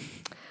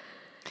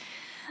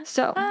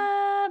 So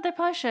they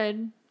probably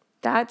should.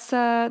 That's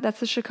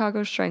the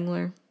Chicago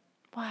Strangler.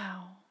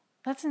 Wow.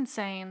 That's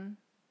insane.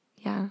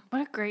 Yeah.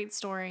 What a great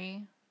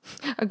story.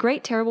 A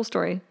great, terrible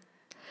story.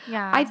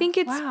 Yeah. I think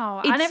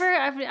wow. I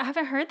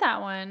haven't heard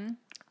that one.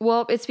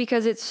 Well, it's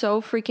because it's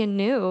so freaking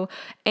new.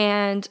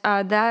 And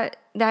that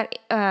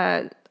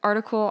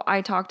article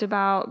I talked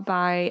about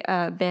by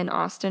Ben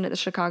Austin at the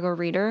Chicago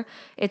Reader,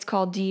 it's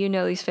called Do You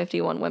Know These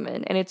 51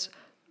 Women? And it's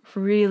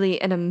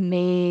really an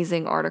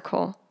amazing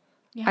article.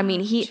 Yeah, I mean,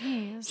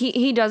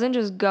 he doesn't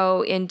just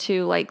go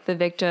into like the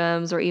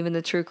victims or even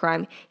the true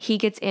crime. He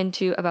gets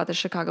into about the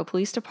Chicago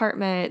Police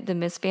Department,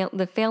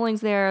 the failings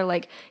there.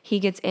 Like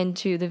he gets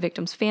into the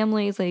victims'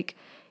 families. Like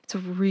it's a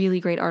really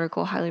great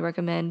article. Highly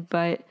recommend.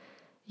 But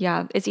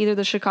yeah, it's either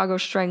the Chicago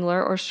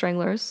Strangler or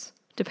Stranglers,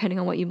 depending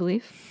on what you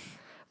believe.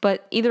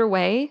 But either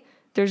way,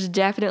 there's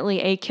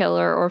definitely a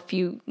killer or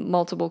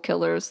multiple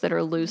killers that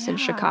are loose in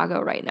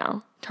Chicago right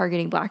now,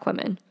 targeting Black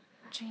women.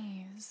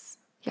 Jeez.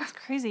 Yeah. That's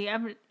crazy. I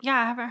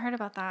haven't heard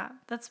about that.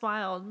 That's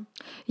wild.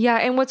 Yeah,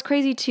 and what's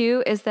crazy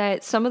too is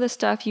that some of the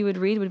stuff you would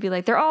read would be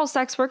like, they're all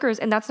sex workers,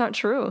 and that's not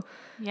true.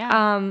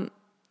 Yeah.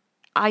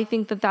 I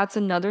think that that's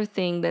another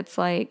thing that's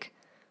like,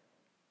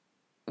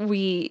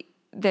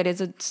 that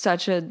is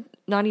such a,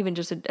 not even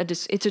just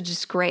it's a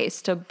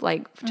disgrace to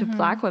like, to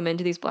Black women,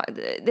 to these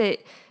that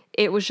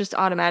it was just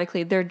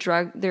automatically,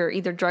 they're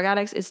either drug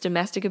addicts, it's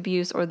domestic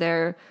abuse, or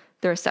they're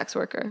a sex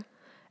worker.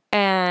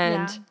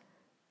 And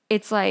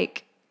it's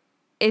like,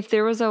 if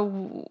there was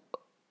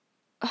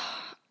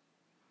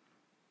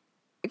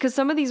because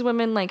some of these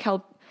women like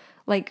help,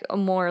 like a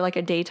more like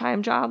a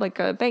daytime job, like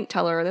a bank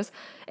teller or this.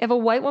 If a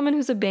white woman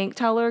who's a bank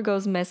teller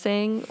goes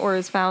missing or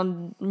is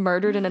found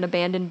murdered in an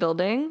abandoned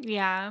building,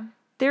 Yeah.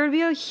 there would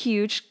be a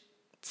huge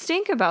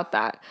stink about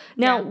that.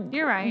 Now, Yeah,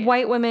 you're right.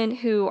 White women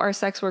who are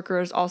sex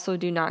workers also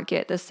do not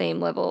get the same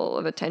level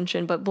of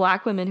attention, but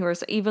black women who are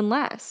even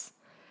less.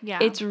 Yeah.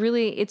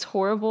 It's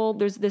horrible.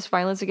 There's this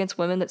violence against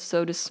women that's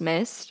so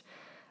dismissed.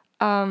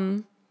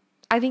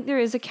 I think there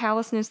is a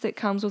callousness that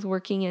comes with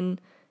working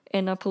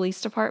in a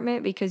police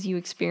department because you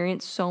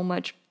experience so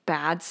much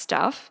bad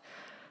stuff.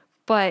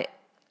 But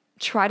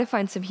try to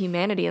find some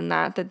humanity in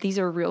that these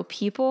are real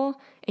people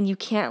and you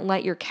can't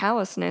let your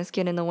callousness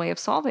get in the way of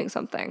solving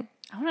something.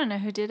 I want to know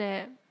who did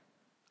it.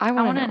 I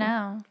want to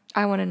know.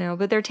 I want to know.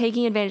 But they're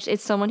taking advantage.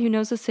 It's someone who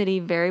knows the city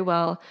very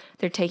well.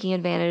 They're taking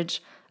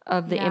advantage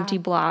of the empty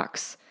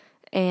blocks.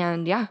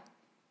 And yeah,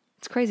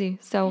 it's crazy.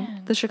 So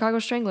the Chicago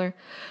Strangler.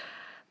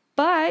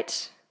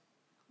 But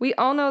we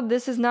all know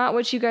this is not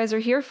what you guys are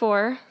here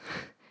for.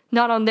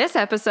 Not on this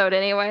episode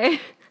anyway.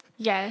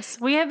 Yes,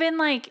 we have been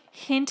like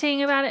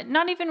hinting about it.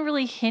 Not even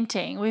really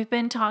hinting. We've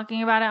been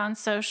talking about it on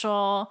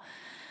social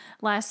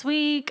last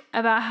week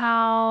about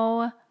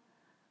how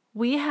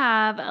we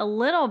have a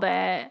little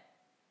bit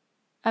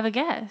of a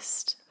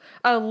guest.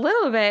 A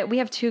little bit. We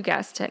have two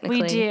guests,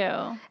 technically. We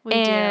do.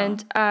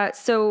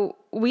 So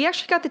we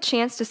actually got the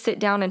chance to sit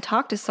down and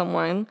talk to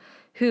someone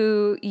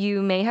who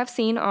you may have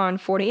seen on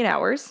 48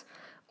 Hours,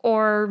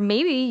 or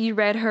maybe you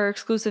read her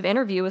exclusive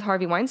interview with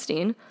Harvey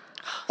Weinstein,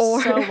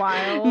 or so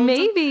wild.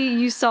 Maybe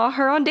you saw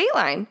her on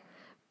Dateline,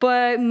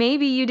 but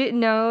maybe you didn't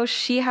know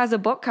she has a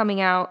book coming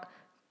out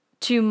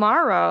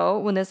tomorrow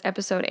when this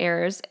episode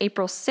airs,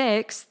 April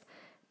 6th,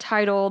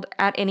 titled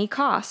At Any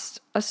Cost,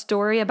 a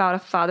story about a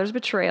father's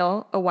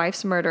betrayal, a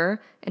wife's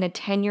murder, and a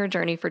 10-year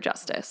journey for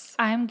justice.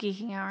 I'm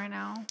geeking out right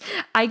now.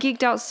 I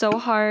geeked out so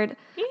hard.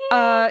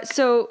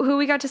 So who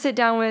we got to sit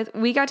down with?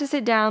 We got to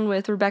sit down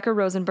with Rebecca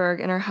Rosenberg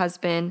and her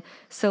husband,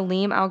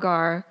 Salim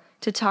Algar,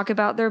 to talk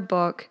about their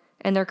book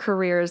and their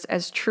careers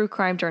as true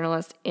crime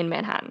journalists in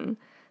Manhattan.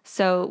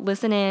 So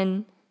listen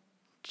in,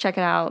 check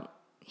it out.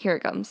 Here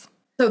it comes.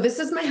 So this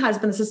is my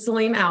husband. This is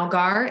Salim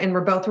Algar, and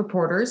we're both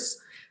reporters.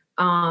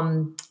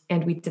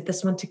 And we did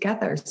this one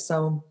together.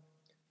 So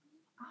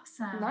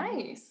awesome.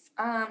 Nice.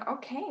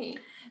 Okay.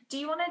 Do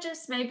you want to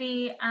just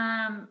maybe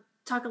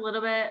talk a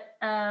little bit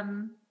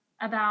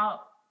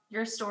about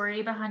your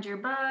story behind your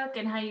book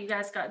and how you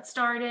guys got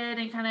started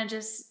and kind of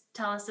just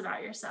tell us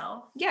about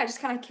yourself? Yeah, just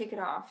kind of kick it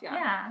off.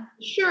 Yeah.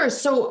 Sure.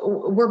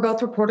 So we're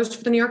both reporters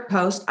for the New York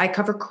Post. I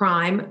cover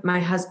crime. My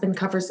husband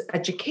covers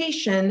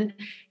education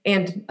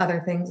and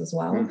other things as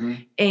well. Mm-hmm.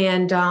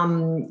 And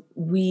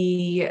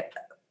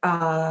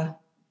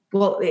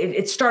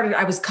it started,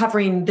 I was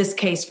covering this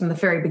case from the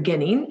very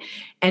beginning.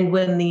 And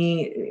when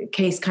the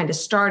case kind of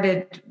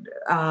started,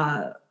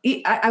 I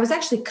was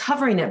actually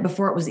covering it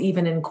before it was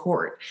even in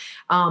court,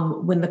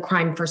 when the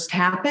crime first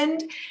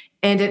happened.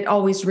 And it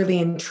always really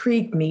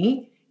intrigued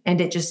me. And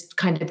it just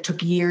kind of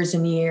took years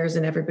and years.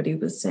 And everybody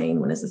was saying,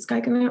 when is this guy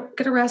going to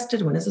get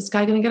arrested? When is this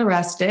guy going to get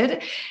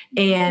arrested?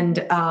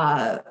 And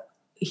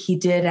he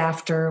did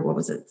after,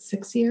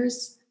 6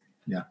 years?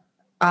 Yeah.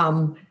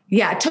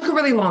 It took a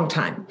really long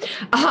time.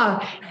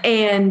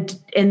 And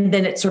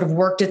then it sort of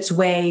worked its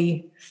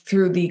way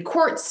through the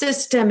court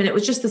system. And it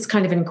was just this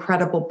kind of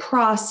incredible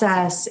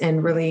process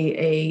and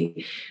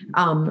really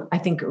I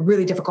think a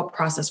really difficult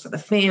process for the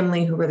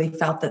family, who really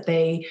felt that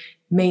they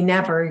may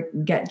never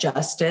get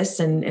justice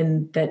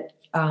and that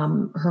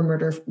her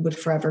murder would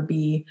forever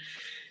be,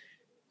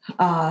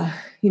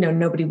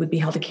 nobody would be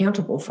held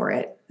accountable for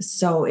it.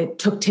 So it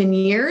took 10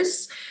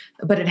 years.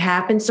 But it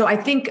happened. So I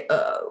think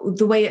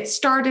the way it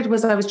started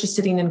was I was just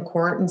sitting in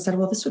court and said,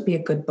 well, this would be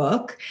a good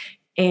book.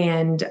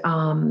 And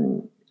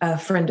a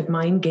friend of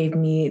mine gave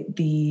me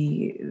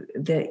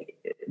the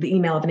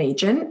email of an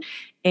agent,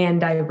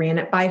 and I ran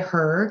it by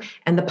her.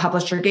 And the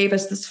publisher gave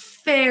us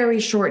this very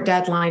short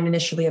deadline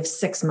initially of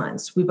 6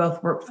 months. We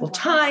both work full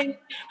time.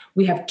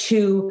 We have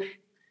two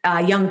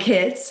young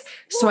kids.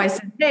 So I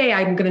said, hey,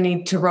 I'm going to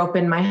need to rope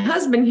in my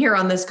husband here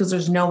on this because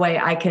there's no way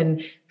I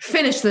can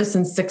finish this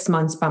in 6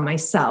 months by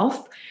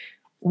myself.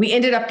 We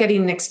ended up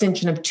getting an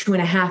extension of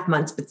 2.5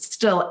 months, but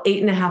still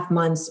 8.5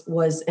 months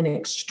was an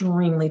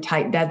extremely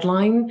tight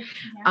deadline.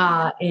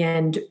 Yeah.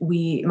 And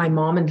my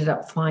mom ended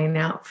up flying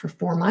out for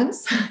 4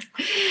 months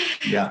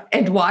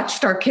and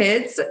watched our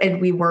kids.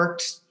 And we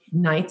worked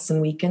nights and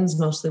weekends,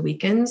 mostly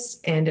weekends.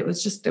 And it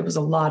was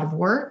a lot of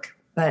work,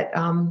 but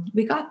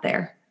we got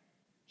there.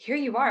 Here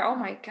you are. Oh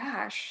my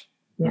gosh.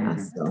 Yeah.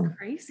 That's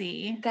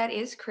crazy. That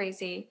is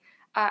crazy.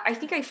 I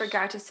think I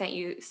forgot to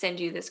send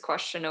you this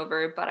question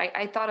over, but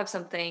I thought of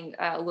something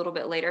a little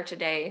bit later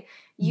today.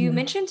 You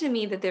mentioned to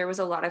me that there was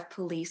a lot of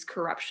police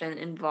corruption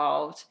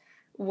involved.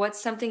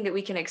 What's something that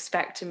we can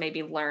expect to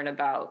maybe learn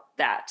about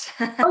that?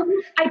 I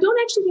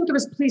don't actually think there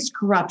was police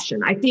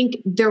corruption. I think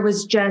there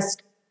was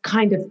just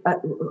kind of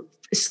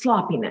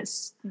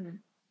sloppiness.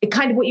 It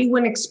kind of what you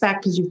wouldn't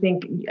expect, because you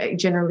think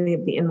generally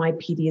of the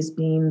NYPD as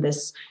being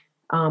this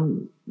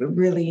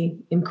really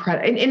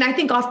incredible. And I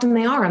think often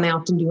they are, and they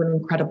often do an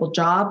incredible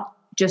job.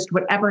 Just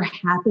whatever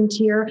happened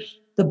here,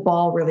 the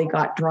ball really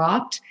got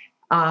dropped.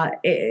 And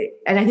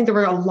I think there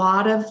were a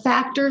lot of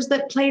factors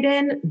that played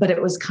in, but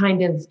it was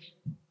kind of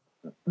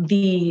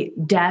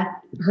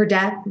her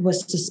death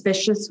was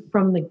suspicious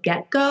from the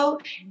get-go.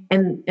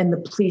 And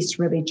the police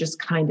really just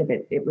kind of,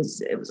 it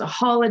was a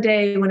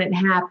holiday when it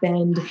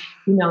happened.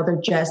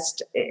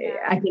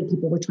 I think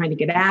people were trying to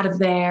get out of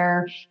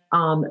there.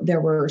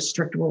 There were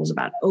strict rules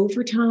about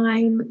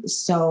overtime.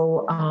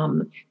 So,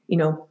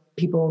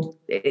 people,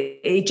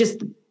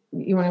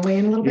 you want to weigh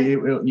in a little bit?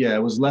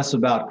 It was less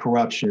about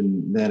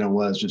corruption than it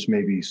was just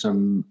maybe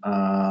some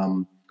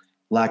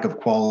lack of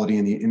quality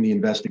in the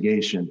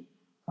investigation.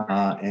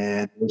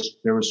 And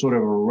there was sort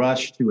of a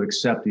rush to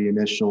accept the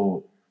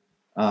initial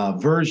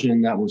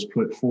version that was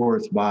put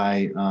forth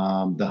by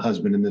the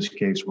husband, in this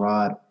case,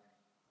 Rod.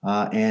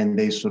 And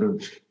they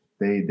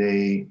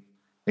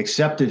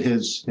accepted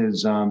his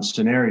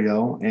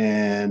scenario,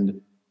 and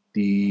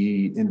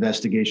the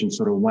investigation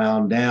sort of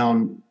wound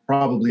down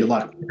probably a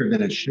lot quicker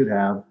than it should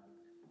have.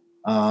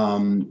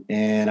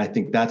 And I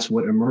think that's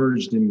what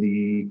emerged in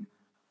the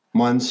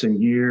months and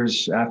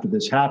years after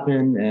this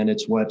happened. And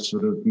it's what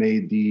sort of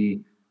made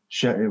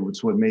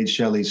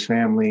Shelley's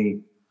family,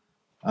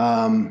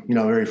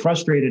 very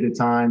frustrated at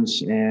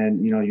times.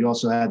 And, you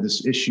also had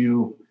this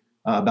issue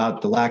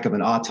about the lack of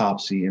an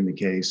autopsy in the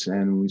case.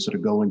 And we sort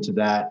of go into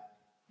that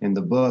in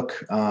the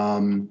book.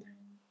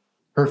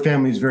 Her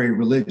family is very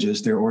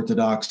religious. They're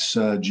Orthodox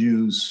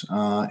Jews,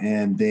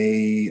 and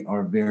they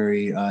are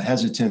very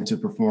hesitant to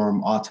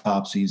perform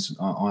autopsies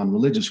on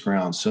religious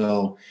grounds.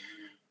 So,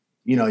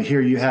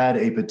 here you had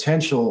a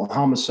potential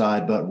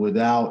homicide, but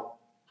without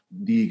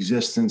the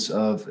existence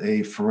of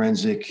a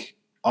forensic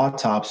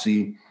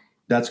autopsy,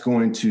 that's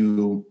going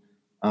to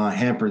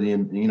hamper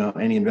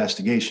any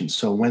investigation.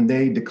 So when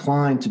they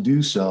declined to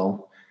do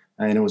so,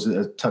 and it was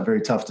a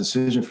very tough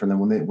decision for them,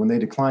 when they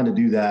declined to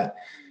do that,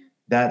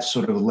 that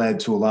sort of led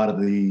to a lot of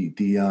the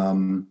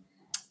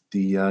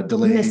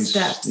delays.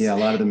 Missteps. Yeah, a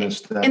lot of the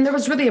missteps. And there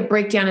was really a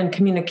breakdown in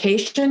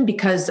communication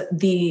because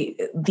the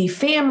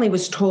family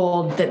was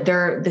told that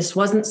this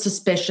wasn't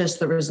suspicious,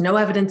 there was no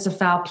evidence of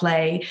foul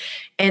play,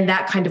 and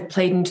that kind of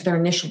played into their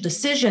initial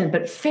decision.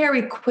 But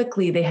very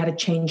quickly they had a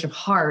change of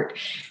heart,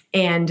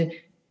 and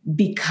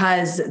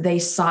because they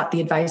sought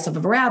the advice of a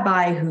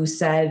rabbi who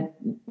said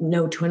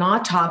no to an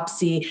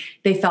autopsy,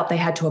 they felt they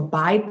had to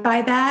abide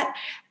by that.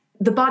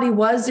 The body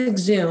was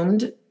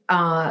exhumed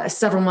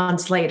several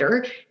months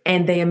later,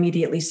 and they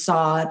immediately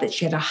saw that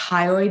she had a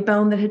hyoid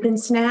bone that had been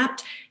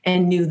snapped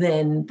and knew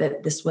then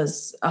that this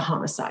was a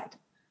homicide.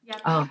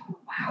 Yep.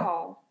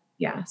 Wow.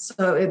 Yeah.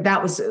 So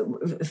that was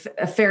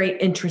a very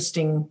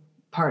interesting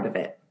part of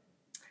it.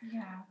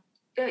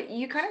 Yeah.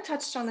 You kind of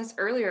touched on this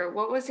earlier.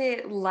 What was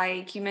it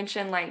like? You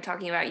mentioned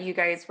talking about you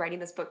guys writing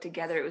this book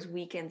together. It was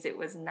weekends, it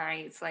was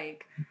nights.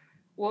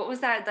 What was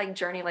that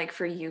journey like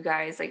for you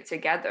guys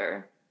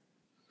together?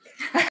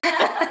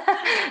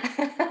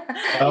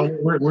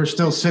 We're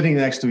still sitting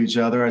next to each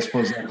other. I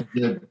suppose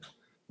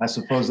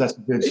that's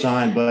a good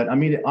sign. But I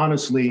mean,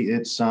 honestly,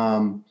 it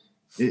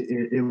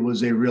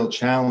was a real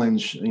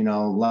challenge.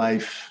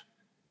 Life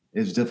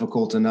is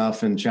difficult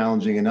enough and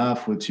challenging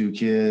enough with 2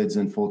 kids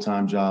and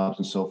full-time jobs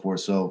and so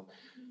forth. So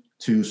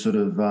to sort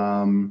of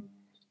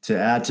to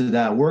add to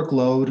that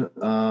workload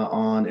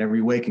on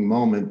every waking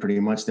moment, pretty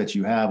much, that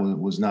you have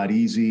was not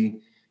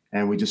easy.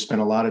 And we just spent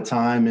a lot of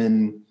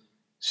time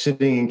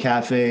sitting in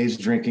cafes,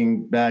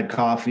 drinking bad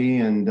coffee,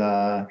 and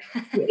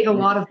Ate a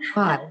lot of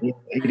pie.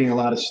 eating a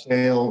lot of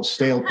stale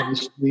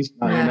pastries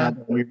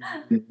that we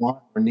didn't want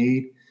or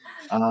need.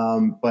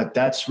 But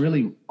that's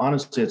really,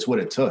 honestly, it's what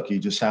it took. You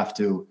just have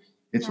to.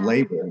 It's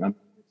labor. I mean,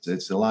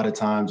 it's a lot of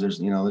times. It's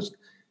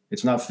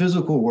not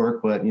physical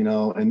work, but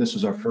and this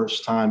was our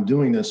first time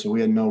doing this, so we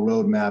had no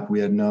roadmap.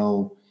 We had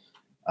no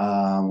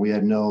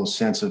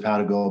sense of how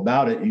to go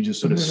about it. You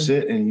just sort of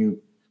sit and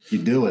you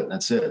do it.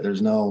 That's it.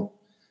 There's no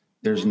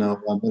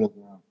middle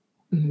ground.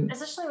 Mm-hmm.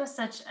 Especially with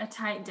such a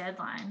tight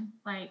deadline.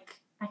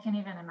 I can't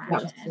even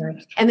imagine.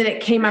 Right. And then it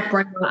came up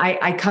right when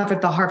I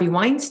covered the Harvey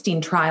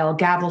Weinstein trial,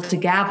 gavel to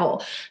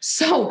gavel.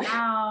 So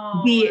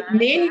the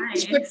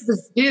manuscript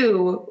was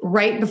due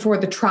right before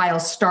the trial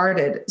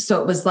started. So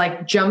it was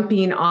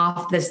jumping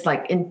off this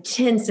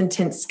intense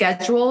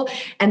schedule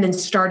and then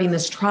starting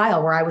this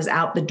trial where I was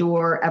out the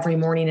door every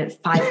morning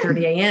at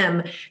 5:30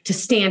 a.m. to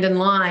stand in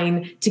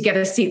line to get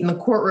a seat in the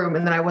courtroom.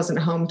 And then I wasn't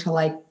home till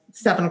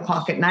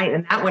 7:00 at night.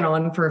 And that went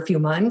on for a few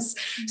months.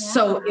 Yeah.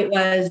 So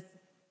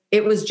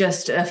it was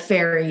just a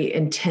very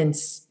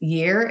intense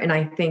year. And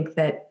I think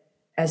that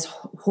as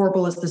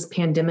horrible as this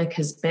pandemic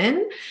has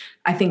been,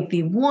 I think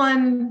the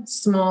one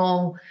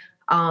small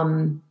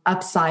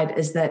upside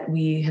is that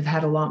we have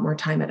had a lot more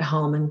time at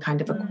home and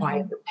kind of a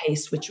quieter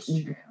pace, which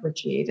we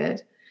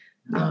appreciated.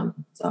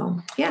 So,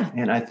 yeah.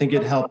 And I think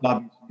it helped,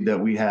 obviously, that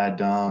we had.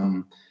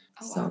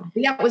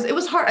 It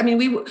was hard. I mean,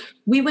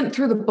 we went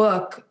through the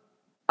book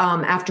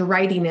after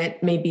writing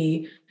it,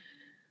 maybe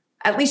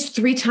at least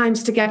 3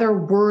 times together,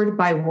 word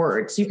by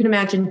word. So you can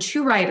imagine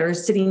 2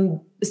 writers sitting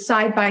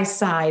side by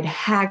side,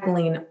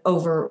 haggling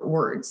over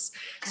words.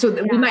 So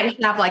that we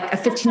might have like a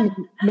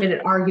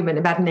 15-minute argument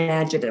about an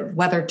adjective,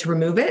 whether to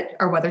remove it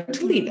or whether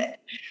to leave it.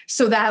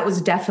 So that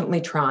was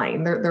definitely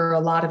trying. There are a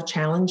lot of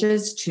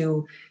challenges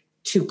to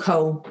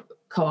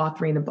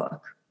co-authoring a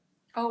book.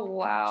 Oh,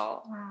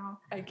 wow. Wow.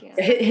 Again.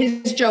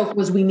 His joke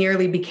was we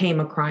nearly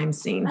became a crime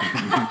scene.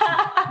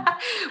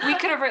 We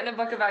could have written a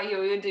book about you.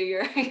 We would do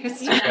your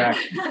history. I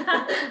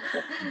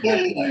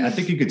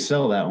think you could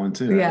sell that one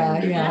too.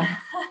 Yeah.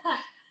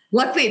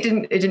 Luckily, it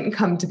didn't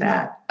come to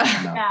that.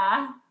 No.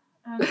 Yeah.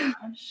 Oh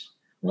gosh.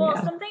 Well,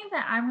 Yeah. something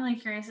that I'm really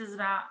curious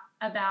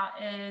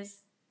about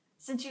is,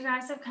 since you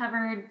guys have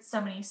covered so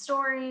many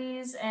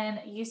stories and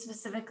you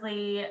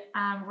specifically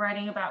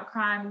writing about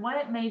crime,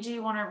 what made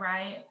you want to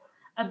write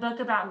a book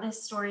about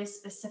this story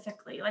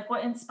specifically? Like,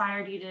 what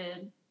inspired you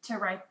to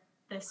write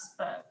this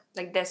book?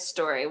 Like this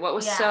story. What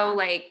was Yeah. so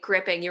like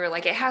gripping? You were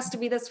like, it has to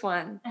be this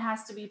one. It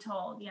has to be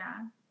told. Yeah.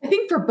 I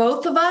think for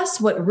both of us,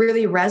 what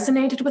really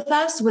resonated with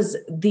us was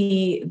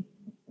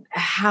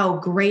how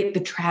great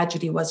the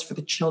tragedy was for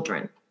the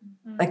children.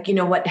 Mm-hmm.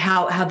 Like,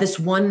 how this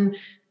one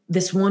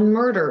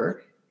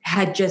murder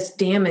had just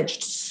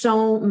damaged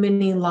so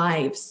many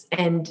lives.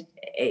 And,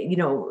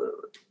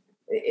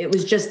 it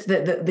was just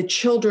the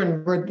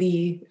children bore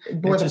the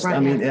brunt. I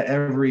mean,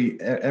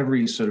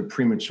 every sort of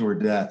premature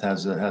death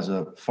has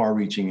a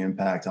far-reaching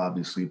impact,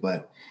 obviously.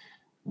 But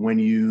when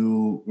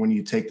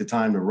you take the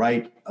time to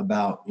write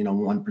about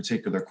one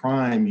particular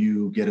crime,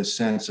 you get a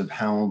sense of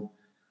how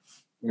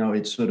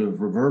it sort of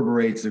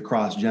reverberates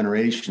across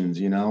generations.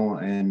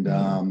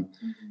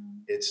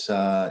 It's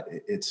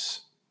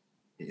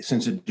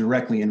since it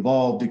directly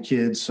involved the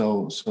kids,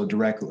 so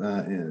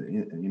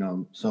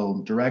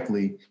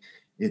directly,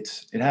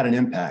 it had an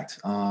impact.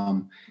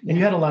 And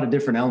you had a lot of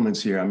different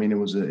elements here. I mean,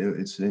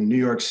 it's in New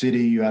York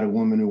City. You had a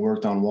woman who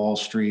worked on Wall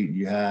Street.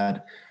 You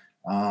had,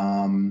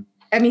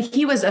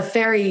 he was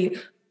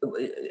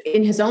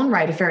in his own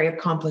right, a very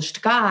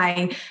accomplished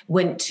guy,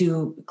 went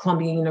to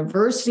Columbia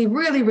University,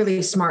 really,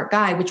 really smart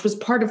guy, which was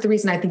part of the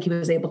reason I think he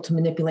was able to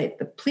manipulate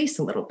the police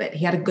a little bit.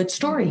 He had a good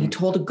story. He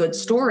told a good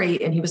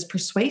story and he was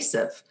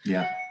persuasive.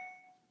 Yeah.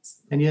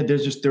 And yet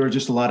there were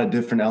just a lot of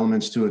different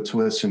elements to it,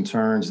 twists and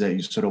turns that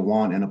you sort of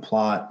want in a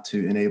plot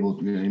to enable,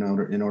 in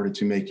order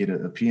to make it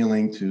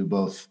appealing to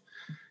both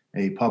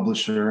a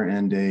publisher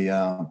and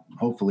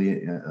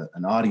hopefully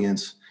an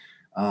audience.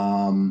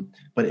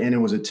 But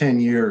it was a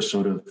 10-year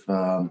sort of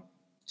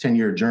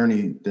 10-year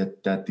journey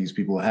that these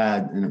people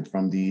had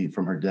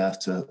from her death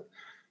to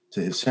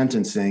his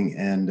sentencing.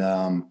 And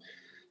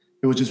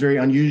it was just very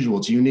unusual.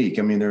 It's unique.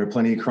 I mean, there are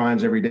plenty of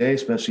crimes every day,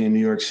 especially in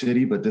New York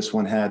City, but this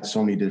one had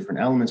so many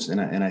different elements.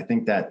 And I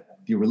think that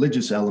the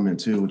religious element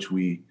too, which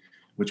we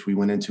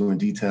went into in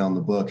detail in the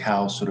book,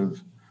 how sort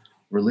of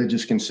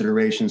religious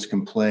considerations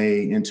can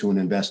play into an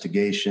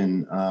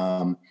investigation.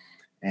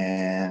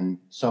 And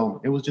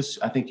so it was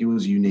I think it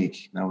was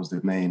unique. That was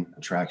the main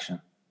attraction.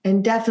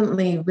 And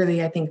definitely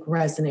really, I think,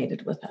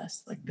 resonated with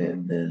us. Like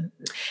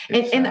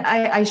and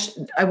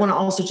I want to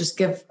also just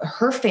give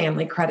her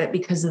family credit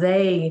because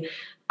they,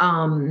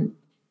 I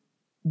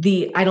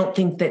don't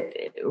think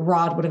that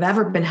Rod would have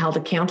ever been held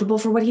accountable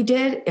for what he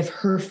did if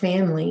her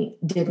family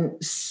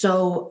didn't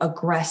so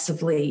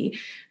aggressively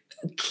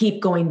keep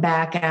going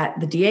back at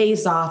the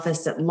DA's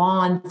office, at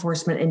law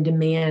enforcement, and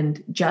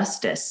demand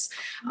justice.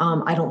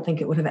 I don't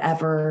think it would have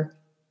ever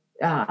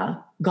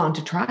gone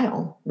to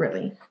trial,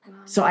 really.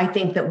 So I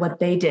think that what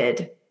they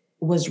did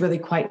was really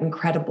quite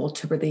incredible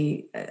to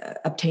really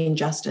obtain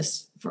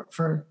justice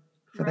for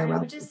their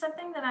relatives. Which is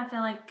something that I feel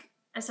like,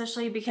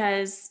 especially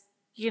because,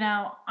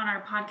 on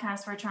our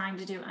podcast, we're trying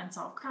to do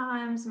unsolved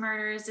crimes,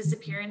 murders,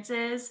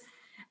 disappearances.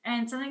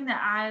 And something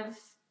that I've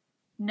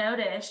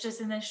noticed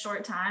just in this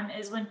short time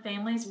is when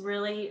families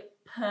really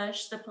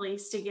push the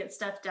police to get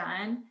stuff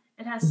done,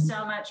 it has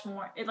so much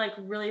more, it like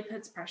really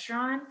puts pressure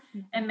on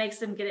and makes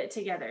them get it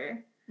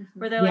together.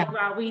 Where they're like,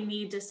 wow, we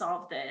need to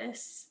solve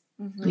this.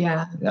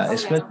 Yeah.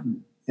 Especially,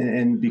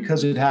 and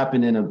because it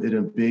happened in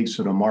a big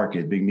sort of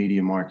market, big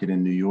media market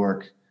in New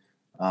York,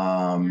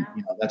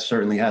 that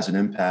certainly has an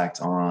impact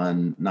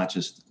on not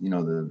just,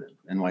 the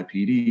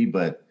NYPD,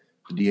 but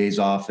the DA's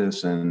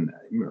office and,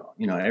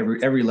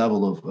 every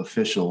level of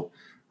official.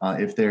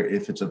 If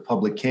it's a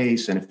public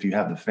case and if you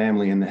have the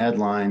family in the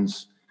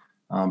headlines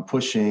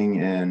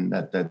pushing, and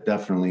that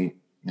definitely,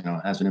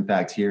 has an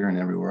impact here and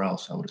everywhere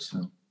else, I would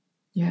assume.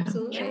 Yeah.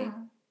 Absolutely. Yeah.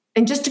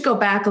 And just to go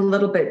back a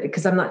little bit,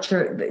 because I'm not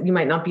sure that you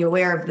might not be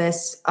aware of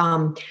this,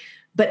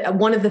 but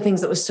one of the things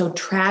that was so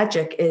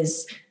tragic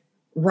is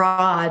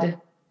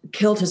Rod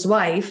killed his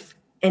wife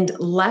and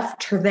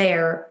left her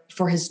there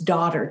for his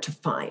daughter to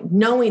find,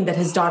 knowing that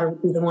his daughter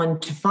would be the one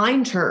to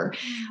find her.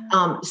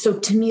 So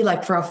to me,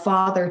 like for a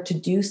father to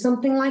do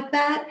something like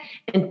that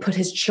and put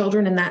his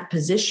children in that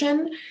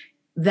position,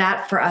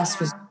 that for us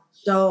was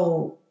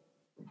so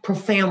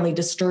profoundly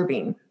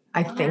disturbing.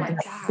 I think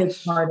that's a big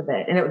part of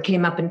it. And it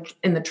came up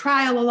in the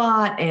trial a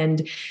lot.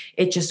 And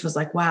it just was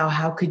like, wow,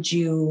 how could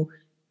you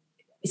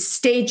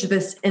stage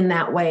this in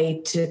that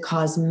way to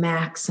cause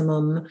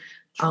maximum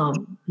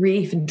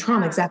grief and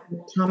trauma, exactly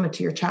trauma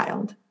to your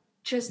child.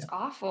 Just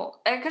awful.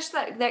 I guess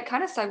that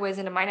kind of segues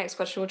into my next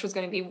question, which was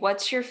going to be,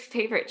 what's your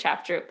favorite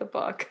chapter of the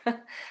book?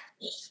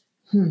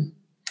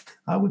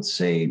 I would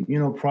say,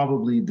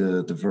 probably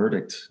the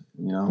verdict,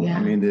 Yeah.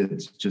 I mean,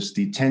 it's just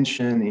the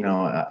tension,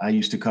 I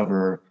used to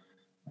cover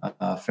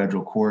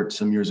federal court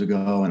some years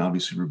ago, and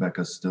obviously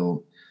Rebecca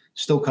still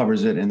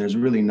covers it. And there's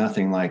really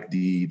nothing like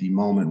the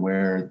moment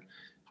where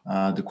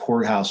the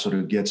courthouse sort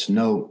of gets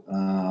note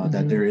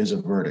that there is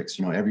a verdict.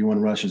 Everyone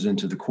rushes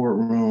into the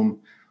courtroom.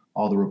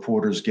 All the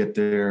reporters get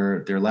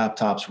their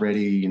laptops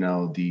ready.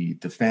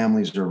 The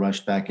families are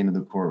rushed back into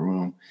the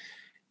courtroom.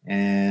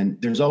 And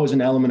there's always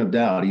an element of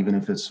doubt, even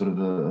if it's sort of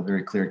a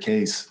very clear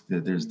case.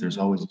 That there's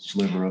always a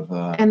sliver of.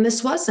 And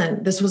this was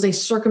a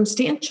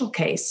circumstantial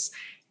case,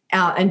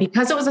 and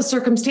because it was a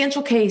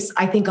circumstantial case,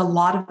 I think a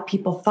lot of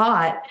people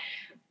thought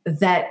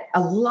that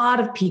a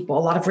lot of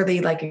really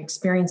like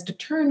experienced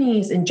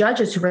attorneys and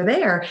judges who were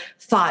there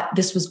thought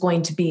this was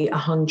going to be a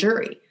hung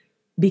jury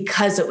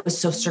because it was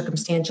so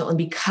circumstantial and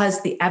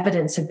because the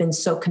evidence had been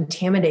so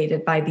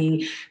contaminated by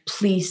the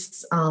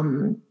police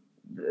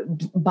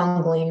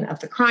bungling of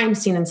the crime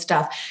scene and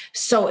stuff.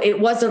 So it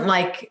wasn't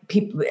like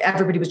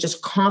everybody was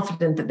just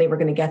confident that they were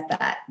going to get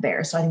that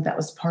there. So I think that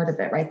was part of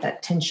it, right?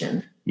 That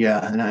tension.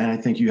 Yeah. And I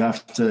think you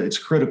have to, it's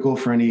critical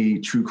for any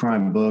true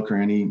crime book or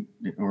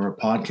a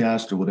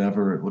podcast or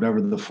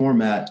whatever the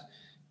format,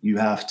 you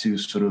have to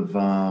sort of,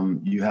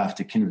 you have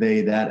to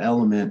convey that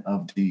element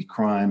of the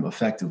crime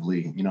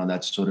effectively.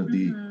 That's sort of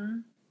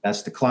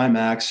that's the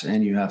climax,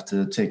 and you have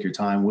to take your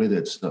time with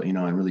it. So,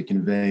 and really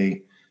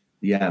convey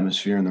the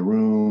atmosphere in the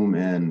room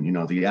and,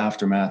 the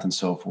aftermath and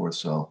so forth.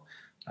 So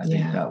I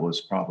think that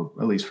was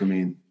probably, at least for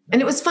me.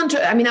 And it was fun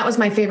that was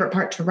my favorite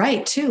part to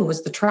write too,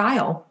 was the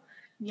trial.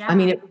 Yeah. I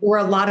mean, it were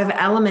a lot of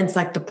elements,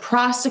 like the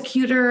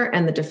prosecutor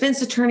and the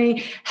defense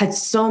attorney had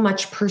so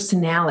much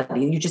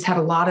personality. You just had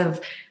a lot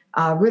of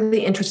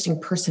really interesting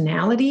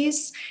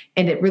personalities,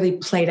 and it really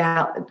played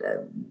out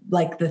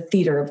like the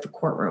theater of the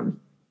courtroom.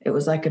 It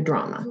was like a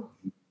drama.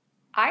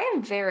 I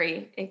am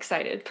very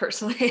excited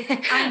personally.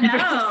 I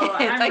know.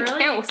 I'm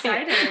really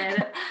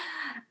excited.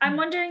 I'm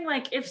wondering,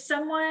 if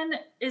someone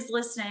is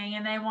listening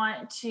and they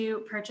want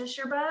to purchase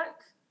your book,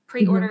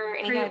 pre-order,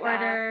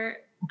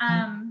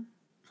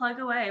 plug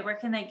away. Where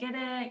can they get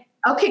it?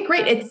 Okay,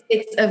 great.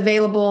 It's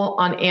available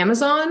on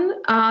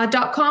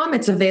Amazon.com.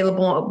 It's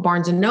available at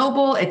Barnes and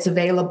Noble. It's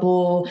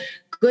available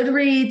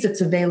Goodreads. It's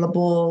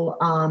available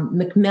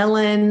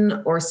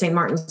Macmillan or St.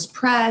 Martin's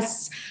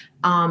Press.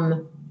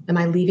 Am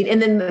I leaving?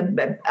 And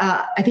then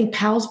I think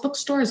Powell's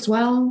Bookstore as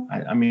well.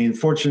 I mean,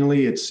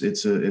 fortunately, it's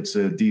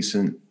a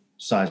decent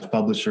sized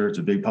publisher. It's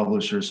a big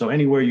publisher. So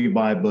anywhere you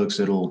buy books,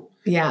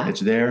 it's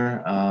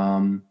there.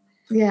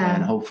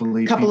 And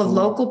hopefully a couple of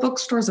local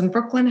bookstores in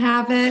Brooklyn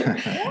have it.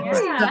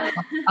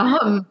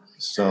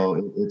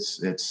 So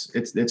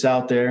it's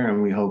out there,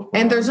 and we hope.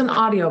 And there's an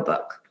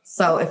audiobook.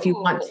 So if you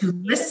want to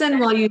listen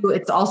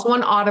it's also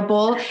on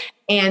Audible,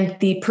 and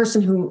the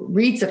person who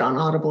reads it on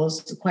Audible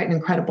is quite an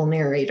incredible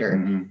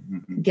narrator.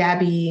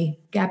 Gabby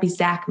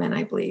Zachman,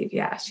 I believe.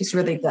 Yeah, she's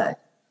really good.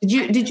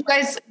 Did you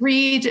guys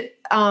read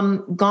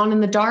Gone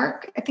in the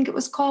Dark? I think it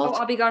was called.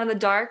 I'll Be Gone in the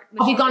Dark.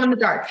 I'll Be Gone in the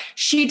Dark.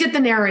 She did the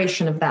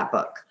narration of that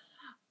book.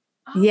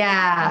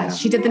 Yeah,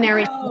 she did the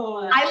narration.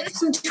 I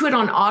listened to it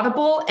on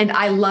Audible, and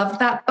I loved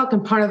that book.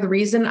 And part of the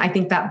reason I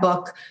think that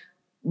book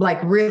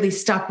really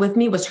stuck with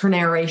me was her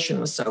narration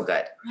was so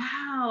good.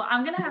 Wow,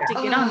 I'm gonna have to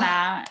get on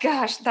that.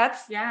 Gosh,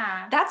 that's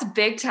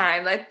big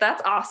time.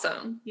 That's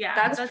awesome. Yeah,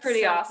 that's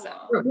pretty awesome.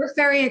 Cool. We're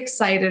very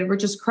excited. We're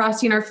just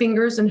crossing our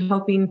fingers and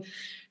hoping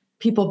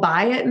people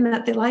buy it and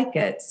that they like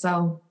it.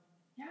 So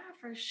yeah,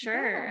 for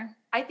sure. Yeah.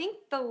 I think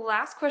the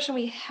last question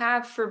we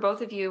have for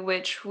both of you,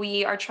 which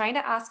we are trying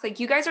to ask,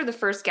 you guys are the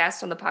first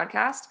guest on the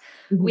podcast.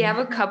 Mm-hmm. We have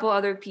a couple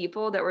other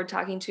people that we're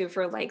talking to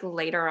for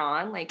later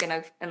on,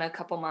 in a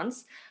couple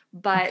months.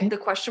 But the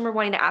question we're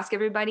wanting to ask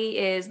everybody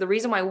is, the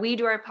reason why we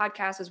do our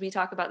podcast is we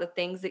talk about the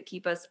things that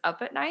keep us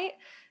up at night.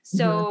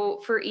 So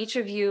for each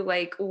of you,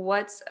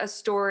 what's a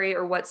story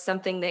or what's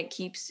something that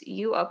keeps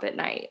you up at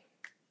night?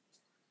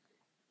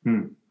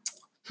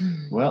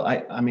 Well,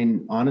 I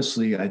mean,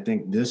 honestly, I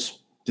think this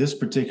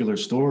particular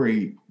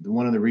story,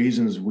 one of the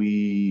reasons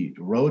we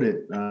wrote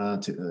it, one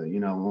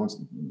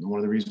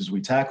of the reasons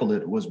we tackled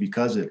it was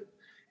because it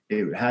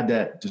had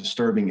that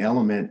disturbing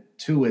element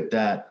to it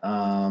that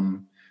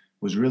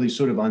was really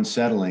sort of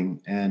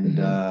unsettling. And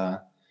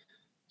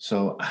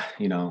so,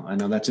 I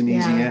know that's an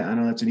easy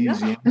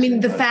answer. I mean,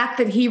 the fact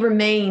that he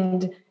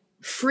remained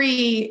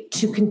free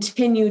to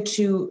continue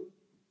to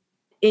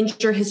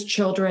injure his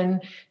children,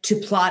 to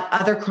plot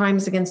other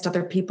crimes against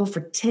other people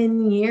for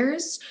 10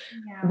 years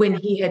when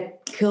he had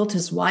killed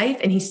his wife,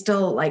 and he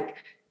still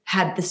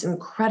had this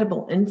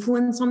incredible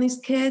influence on these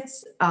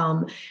kids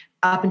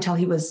up until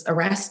he was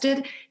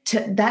arrested.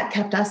 That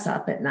kept us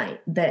up at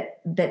night.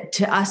 That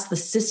to us, the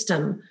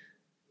system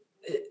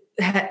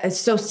has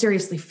so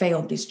seriously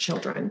failed these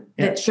children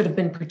that should have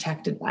been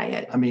protected by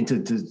it. I mean, to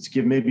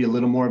give maybe a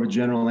little more of a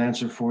general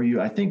answer for you,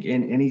 I think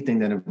in anything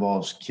that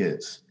involves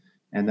kids,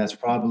 and that's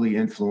probably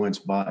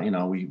influenced by,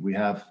 we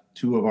have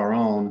two of our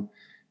own.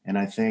 And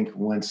I think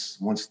once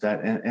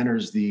that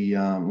enters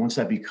once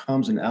that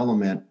becomes an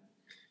element,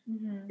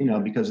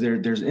 because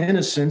there's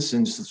innocence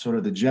in sort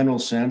of the general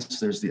sense,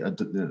 there's the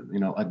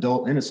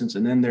adult innocence,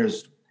 and then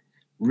there's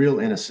real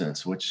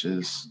innocence, which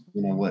is,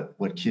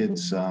 what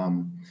kids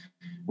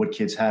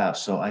have.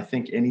 So I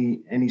think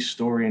any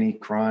story, any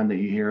crime that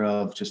you hear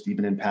of, just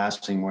even in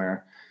passing,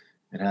 where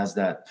it has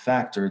that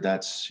factor,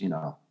 that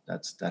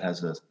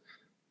has a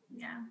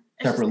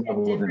separate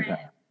level of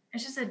impact.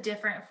 It's just a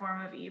different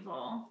form of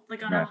evil,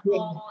 like on a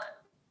whole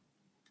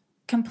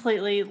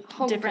completely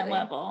different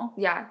level.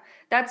 Yeah.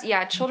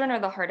 Children are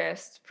the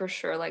hardest for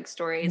sure, like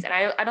stories. And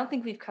I don't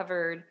think we've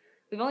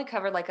only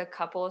covered like a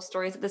couple of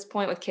stories at this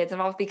point with kids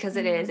involved, because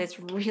it's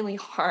really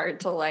hard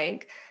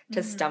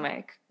to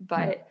stomach.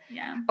 But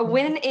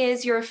when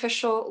is your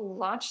official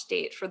launch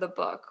date for the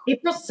book?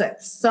 April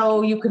 6th.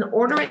 So you can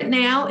order it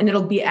now and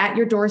it'll be at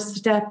your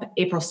doorstep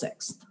April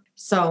 6th.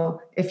 So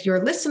if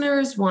your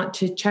listeners want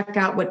to check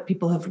out what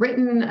people have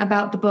written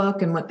about the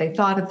book and what they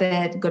thought of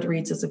it,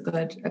 Goodreads is a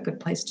good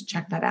place to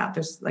check that out.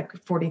 There's like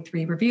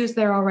 43 reviews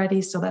there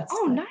already. So that's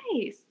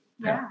nice.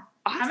 Yeah.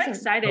 Awesome. I'm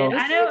excited. Oh,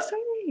 I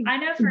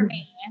know for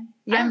me,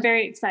 I'm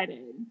very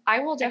excited. I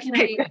will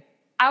definitely,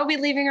 I'll be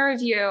leaving a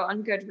review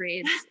on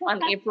Goodreads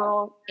on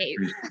April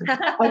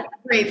 8th.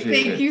 Great.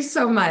 Thank you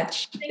so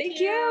much. Thank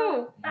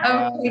you.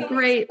 Okay,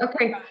 great.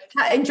 Okay.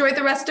 Enjoy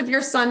the rest of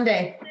your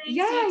Sunday.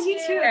 You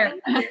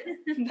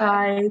too.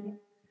 Bye.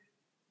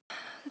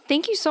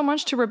 Thank you so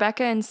much to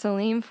Rebecca and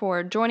Salim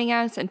for joining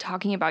us and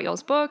talking about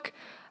y'all's book.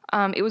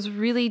 It was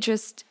really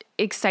just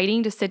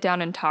exciting to sit down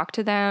and talk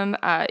to them.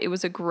 It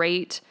was a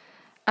great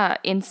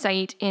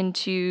insight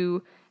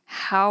into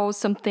how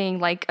something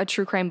like a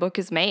true crime book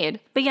is made.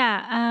 But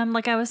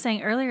like I was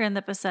saying earlier in the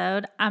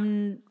episode, I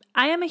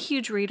am a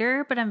huge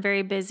reader, but I'm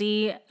very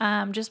busy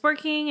just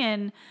working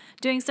and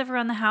doing stuff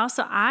around the house.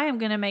 So I am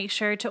going to make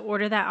sure to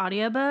order that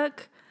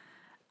audiobook.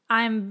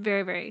 I'm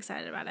very, very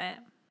excited about it.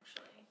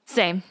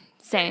 Same.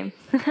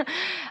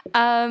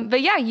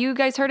 But you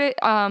guys heard it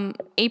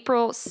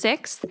April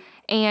 6th,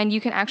 and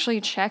you can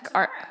actually check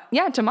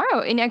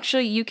tomorrow. And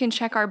actually you can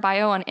check our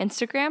bio on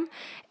Instagram,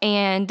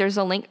 and there's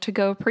a link to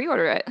go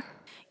pre-order it.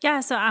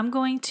 Yeah, so I'm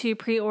going to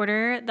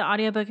pre-order the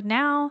audiobook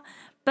now.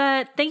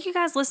 But thank you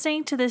guys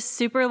listening to this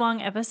super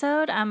long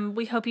episode.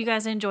 We hope you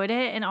guys enjoyed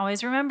it, and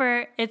always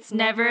remember, it's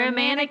never a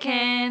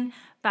mannequin.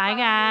 Bye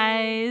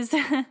guys.